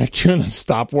 1 or 2 of them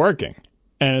stop working.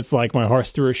 And it's like my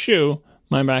horse threw a shoe,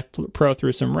 my Mac Pro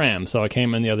threw some RAM. So I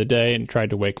came in the other day and tried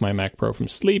to wake my Mac Pro from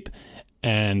sleep.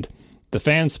 And the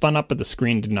fan spun up, but the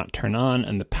screen did not turn on,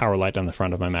 and the power light on the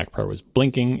front of my Mac Pro was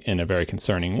blinking in a very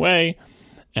concerning way.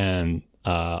 And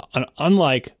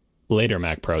unlike later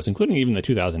Mac Pros, including even the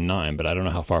 2009, but I don't know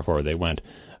how far forward they went,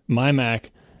 my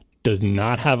Mac does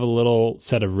not have a little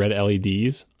set of red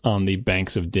LEDs on the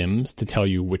banks of DIMMs to tell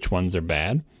you which ones are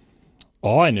bad.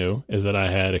 All I knew is that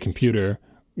I had a computer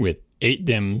with 8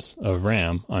 DIMMs of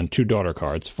RAM on 2 daughter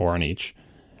cards, 4 on each,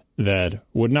 that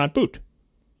would not boot.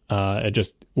 It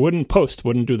just wouldn't post,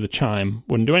 wouldn't do the chime,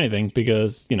 wouldn't do anything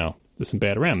because, there's some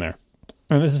bad RAM there.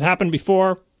 And this has happened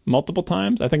before multiple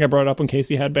times. I think I brought it up when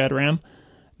Casey had bad RAM,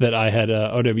 that I had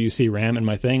OWC RAM in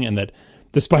my thing, and that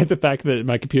despite the fact that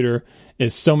my computer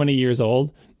is so many years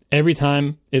old, every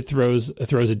time it throws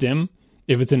a DIMM,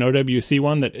 if it's an OWC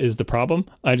one that is the problem,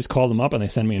 I just call them up and they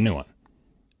send me a new one.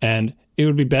 And it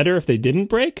would be better if they didn't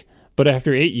break, but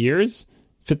after 8 years,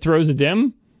 if it throws a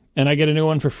DIMM and I get a new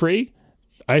one for free,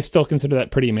 I still consider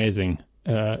that pretty amazing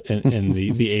in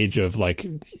the age of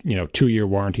 2-year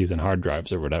warranties and hard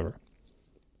drives or whatever.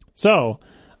 So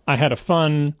I had a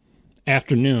fun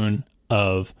afternoon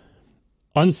of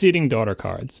unseating daughter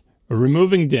cards,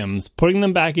 removing DIMMs, putting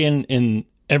them back in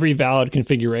every valid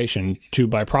configuration to,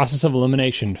 by process of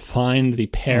elimination, find the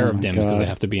pair of DIMMs, because they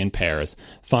have to be in pairs,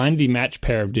 find the matched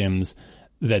pair of DIMMs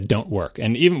that don't work.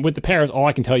 And even with the pairs, all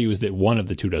I can tell you is that one of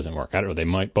the two doesn't work. I don't know, they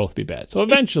might both be bad. So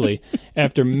eventually,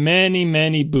 after many,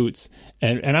 many boots,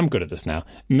 and I'm good at this now,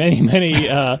 many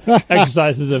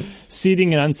exercises of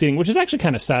seating and unseating, which is actually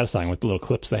kind of satisfying with the little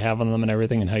clips they have on them and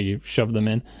everything and how you shove them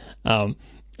in. I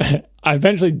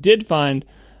eventually did find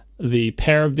the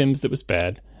pair of DIMMs that was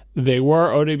bad. They were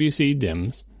OWC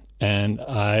DIMMs, and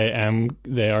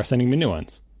they are sending me new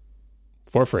ones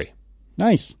for free.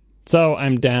 Nice. So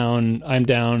I'm down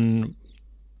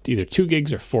to either 2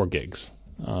 gigs or 4 gigs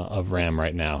of RAM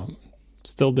right now.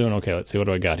 Still doing okay. Let's see, what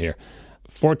do I got here?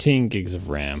 14 gigs of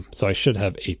RAM. So I should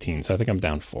have 18. So I think I'm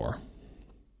down 4.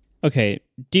 Okay,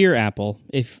 dear Apple,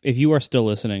 if you are still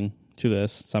listening to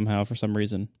this somehow for some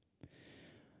reason,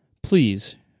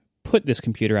 please put this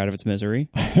computer out of its misery.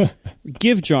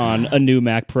 Give John a new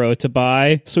Mac Pro to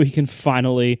buy so he can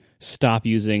finally stop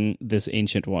using this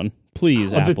ancient one.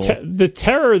 Please, Apple. The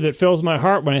terror that fills my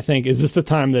heart when I think, is this the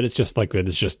time that it's just like that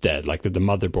it's just dead, like that the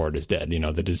motherboard is dead,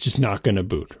 that it's just not going to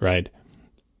boot, right?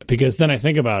 Because then I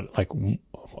think about like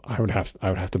I would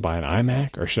have to buy an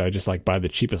iMac, or should I just like buy the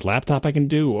cheapest laptop I can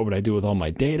do? What would I do with all my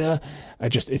data?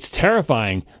 It's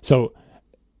terrifying. So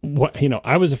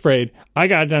I was afraid. I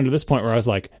got it down to this point where I was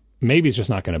like, maybe it's just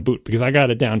not going to boot, because I got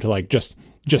it down to like just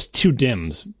 2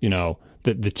 DIMMs,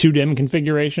 the 2 DIMM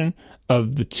configuration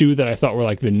of the 2 that I thought were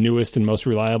like the newest and most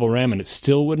reliable RAM, and it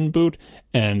still wouldn't boot.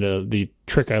 And the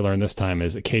trick I learned this time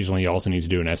is occasionally you also need to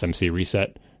do an SMC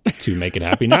reset to make it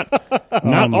happy. Not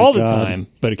all the time,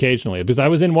 but occasionally, because I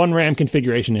was in one RAM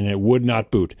configuration and it would not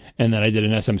boot. And then I did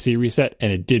an SMC reset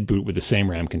and it did boot with the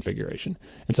same RAM configuration.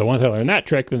 And so once I learned that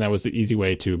trick, then that was the easy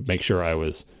way to make sure I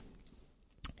was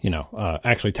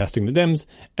actually testing the DIMMs,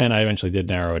 and I eventually did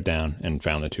narrow it down and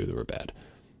found the 2 that were bad.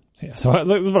 So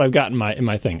this is what I've got in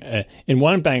my thing. In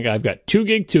one bank, I've got 2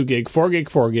 gig, 2 gig, 4 gig,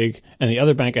 4 gig, and the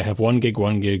other bank I have 1 gig,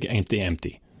 1 gig,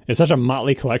 empty. It's such a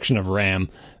motley collection of RAM.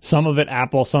 Some of it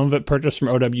Apple, some of it purchased from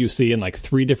OWC in like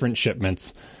 3 different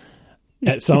shipments,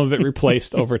 and some of it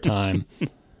replaced over time.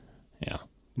 Yeah.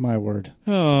 My word.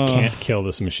 Oh, Can't kill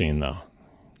this machine, though.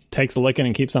 Takes a licking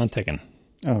and keeps on ticking.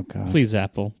 Oh, God. please,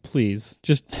 Apple, please,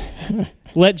 just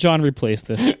let John replace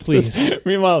this, please.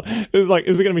 Meanwhile, is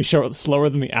it going to be slower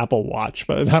than the Apple Watch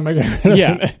by the time I get rid of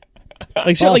Yeah. it?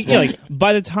 Like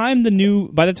by the time a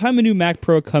new Mac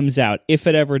Pro comes out, if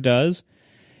it ever does,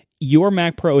 your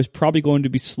Mac Pro is probably going to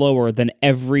be slower than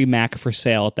every Mac for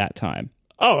sale at that time.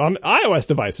 Oh, iOS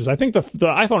devices. I think the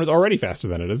iPhone is already faster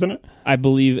than it, isn't it? I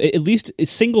believe at least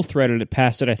single-threaded. It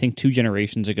passed it, I think, 2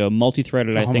 generations ago.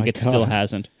 Multi-threaded, I think it still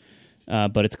hasn't,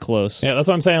 but it's close. Yeah, that's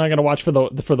what I'm saying. I got to watch for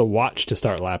the watch to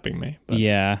start lapping me. But.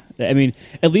 Yeah, I mean,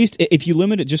 at least if you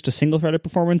limit it just to single-threaded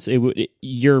performance,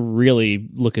 you're really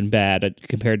looking bad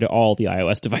compared to all the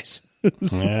iOS devices.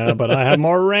 Yeah, but I have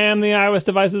more RAM than the iOS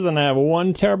devices, and I have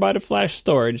 1 terabyte of flash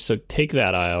storage. So take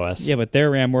that, iOS. Yeah, but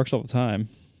their RAM works all the time.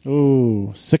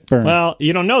 Ooh, sick burn. Well,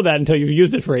 you don't know that until you've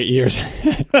used it for 8 years.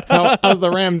 How's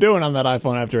the RAM doing on that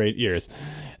iPhone after 8 years?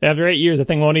 After 8 years, the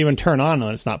thing won't even turn on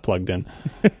when it's not plugged in.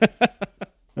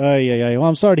 Yeah. Well,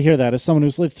 I'm sorry to hear that. As someone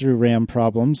who's lived through RAM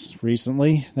problems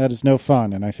recently, that is no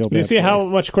fun, and I feel bad. You see for how you.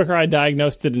 much quicker I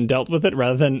diagnosed it and dealt with it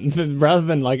rather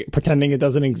than like pretending it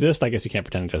doesn't exist? I guess you can't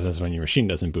pretend it doesn't exist when your machine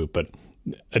doesn't boot, but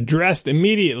addressed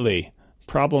immediately.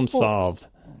 Problem solved.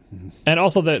 And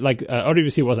also that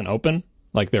OWC wasn't open.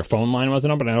 Like their phone line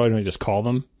wasn't open. I know I would just call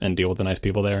them and deal with the nice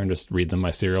people there and just read them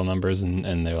my serial numbers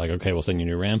and they're like, okay, we'll send you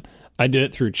new RAM. I did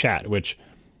it through chat, which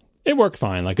it worked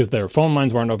fine. Like, because their phone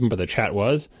lines weren't open, but their chat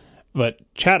was. But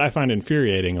chat I find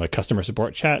infuriating, like customer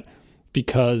support chat,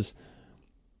 because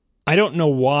I don't know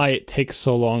why it takes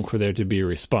so long for there to be a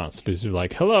response. Because you're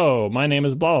like, hello, my name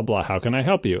is blah, blah, blah. How can I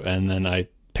help you? And then I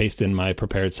paste in my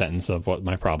prepared sentence of what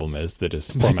my problem is that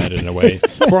is formatted in a way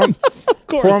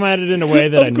formatted in a way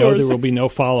that I know there will be no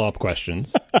follow-up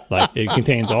questions. Like, it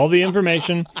contains all the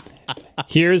information.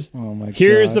 Here's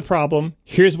the problem.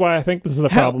 Here's why I think this is the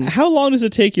problem. How long does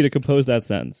it take you to compose that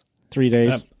sentence? 3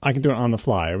 days. I can do it on the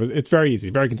fly. It's very easy,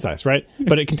 very concise, right?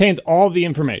 But it contains all the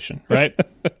information, right?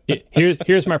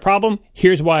 Here's my problem.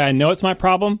 Here's why I know it's my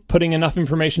problem. Putting enough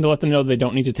information to let them know they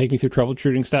don't need to take me through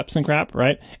troubleshooting steps and crap,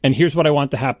 right? And here's what I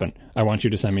want to happen. I want you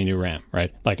to send me new RAM,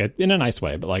 right? Like, in a nice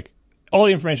way, but like all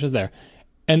the information is there.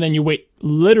 And then you wait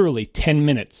literally 10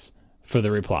 minutes for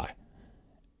the reply.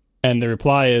 And the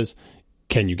reply is,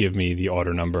 can you give me the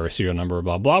order number, serial number,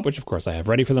 blah, blah, which of course I have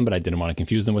ready for them, but I didn't want to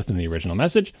confuse them with in the original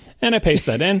message. And I paste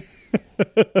that in.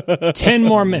 10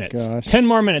 more minutes. Gosh. 10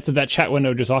 more minutes of that chat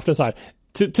window just off to the side.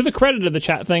 To the credit of the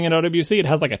chat thing in OWC, it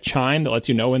has like a chime that lets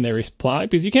you know when they reply,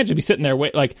 because you can't just be sitting there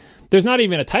like, there's not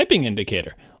even a typing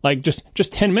indicator. Like, just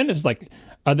 10 minutes, like,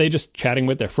 are they just chatting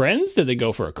with their friends? Did they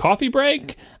go for a coffee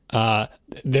break?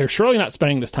 They're surely not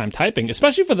spending this time typing,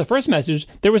 especially for the first message.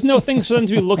 There was no things for them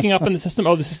to be looking up in the system.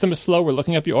 Oh, the system is slow. We're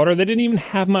looking up your order. They didn't even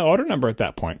have my order number at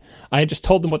that point. I had just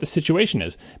told them what the situation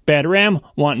is. Bad RAM,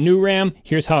 want new RAM.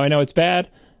 Here's how I know it's bad.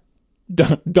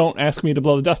 Don't ask me to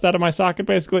blow the dust out of my socket,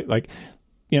 basically. Like,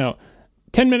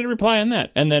 10-minute reply on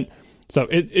that. And then, so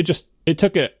it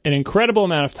took an incredible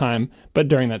amount of time, but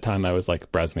during that time I was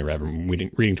like browsing the web and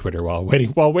reading Twitter while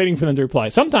waiting for them to reply.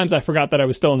 Sometimes I forgot that I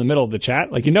was still in the middle of the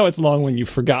chat. Like, it's long when you've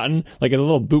forgotten. Like, a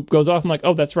little boop goes off. I'm like,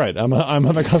 oh, that's right. I'm on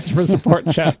the customer support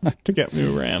chat to get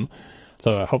new RAM.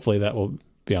 So hopefully that will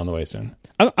be on the way soon.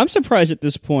 I'm surprised at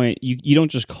this point you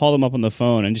don't just call them up on the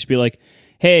phone and just be like,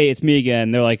 hey, it's me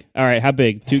again. They're like, all right, how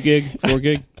big? 2 gig? 4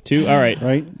 gig? 2? All right.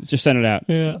 Right. Just send it out.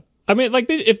 Yeah. I mean, like,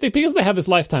 because they have this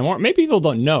lifetime warranty, maybe people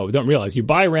don't realize you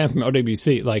buy RAM from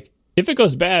OWC, like, if it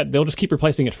goes bad, they'll just keep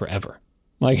replacing it forever.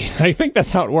 Like, I think that's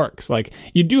how it works. Like,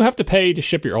 you do have to pay to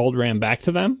ship your old RAM back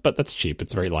to them, but that's cheap.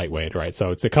 It's very lightweight, right?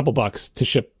 So it's a couple bucks to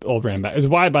ship old RAM back. It's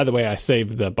why, by the way, I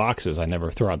save the boxes. I never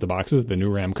throw out the boxes the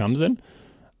new RAM comes in.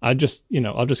 I just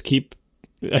keep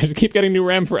getting new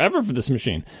RAM forever for this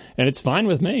machine, and it's fine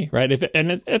with me, right? I think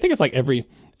it's like every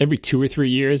 2 or 3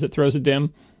 years it throws a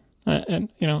dim. And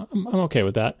I'm okay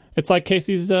with that. It's like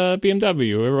Casey's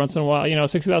BMW. Every once in a while,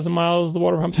 60,000 miles, the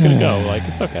water pump's going to go. Like,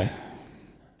 it's okay.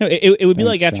 No, it would be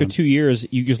like after John. 2 years,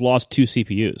 you just lost 2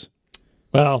 CPUs.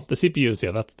 Well, the CPUs,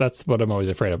 yeah, that's what I'm always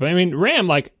afraid of. I mean, RAM,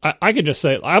 like, I could just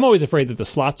say, I'm always afraid that the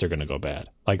slots are going to go bad.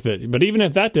 But even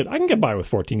if that did, I can get by with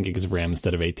 14 gigs of RAM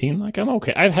instead of 18. Like, I'm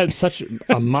okay. I've had such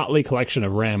a motley collection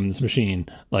of RAM in this machine,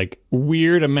 like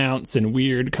weird amounts and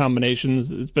weird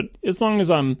combinations. But as long as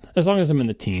I'm in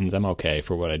the teens, I'm okay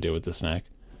for what I do with this Mac.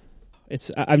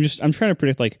 I'm trying to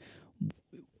predict, like,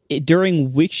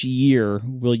 during which year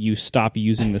will you stop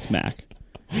using this Mac?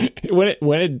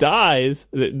 When it dies,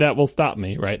 that will stop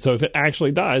me, right? So if it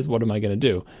actually dies, what am I going to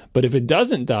do? But if it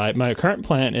doesn't die, my current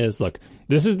plan is, look,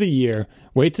 this is the year.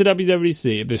 Wait to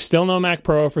WWDC. If there's still no Mac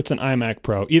Pro, if it's an iMac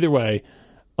Pro, either way,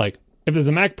 Like, if there's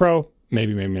a Mac Pro,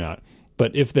 maybe not.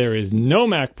 But if there is no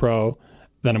Mac Pro,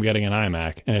 then I'm getting an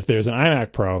iMac. And if there's an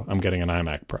iMac Pro, I'm getting an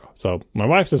iMac Pro. So my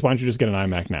wife says, why don't you just get an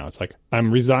iMac now? It's like,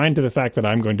 I'm resigned to the fact that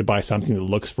I'm going to buy something that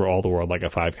looks for all the world like a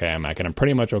 5K iMac. And I'm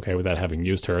pretty much okay with that, having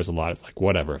used hers a lot. It's like,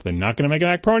 whatever. If they're not going to make a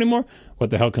Mac Pro anymore,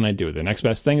 what the hell can I do? The next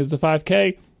best thing is the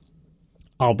 5K.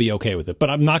 I'll be okay with it.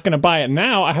 But I'm not going to buy it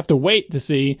now. I have to wait to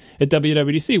see at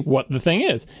WWDC what the thing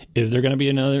is. Is there going to be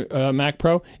another Mac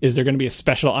Pro? Is there going to be a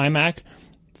special iMac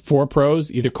for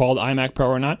pros, either called iMac Pro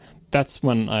or not? That's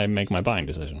when I make my buying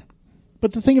decision.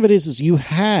 But the thing of it is you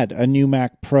had a new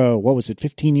Mac Pro, what was it,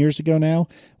 15 years ago now,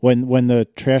 when the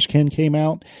trash can came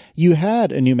out? You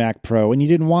had a new Mac Pro, and you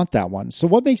didn't want that one. So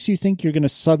what makes you think you're going to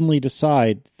suddenly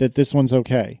decide that this one's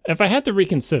okay? If I had to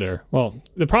reconsider, well,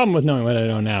 the problem with knowing what I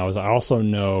know now is I also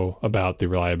know about the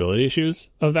reliability issues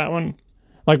of that one.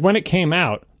 Like, when it came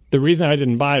out, the reason I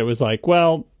didn't buy it was like,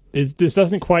 well, this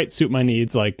doesn't quite suit my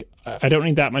needs. Like, I don't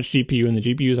need that much GPU, and the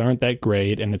GPUs aren't that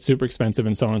great, and it's super expensive,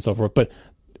 and so on and so forth. But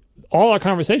all our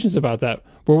conversations about that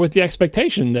were with the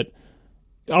expectation that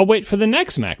I'll wait for the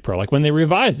next Mac Pro, like when they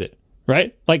revise it,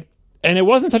 right? Like, and it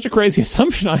wasn't such a crazy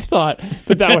assumption. I thought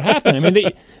that would happen. I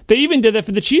mean, they even did that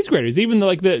for the cheese graters, even though,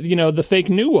 like, the fake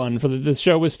new one for this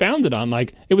show was founded on.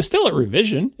 Like, it was still a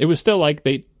revision. It was still like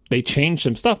they changed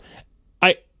some stuff.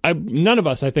 None of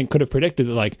us, I think, could have predicted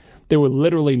that, like, they would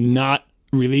literally not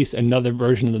release another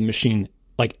version of the machine,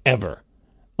 like, ever.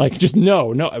 Like, just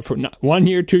no, for not 1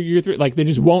 year, 2 year, 3, like, they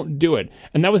just won't do it.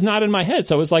 And that was not in my head.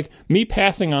 So it was like me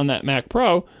passing on that Mac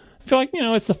Pro. I feel like,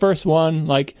 it's the first one,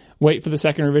 like, wait for the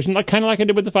second revision, like, kind of like I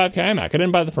did with the 5K iMac. I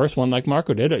didn't buy the first one like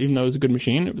Marco did, even though it was a good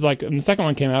machine. It was like, and the second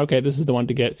one came out, okay, this is the one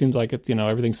to get. It seems like it's,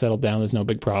 everything's settled down. There's no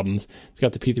big problems. It's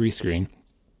got the P3 screen.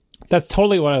 That's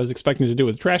totally what I was expecting to do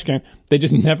with the trash can. They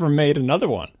just never made another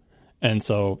one. And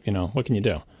so, what can you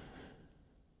do?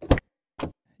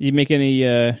 You make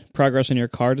any progress on your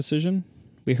car decision?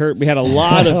 We had a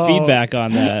lot of feedback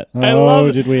on that.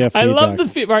 Did we have feedback? I love the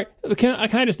feedback. Can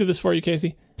I just do this for you,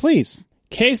 Casey? Please.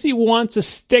 Casey wants a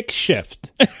stick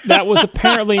shift. That was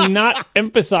apparently not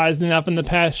emphasized enough in the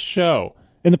past show.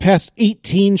 In the past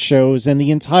 18 shows and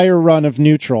the entire run of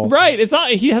Neutral. Right. It's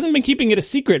not. He hasn't been keeping it a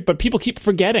secret, but people keep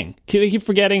forgetting. They keep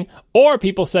forgetting. Or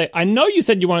people say, I know you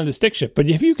said you wanted the stick shift, but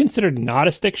have you considered not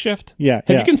a stick shift? Yeah.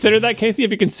 Have you considered that, Casey?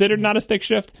 Have you considered not a stick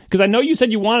shift? Because I know you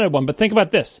said you wanted one, but think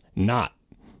about this. Not.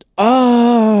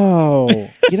 Oh.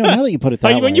 Now that you put it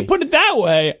that way. When you put it that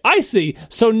way, I see.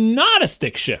 So not a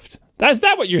stick shift. Is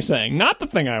that what you're saying? Not the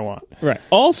thing I want. Right.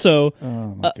 Also,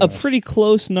 a pretty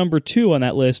close number 2 on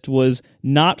that list was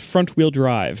not front-wheel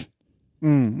drive.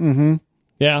 Mm-hmm.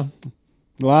 Yeah.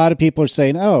 A lot of people are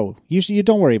saying, oh, you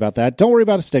don't worry about that. Don't worry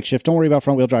about a stick shift. Don't worry about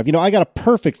front-wheel drive. I got a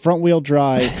perfect front-wheel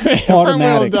drive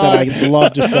automatic that I'd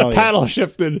love to sell you.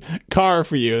 Paddle-shifted car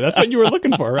for you. That's what you were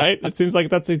looking for, right? It seems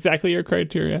like that's exactly your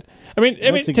criteria.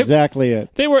 That's exactly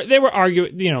it. They were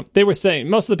arguing, they were saying,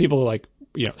 most of the people were like,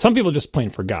 some people just plain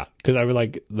forgot, because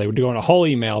they were doing a whole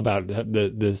email about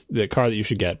the car that you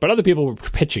should get. But other people were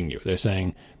pitching you. They're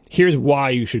saying, here's why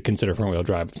you should consider front-wheel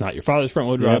drive. It's not your father's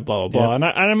front-wheel drive, blah, blah, blah. And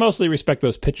I mostly respect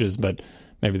those pitches, but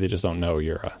maybe they just don't know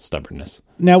your stubbornness.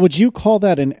 Now, would you call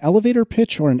that an elevator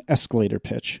pitch or an escalator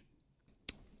pitch?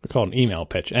 I call it an email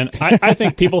pitch. And I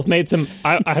think people made some,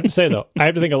 I have to say, though, I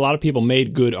have to think a lot of people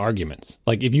made good arguments.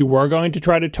 Like, if you were going to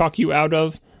try to talk you out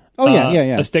of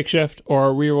a stick shift or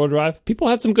a rear-wheel drive, people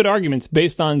had some good arguments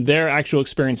based on their actual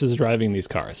experiences driving these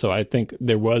cars. So I think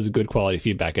there was good quality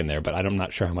feedback in there, but I'm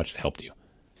not sure how much it helped you.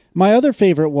 My other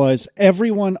favorite was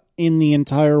everyone in the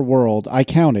entire world, I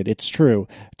counted, it's true,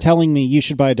 telling me you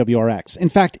should buy a WRX. In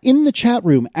fact, in the chat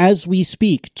room, as we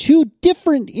speak, 2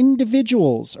 different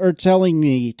individuals are telling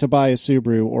me to buy a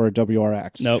Subaru or a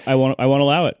WRX. No, I won't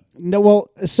allow it. No, well,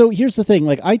 so here's the thing.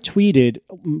 Like, I tweeted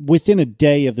within a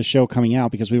day of the show coming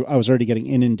out, because I was already getting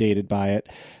inundated by it.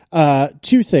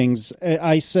 2 things.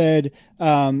 I said,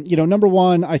 number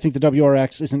one, I think the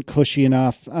WRX isn't cushy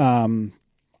enough.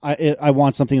 I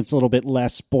want something that's a little bit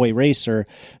less boy racer.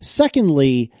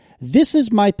 Secondly, this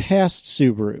is my past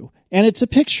Subaru, and it's a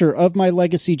picture of my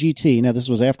Legacy GT. Now, this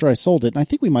was after I sold it, and I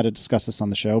think we might have discussed this on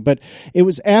the show, but it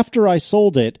was after I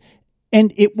sold it,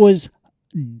 and it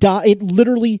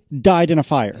literally died in a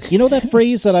fire. You know that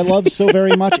phrase that I love so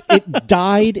very much? It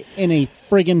died in a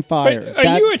friggin' fire.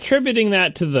 Are you attributing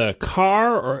that to the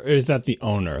car, or is that the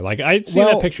owner? Like, I'd seen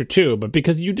that picture too, but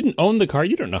because you didn't own the car,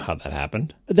 you don't know how that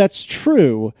happened. That's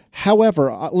true.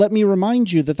 However, let me remind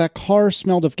you that car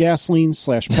smelled of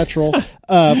gasoline/petrol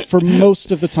for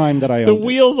most of the time that I owned it. The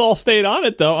wheels all stayed on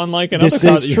it, though, unlike another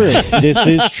car. This is true. This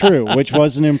is true, which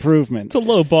was an improvement. It's a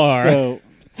low bar. So,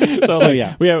 So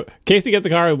yeah. we have Casey gets a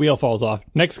car, the wheel falls off.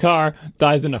 Next car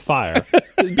dies in a fire.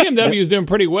 BMW is doing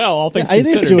pretty well, all things It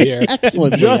is considered doing here.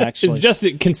 excellently, actually. It's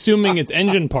just consuming its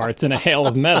engine parts in a hail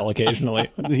of metal occasionally.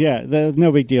 Yeah,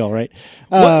 no big deal, right?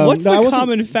 What's no, the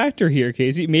common factor here,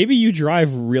 Casey? Maybe you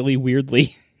drive really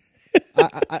weirdly.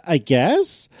 I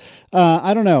guess.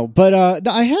 I don't know, but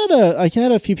I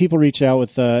had a few people reach out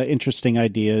with interesting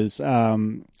ideas.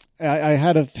 I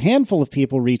had a handful of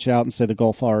people reach out and say the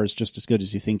Golf R is just as good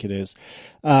as you think it is.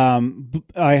 I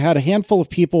had a handful of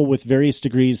people with various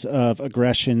degrees of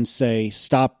aggression say,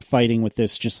 stop fighting with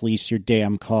this, just lease your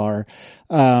damn car.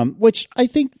 Which I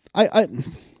think I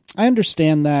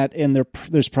understand that, and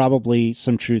there's probably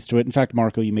some truth to it. In fact,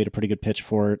 Marco, you made a pretty good pitch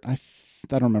for it. I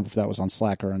don't remember if that was on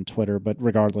Slack or on Twitter, but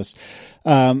regardless,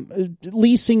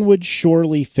 leasing would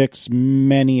surely fix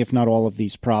many, if not all of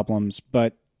these problems,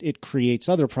 but it creates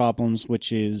other problems,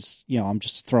 which is, I'm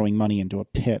just throwing money into a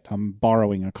pit. I'm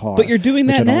borrowing a car. But you're doing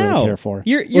that I don't now. Really care for.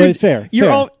 You're fair.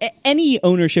 Any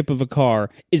ownership of a car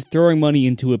is throwing money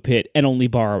into a pit and only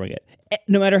borrowing it.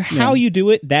 No matter how you do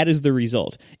it, that is the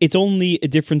result. It's only a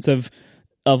difference of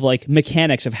like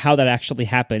mechanics of how that actually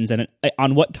happens and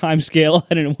on what time scale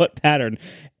and in what pattern.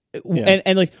 Yeah.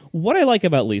 And like what I like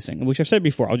about leasing, which I've said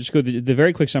before, I'll just go to the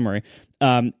very quick summary.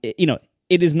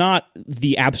 It is not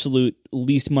the absolute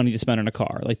least money to spend on a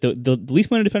car. Like the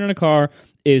least money to spend on a car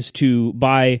is to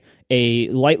buy a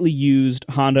lightly used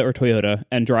Honda or Toyota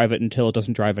and drive it until it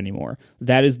doesn't drive anymore.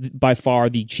 That is by far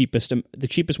the cheapest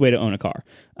way to own a car.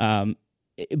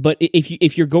 But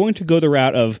if you're going to go the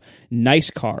route of nice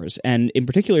cars, and in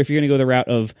particular if you're going to go the route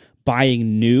of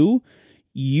buying new,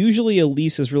 usually a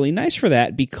lease is really nice for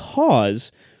that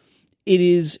because it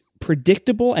is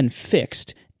predictable and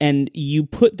fixed. And you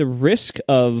put the risk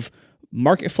of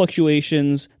market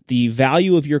fluctuations, the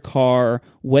value of your car,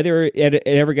 whether it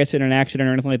ever gets in an accident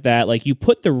or anything like that, like you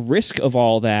put the risk of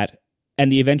all that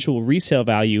and the eventual resale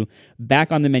value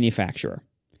back on the manufacturer.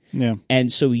 Yeah.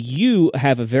 And so you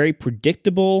have a very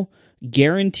predictable,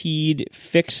 guaranteed,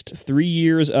 fixed 3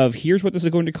 years of here's what this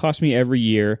is going to cost me every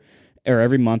year or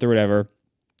every month or whatever.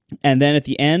 And then at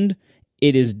the end,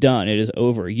 it is done. It is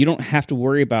over. You don't have to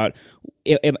worry about,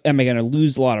 am I going to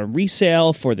lose a lot of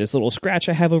resale for this little scratch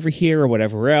I have over here or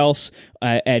whatever else?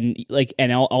 And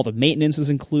all the maintenance is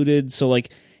included. So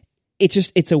like,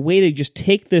 it's a way to just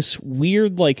take this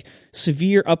weird, like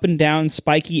severe up and down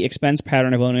spiky expense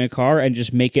pattern of owning a car and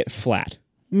just make it flat.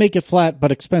 Make it flat,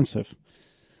 but expensive.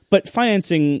 But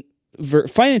financing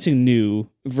new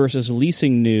versus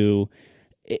leasing new,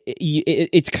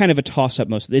 it's kind of a toss-up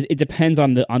most of it. It depends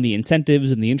on the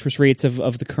incentives and the interest rates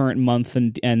of the current month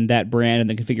and that brand and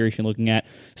the configuration you're looking at.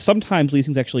 Sometimes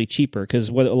leasing's actually cheaper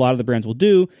because what a lot of the brands will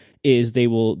do is they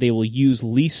will use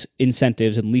lease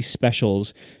incentives and lease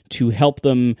specials to help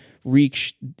them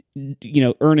reach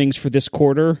earnings for this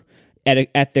quarter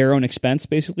at their own expense,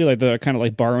 basically. Like they're kind of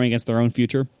like borrowing against their own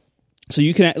future. So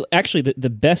you can actually the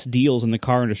best deals in the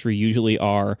car industry usually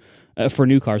are, for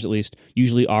new cars at least,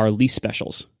 usually are lease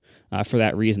specials. For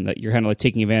that reason, that you're kind of like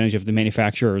taking advantage of the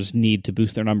manufacturer's need to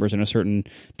boost their numbers in a certain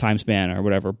time span or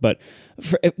whatever. But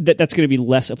that's going to be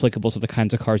less applicable to the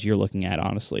kinds of cars you're looking at,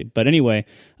 honestly. But anyway,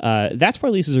 that's why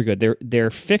leases are good. They're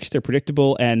fixed, they're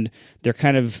predictable, and they're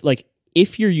kind of like,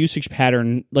 if your usage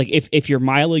pattern, like if your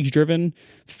mileage driven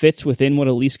fits within what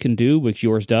a lease can do, which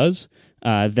yours does,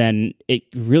 then it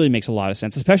really makes a lot of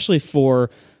sense, especially for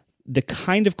the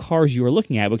kind of cars you are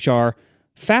looking at, which are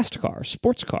fast cars,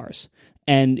 sports cars.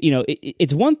 And,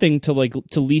 it's one thing to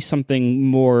lease something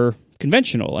more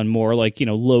conventional and more like,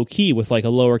 low key with like a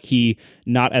lower key,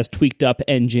 not as tweaked up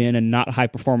engine and not high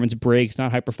performance brakes,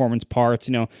 not high performance parts,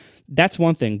 that's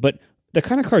one thing. But the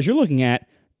kind of cars you're looking at,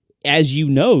 as you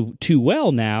know too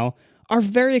well now, are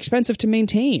very expensive to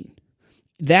maintain.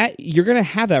 That you're going to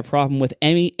have that problem with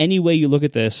any way you look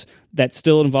at this that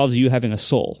still involves you having a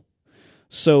soul.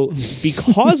 So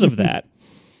because of that,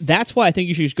 that's why I think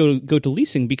you should just go to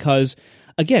leasing, because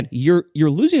again, you're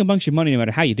losing a bunch of money no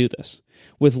matter how you do this.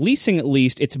 With leasing, at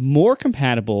least, it's more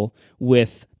compatible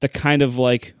with the kind of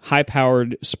like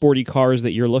high-powered sporty cars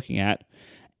that you're looking at,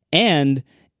 and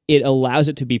it allows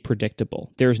it to be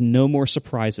predictable. There's no more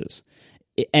surprises.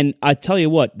 And I tell you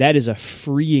what, that is a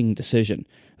freeing decision.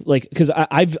 Like, because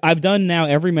I've done now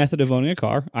every method of owning a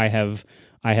car. I have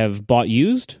bought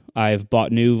used, I've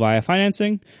bought new via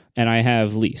financing, and I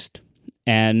have leased.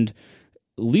 And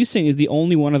leasing is the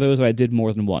only one of those that I did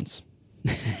more than once.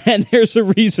 And there's a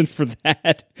reason for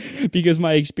that, because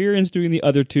my experience doing the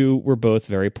other two were both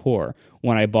very poor.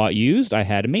 When I bought used, I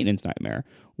had a maintenance nightmare.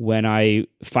 when I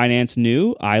financed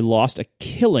new, I lost a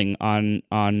killing on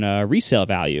resale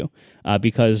value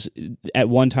because at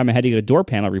one time I had to get a door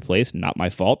panel replaced. Not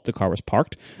my fault. The car was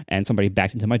parked and somebody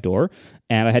backed into my door,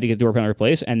 and I had to get the door panel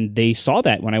replaced. And they saw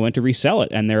that when I went to resell it,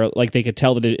 and they're like, they could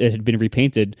tell that it had been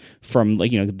repainted from,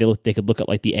 like, you know, they could look at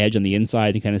like the edge on the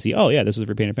inside and kind of see, oh yeah, this is a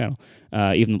repainted panel,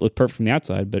 even though it looked perfect from the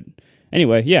outside. But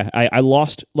anyway, yeah, I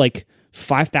lost like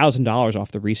 $5,000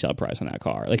 off the resale price on that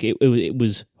car. Like it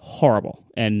was horrible,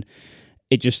 and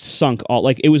it just sunk all.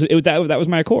 Like it was that was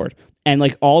my Accord, and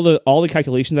like all the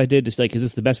calculations I did, just like, is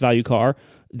this the best value car?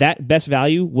 That best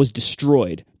value was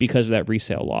destroyed because of that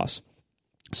resale loss.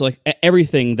 So like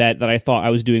everything that I thought I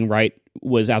was doing right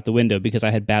was out the window because I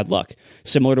had bad luck.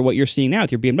 Similar to what you're seeing now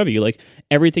with your BMW, like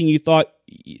everything you thought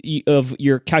of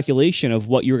your calculation of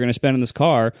what you were going to spend on this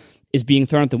car is being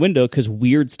thrown out the window because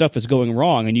weird stuff is going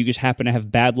wrong, and you just happen to have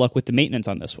bad luck with the maintenance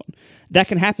on this one. That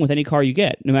can happen with any car you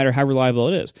get, no matter how reliable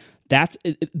it is.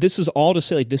 This is all to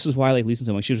say, like, this is why I like leasing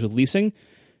so much. With leasing,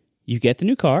 you get the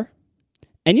new car,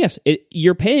 and yes,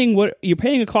 you're paying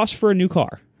a cost for a new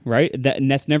car, right? And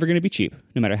that's never going to be cheap,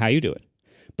 no matter how you do it.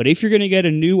 But if you're going to get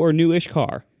a new or newish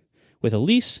car with a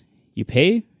lease, you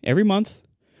pay every month.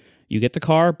 You get the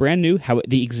car brand new,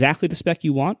 exactly the spec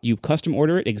you want. You custom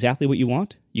order it exactly what you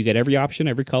want. You get every option,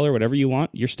 every color, whatever you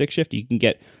want. Your stick shift, you can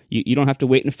get. You don't have to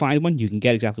wait and find one. You can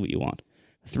get exactly what you want.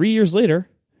 3 years later,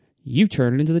 you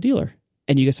turn it into the dealer,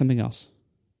 and you get something else.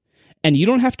 And you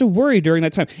don't have to worry during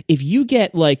that time. If you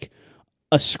get like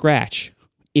a scratch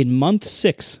in month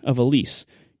 6 of a lease,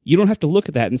 you don't have to look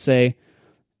at that and say,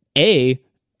 A,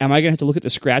 am I going to have to look at the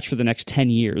scratch for the next 10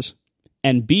 years?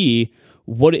 And B,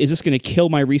 what is this going to kill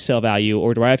my resale value,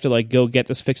 or do I have to like go get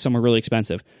this fixed somewhere really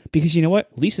expensive? Because you know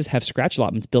what? Leases have scratch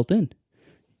allotments built in.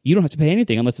 You don't have to pay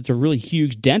anything unless it's a really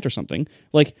huge dent or something.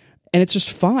 Like, and it's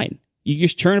just fine. You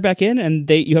just turn it back in, and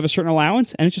you have a certain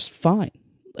allowance, and it's just fine.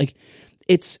 Like,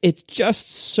 it's just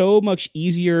so much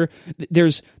easier.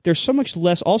 There's so much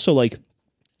less. Also, like,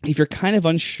 if you're kind of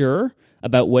unsure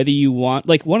about whether you want,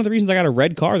 like, one of the reasons I got a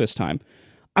red car this time,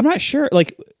 I'm not sure,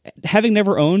 like, having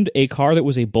never owned a car that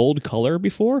was a bold color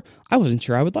before, I wasn't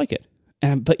sure I would like it.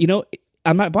 But, you know,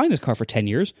 I'm not buying this car for 10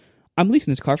 years. I'm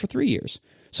leasing this car for 3 years.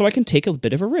 So I can take a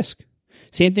bit of a risk.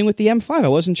 Same thing with the M5. I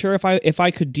wasn't sure if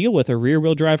I could deal with a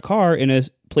rear-wheel drive car in a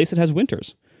place that has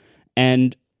winters.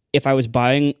 And if I was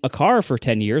buying a car for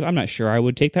 10 years, I'm not sure I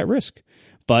would take that risk.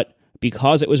 But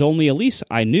because it was only a lease,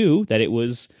 I knew that it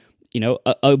was, you know,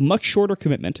 a much shorter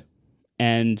commitment.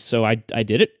 And so I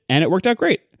did it, and it worked out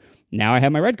great. Now I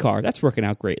have my red car. That's working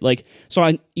out great. Like,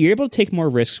 so you're able to take more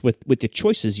risks with the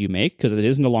choices you make because it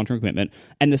isn't a long-term commitment.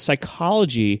 And the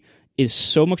psychology is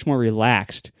so much more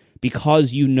relaxed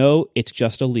because you know it's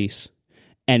just a lease.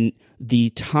 And the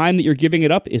time that you're giving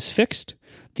it up is fixed.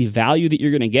 The value that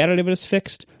you're going to get out of it is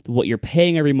fixed. What you're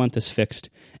paying every month is fixed.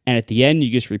 And at the end,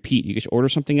 you just repeat. You just order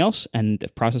something else, and the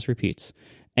process repeats.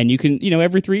 And you can, you know,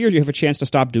 every 3 years, you have a chance to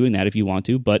stop doing that if you want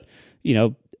to. But, you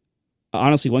know,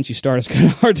 honestly, once you start, it's kind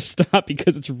of hard to stop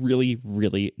because it's really,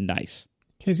 really nice.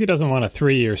 Casey doesn't want a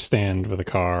 3-year stand with a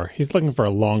car. He's looking for a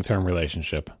long-term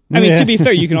relationship. I mean, to be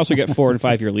fair, you can also get 4 and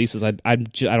 5 year leases. I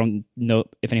don't know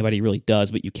if anybody really does,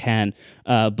 but you can.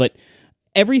 But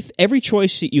every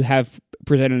choice that you have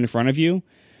presented in front of you,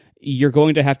 you're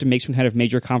going to have to make some kind of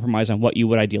major compromise on what you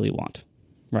would ideally want,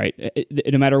 right?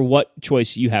 No matter what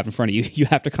choice you have in front of you, you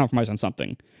have to compromise on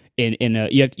something.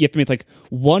 You have to make like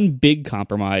one big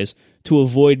compromise to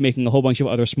avoid making a whole bunch of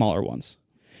other smaller ones.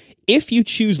 If you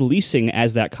choose leasing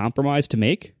as that compromise to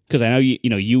make, because I know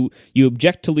you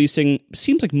object to leasing,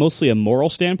 seems like mostly a moral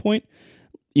standpoint.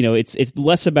 You know, it's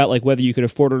less about like whether you could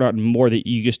afford it or not, and more that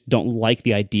you just don't like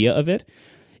the idea of it.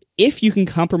 If you can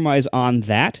compromise on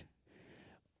that,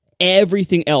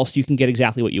 everything else you can get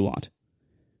exactly what you want.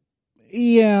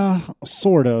 Yeah,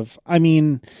 sort of. I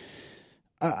mean,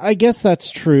 I guess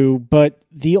that's true, but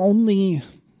the only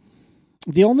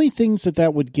things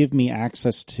that would give me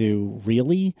access to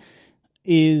really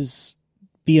is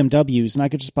BMWs, and I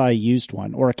could just buy a used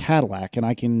one or a Cadillac, and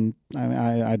I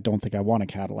don't think I want a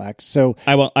Cadillac. So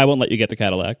I won't let you get the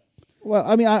Cadillac. Well,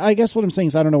 I mean, I guess what I'm saying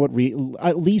is I don't know what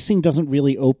leasing doesn't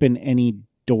really open any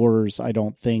doors, I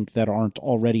don't think, that aren't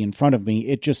already in front of me.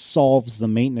 It just solves the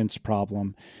maintenance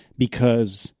problem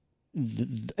because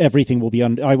everything will be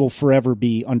I will forever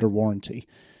be under warranty.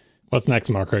 What's next,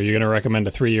 Mark? Are you going to recommend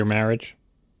a 3-year marriage?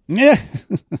 Yeah,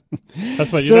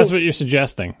 that's what you're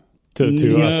suggesting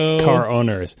to us car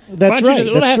owners. That's right.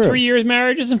 We'll have 3 years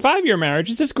marriages and 5-year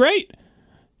marriages. It's great.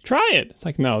 Try it. It's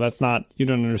like, no, that's not. You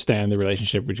don't understand the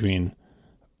relationship between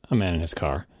a man and his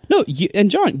car. No, and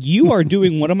John, you are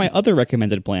doing one of my other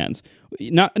recommended plans.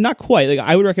 Not quite. Like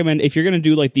I would recommend if you're going to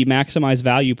do like the maximize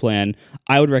value plan,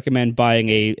 I would recommend buying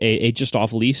a just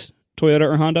off lease Toyota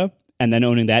or Honda and then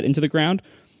owning that into the ground.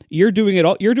 You're doing it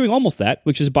all. You're doing almost that,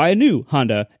 which is buy a new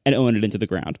Honda and own it into the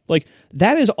ground. Like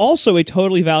that is also a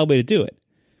totally valid way to do it.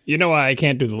 You know why I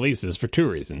can't do the leases? For two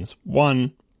reasons.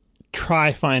 One,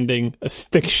 try finding a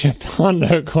stick shift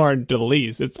Honda car to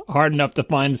lease. It's hard enough to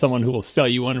find someone who will sell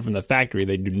you one from the factory.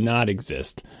 They do not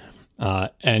exist.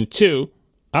 And two,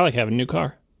 I like having a new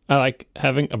car. I like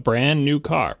having a brand new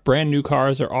car. Brand new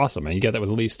cars are awesome, and you get that with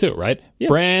a lease too, right? Yeah.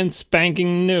 Brand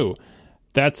spanking new.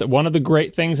 That's one of the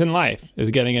great things in life, is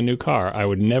getting a new car. I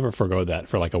would never forgo that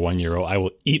for like a 1-year-old. I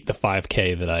will eat the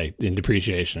 $5,000 that in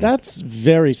depreciation. That's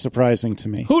very surprising to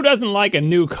me. Who doesn't like a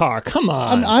new car? Come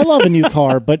on. I love a new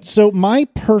car, but so my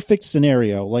perfect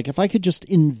scenario, like if I could just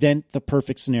invent the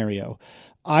perfect scenario,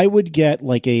 I would get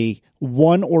like a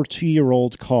 1 or 2 year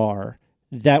old car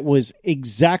that was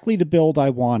exactly the build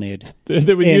I wanted.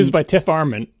 That was used by Tiff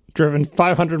Arment. Driven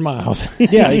 500 miles.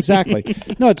 Yeah, exactly.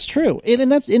 No, it's true.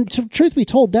 And truth be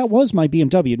told, that was my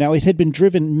BMW. Now, it had been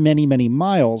driven many, many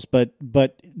miles, but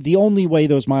the only way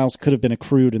those miles could have been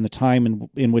accrued in the time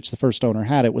in which the first owner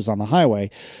had it was on the highway.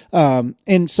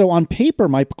 And so on paper,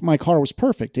 my car was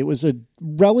perfect. It was a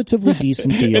relatively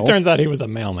decent deal. It turns out he was a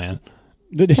mailman.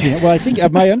 Well, I think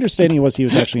my understanding was he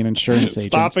was actually an insurance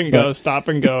agent. Stop and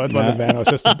go. That's why the Vano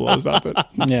system blows up.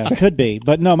 Yeah, it could be.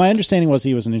 But no, my understanding was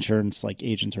he was an insurance like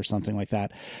agent or something like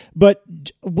that. But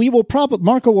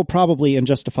Marco will probably and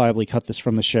justifiably cut this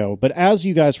from the show. But as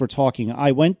you guys were talking,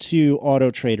 I went to Auto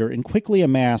Trader and quickly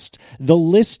amassed the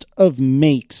list of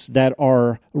makes that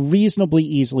are reasonably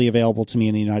easily available to me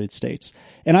in the United States.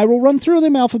 And I will run through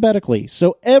them alphabetically,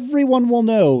 so everyone will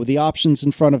know the options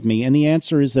in front of me, and the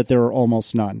answer is that there are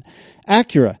almost none.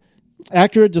 Acura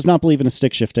does not believe in a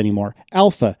stick shift anymore.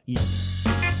 Alfa.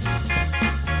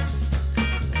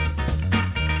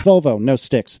 Volvo, no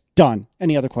sticks. Done.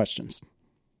 Any other questions?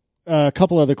 A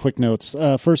couple other quick notes.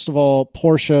 First of all,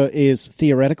 Porsche is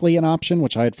theoretically an option,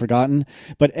 which I had forgotten.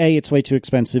 But A, it's way too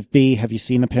expensive. B, have you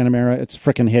seen the Panamera? It's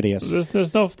freaking hideous.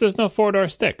 There's no 4-door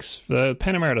sticks. The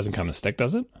Panamera doesn't come in stick,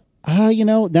 does it?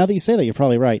 Now that you say that, you're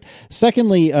probably right.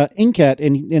 Secondly, Incat,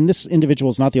 and this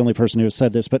individual is not the only person who has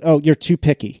said this, but you're too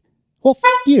picky. Well,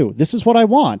 you. This is what I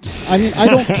want. I mean, I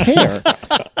don't care.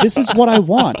 This is what I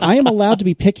want. I am allowed to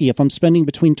be picky if I'm spending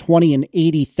between $20,000 and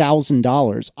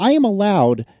 $80,000. I am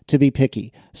allowed to be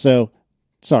picky. So,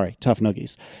 sorry, tough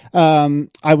noogies.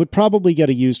 I would probably get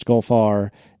a used Golf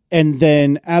R. And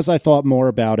then as I thought more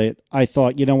about it, I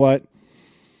thought, you know what?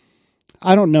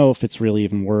 I don't know if it's really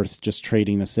even worth just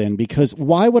trading this in, because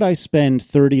why would I spend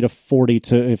 $30,000 to $40,000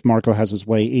 to, if Marco has his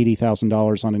way,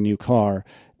 $80,000 on a new car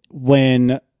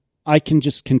when I can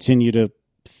just continue to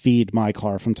feed my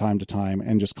car from time to time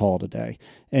and just call it a day.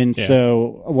 And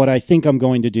so what I think I'm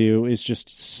going to do is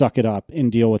just suck it up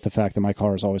and deal with the fact that my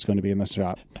car is always going to be in the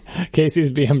shop.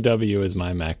 Casey's BMW is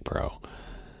my Mac Pro.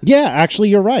 Yeah, actually,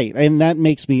 you're right. And that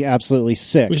makes me absolutely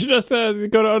sick. We should just go to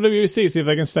OWC, see if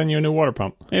they can send you a new water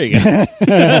pump. There you go.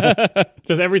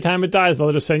 Just every time it dies,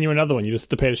 they'll just send you another one. You just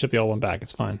have to pay to ship the old one back.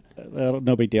 It's fine.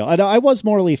 No big deal. I was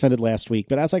morally offended last week,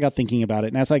 but as I got thinking about it,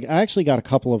 and as I actually got a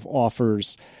couple of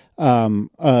offers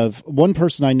of one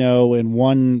person I know and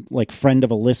one like friend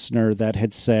of a listener that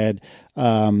had said,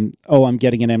 I'm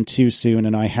getting an M2 soon,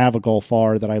 and I have a Golf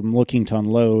R that I'm looking to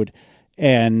unload.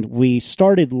 And we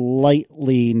started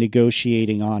lightly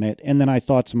negotiating on it. And then I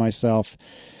thought to myself,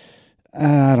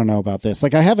 I don't know about this.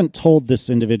 Like, I haven't told this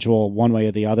individual one way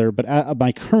or the other, but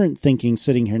my current thinking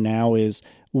sitting here now is,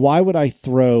 why would I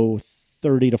throw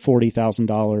 $30,000 to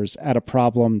 $40,000 at a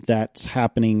problem that's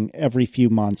happening every few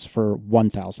months for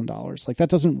 $1,000? Like, that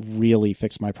doesn't really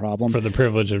fix my problem. For the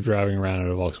privilege of driving around in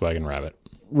a Volkswagen Rabbit.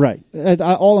 Right.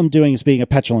 All I'm doing is being a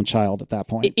petulant child at that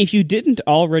point. If you didn't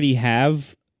already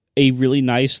have a really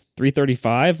nice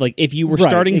 335, like if you were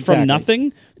starting from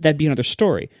nothing, that'd be another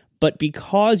story. But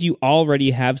because you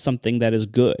already have something that is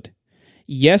good,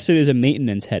 yes, it is a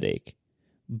maintenance headache.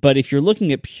 But if you're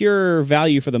looking at pure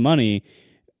value for the money,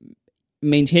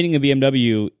 maintaining a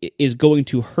BMW is going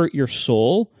to hurt your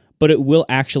soul, but it will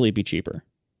actually be cheaper.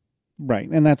 Right,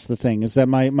 and that's the thing, is that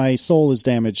my soul is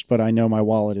damaged, but I know my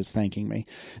wallet is thanking me.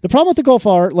 The problem with the Golf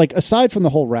R, like, aside from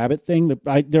the whole rabbit thing,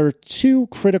 there are two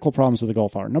critical problems with the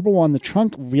Golf R. Number one, the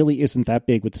trunk really isn't that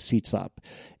big with the seats up.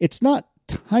 It's not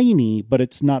tiny, but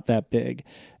it's not that big.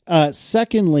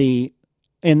 Secondly,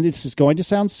 and this is going to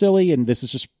sound silly, and this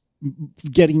is just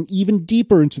getting even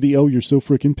deeper into the, you're so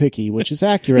freaking picky, which is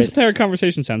accurate. This entire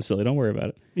conversation sounds silly. Don't worry about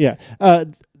it. Yeah.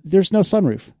 There's no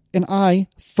sunroof. And I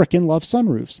frickin' love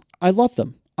sunroofs. I love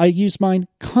them. I use mine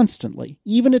constantly,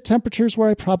 even at temperatures where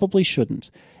I probably shouldn't.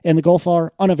 And the Golf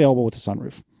R, unavailable with a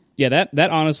sunroof. Yeah,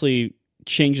 that honestly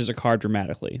changes a car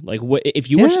dramatically. Like, if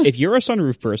you're a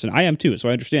sunroof person, I am too, so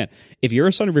I understand. If you're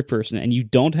a sunroof person and you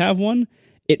don't have one,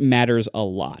 it matters a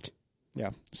lot.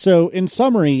 Yeah. So in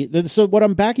summary, so what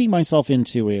I'm backing myself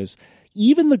into is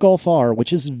even the Golf R,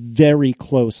 which is very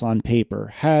close on paper,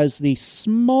 has the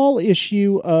small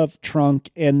issue of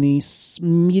trunk and the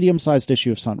medium-sized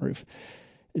issue of sunroof.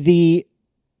 The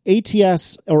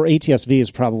ATS or ATS-V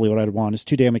is probably what I'd want. It's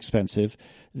too damn expensive.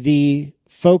 The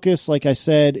Focus, like I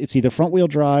said, it's either front-wheel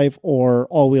drive or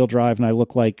all-wheel drive, and I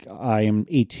look like I am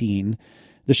 18.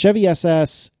 The Chevy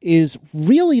SS is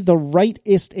really the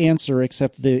rightest answer,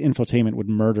 except the infotainment would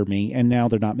murder me, and now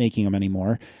they're not making them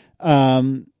anymore.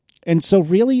 And so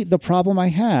really the problem I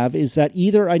have is that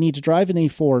either I need to drive an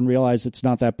A4 and realize it's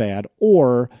not that bad,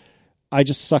 or I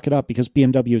just suck it up because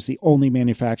BMW is the only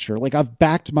manufacturer. Like, I've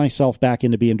backed myself back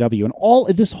into BMW, and all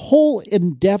this whole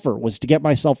endeavor was to get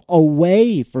myself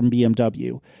away from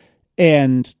BMW.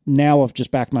 And now I've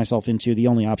just backed myself into the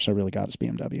only option I really got is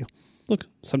BMW. Look,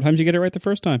 sometimes you get it right the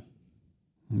first time.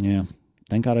 Yeah.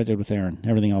 Thank God I did with Aaron.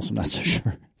 Everything else I'm not so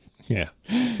sure. Yeah.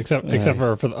 Except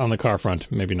for on the car front,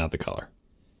 maybe not the color.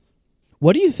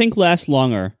 What do you think lasts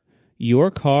longer,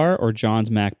 your car or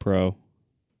John's Mac Pro?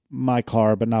 My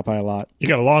car, but not by a lot. You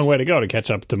got a long way to go to catch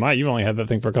up to my. You only had that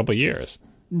thing for a couple of years.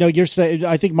 No, you're saying.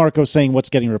 I think Marco's saying what's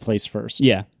getting replaced first.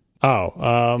 Yeah.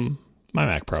 Oh, my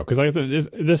Mac Pro, because like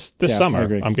this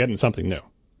summer I'm getting something new,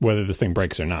 whether this thing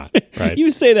breaks or not. Right? You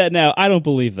say that now. I don't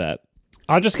believe that.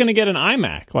 I'm just going to get an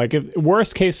iMac. Like,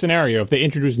 worst case scenario, if they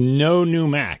introduce no new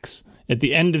Macs at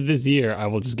the end of this year, I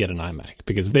will just get an iMac,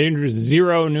 because if they introduce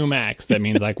 0 new Macs, that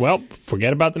means like, well,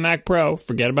 forget about the Mac Pro,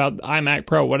 forget about the iMac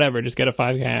Pro, whatever. Just get a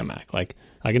 5K iMac. Like,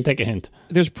 I can take a hint.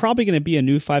 There's probably going to be a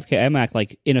new 5K iMac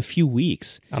like in a few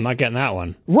weeks. I'm not getting that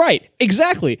one. Right,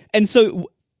 exactly. And so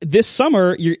this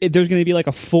summer, there's going to be like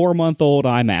a 4-month-old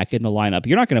iMac in the lineup.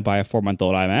 You're not going to buy a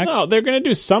 4-month-old iMac. No, they're going to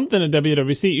do something at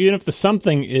WWDC, even if the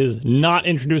something is not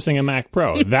introducing a Mac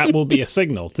Pro. That will be a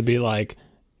signal to be like,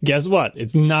 guess what?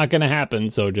 It's not going to happen,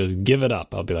 so just give it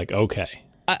up. I'll be like, okay.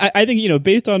 I think,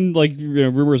 based on like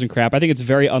rumors and crap, I think it's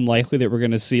very unlikely that we're going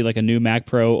to see like a new Mac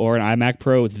Pro or an iMac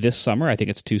Pro this summer. I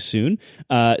think it's too soon.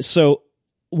 So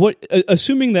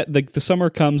assuming that the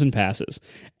summer comes and passes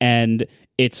and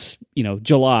it's,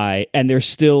 July and there's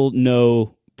still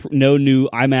no new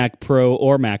iMac Pro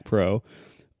or Mac Pro,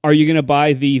 are you going to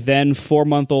buy the then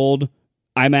 4-month-old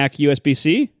iMac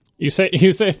USB-C? You say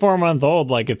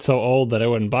 4-month-old like it's so old that I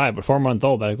wouldn't buy it, but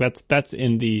 4-month-old, like that's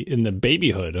in the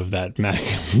babyhood of that Mac,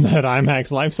 that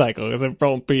iMac's life cycle, because it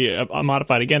won't be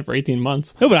modified again for 18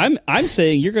 months. No, but I'm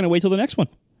saying you're going to wait till the next one.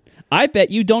 I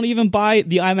bet you don't even buy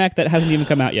the iMac that hasn't even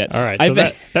come out yet. All right, so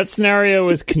that scenario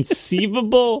is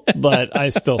conceivable, but I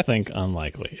still think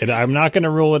unlikely. I'm not going to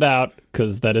rule it out,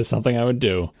 because that is something I would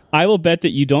do. I will bet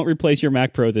that you don't replace your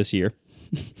Mac Pro this year.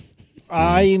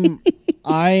 I'm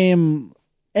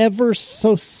ever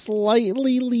so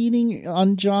slightly leaning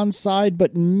on John's side,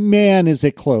 but man, is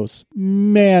it close.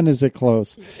 Man, is it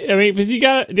close. I mean,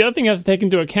 because the other thing you have to take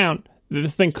into account,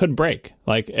 this thing could break.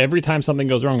 Like, every time something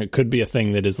goes wrong, it could be a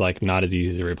thing that is like not as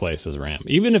easy to replace as RAM.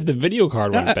 Even if the video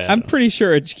card went bad. I'm pretty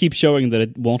sure it keeps showing that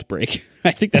it won't break.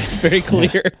 I think that's very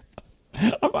clear.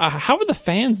 How are the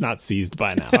fans not seized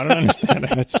by now? I don't understand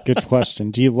it. That's a good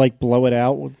question. Do you blow it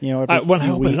out? When I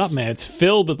open it up, man, it's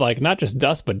filled with not just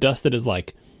dust, but dust that is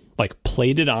like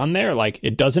plated on there. Like,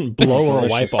 it doesn't blow or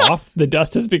wipe off. The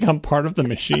dust has become part of the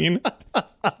machine.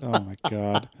 Oh my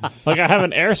God. Like, I have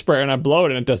an air sprayer and I blow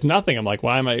it and it does nothing. I'm like,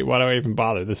 why do I even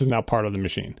bother? This is now part of the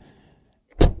machine.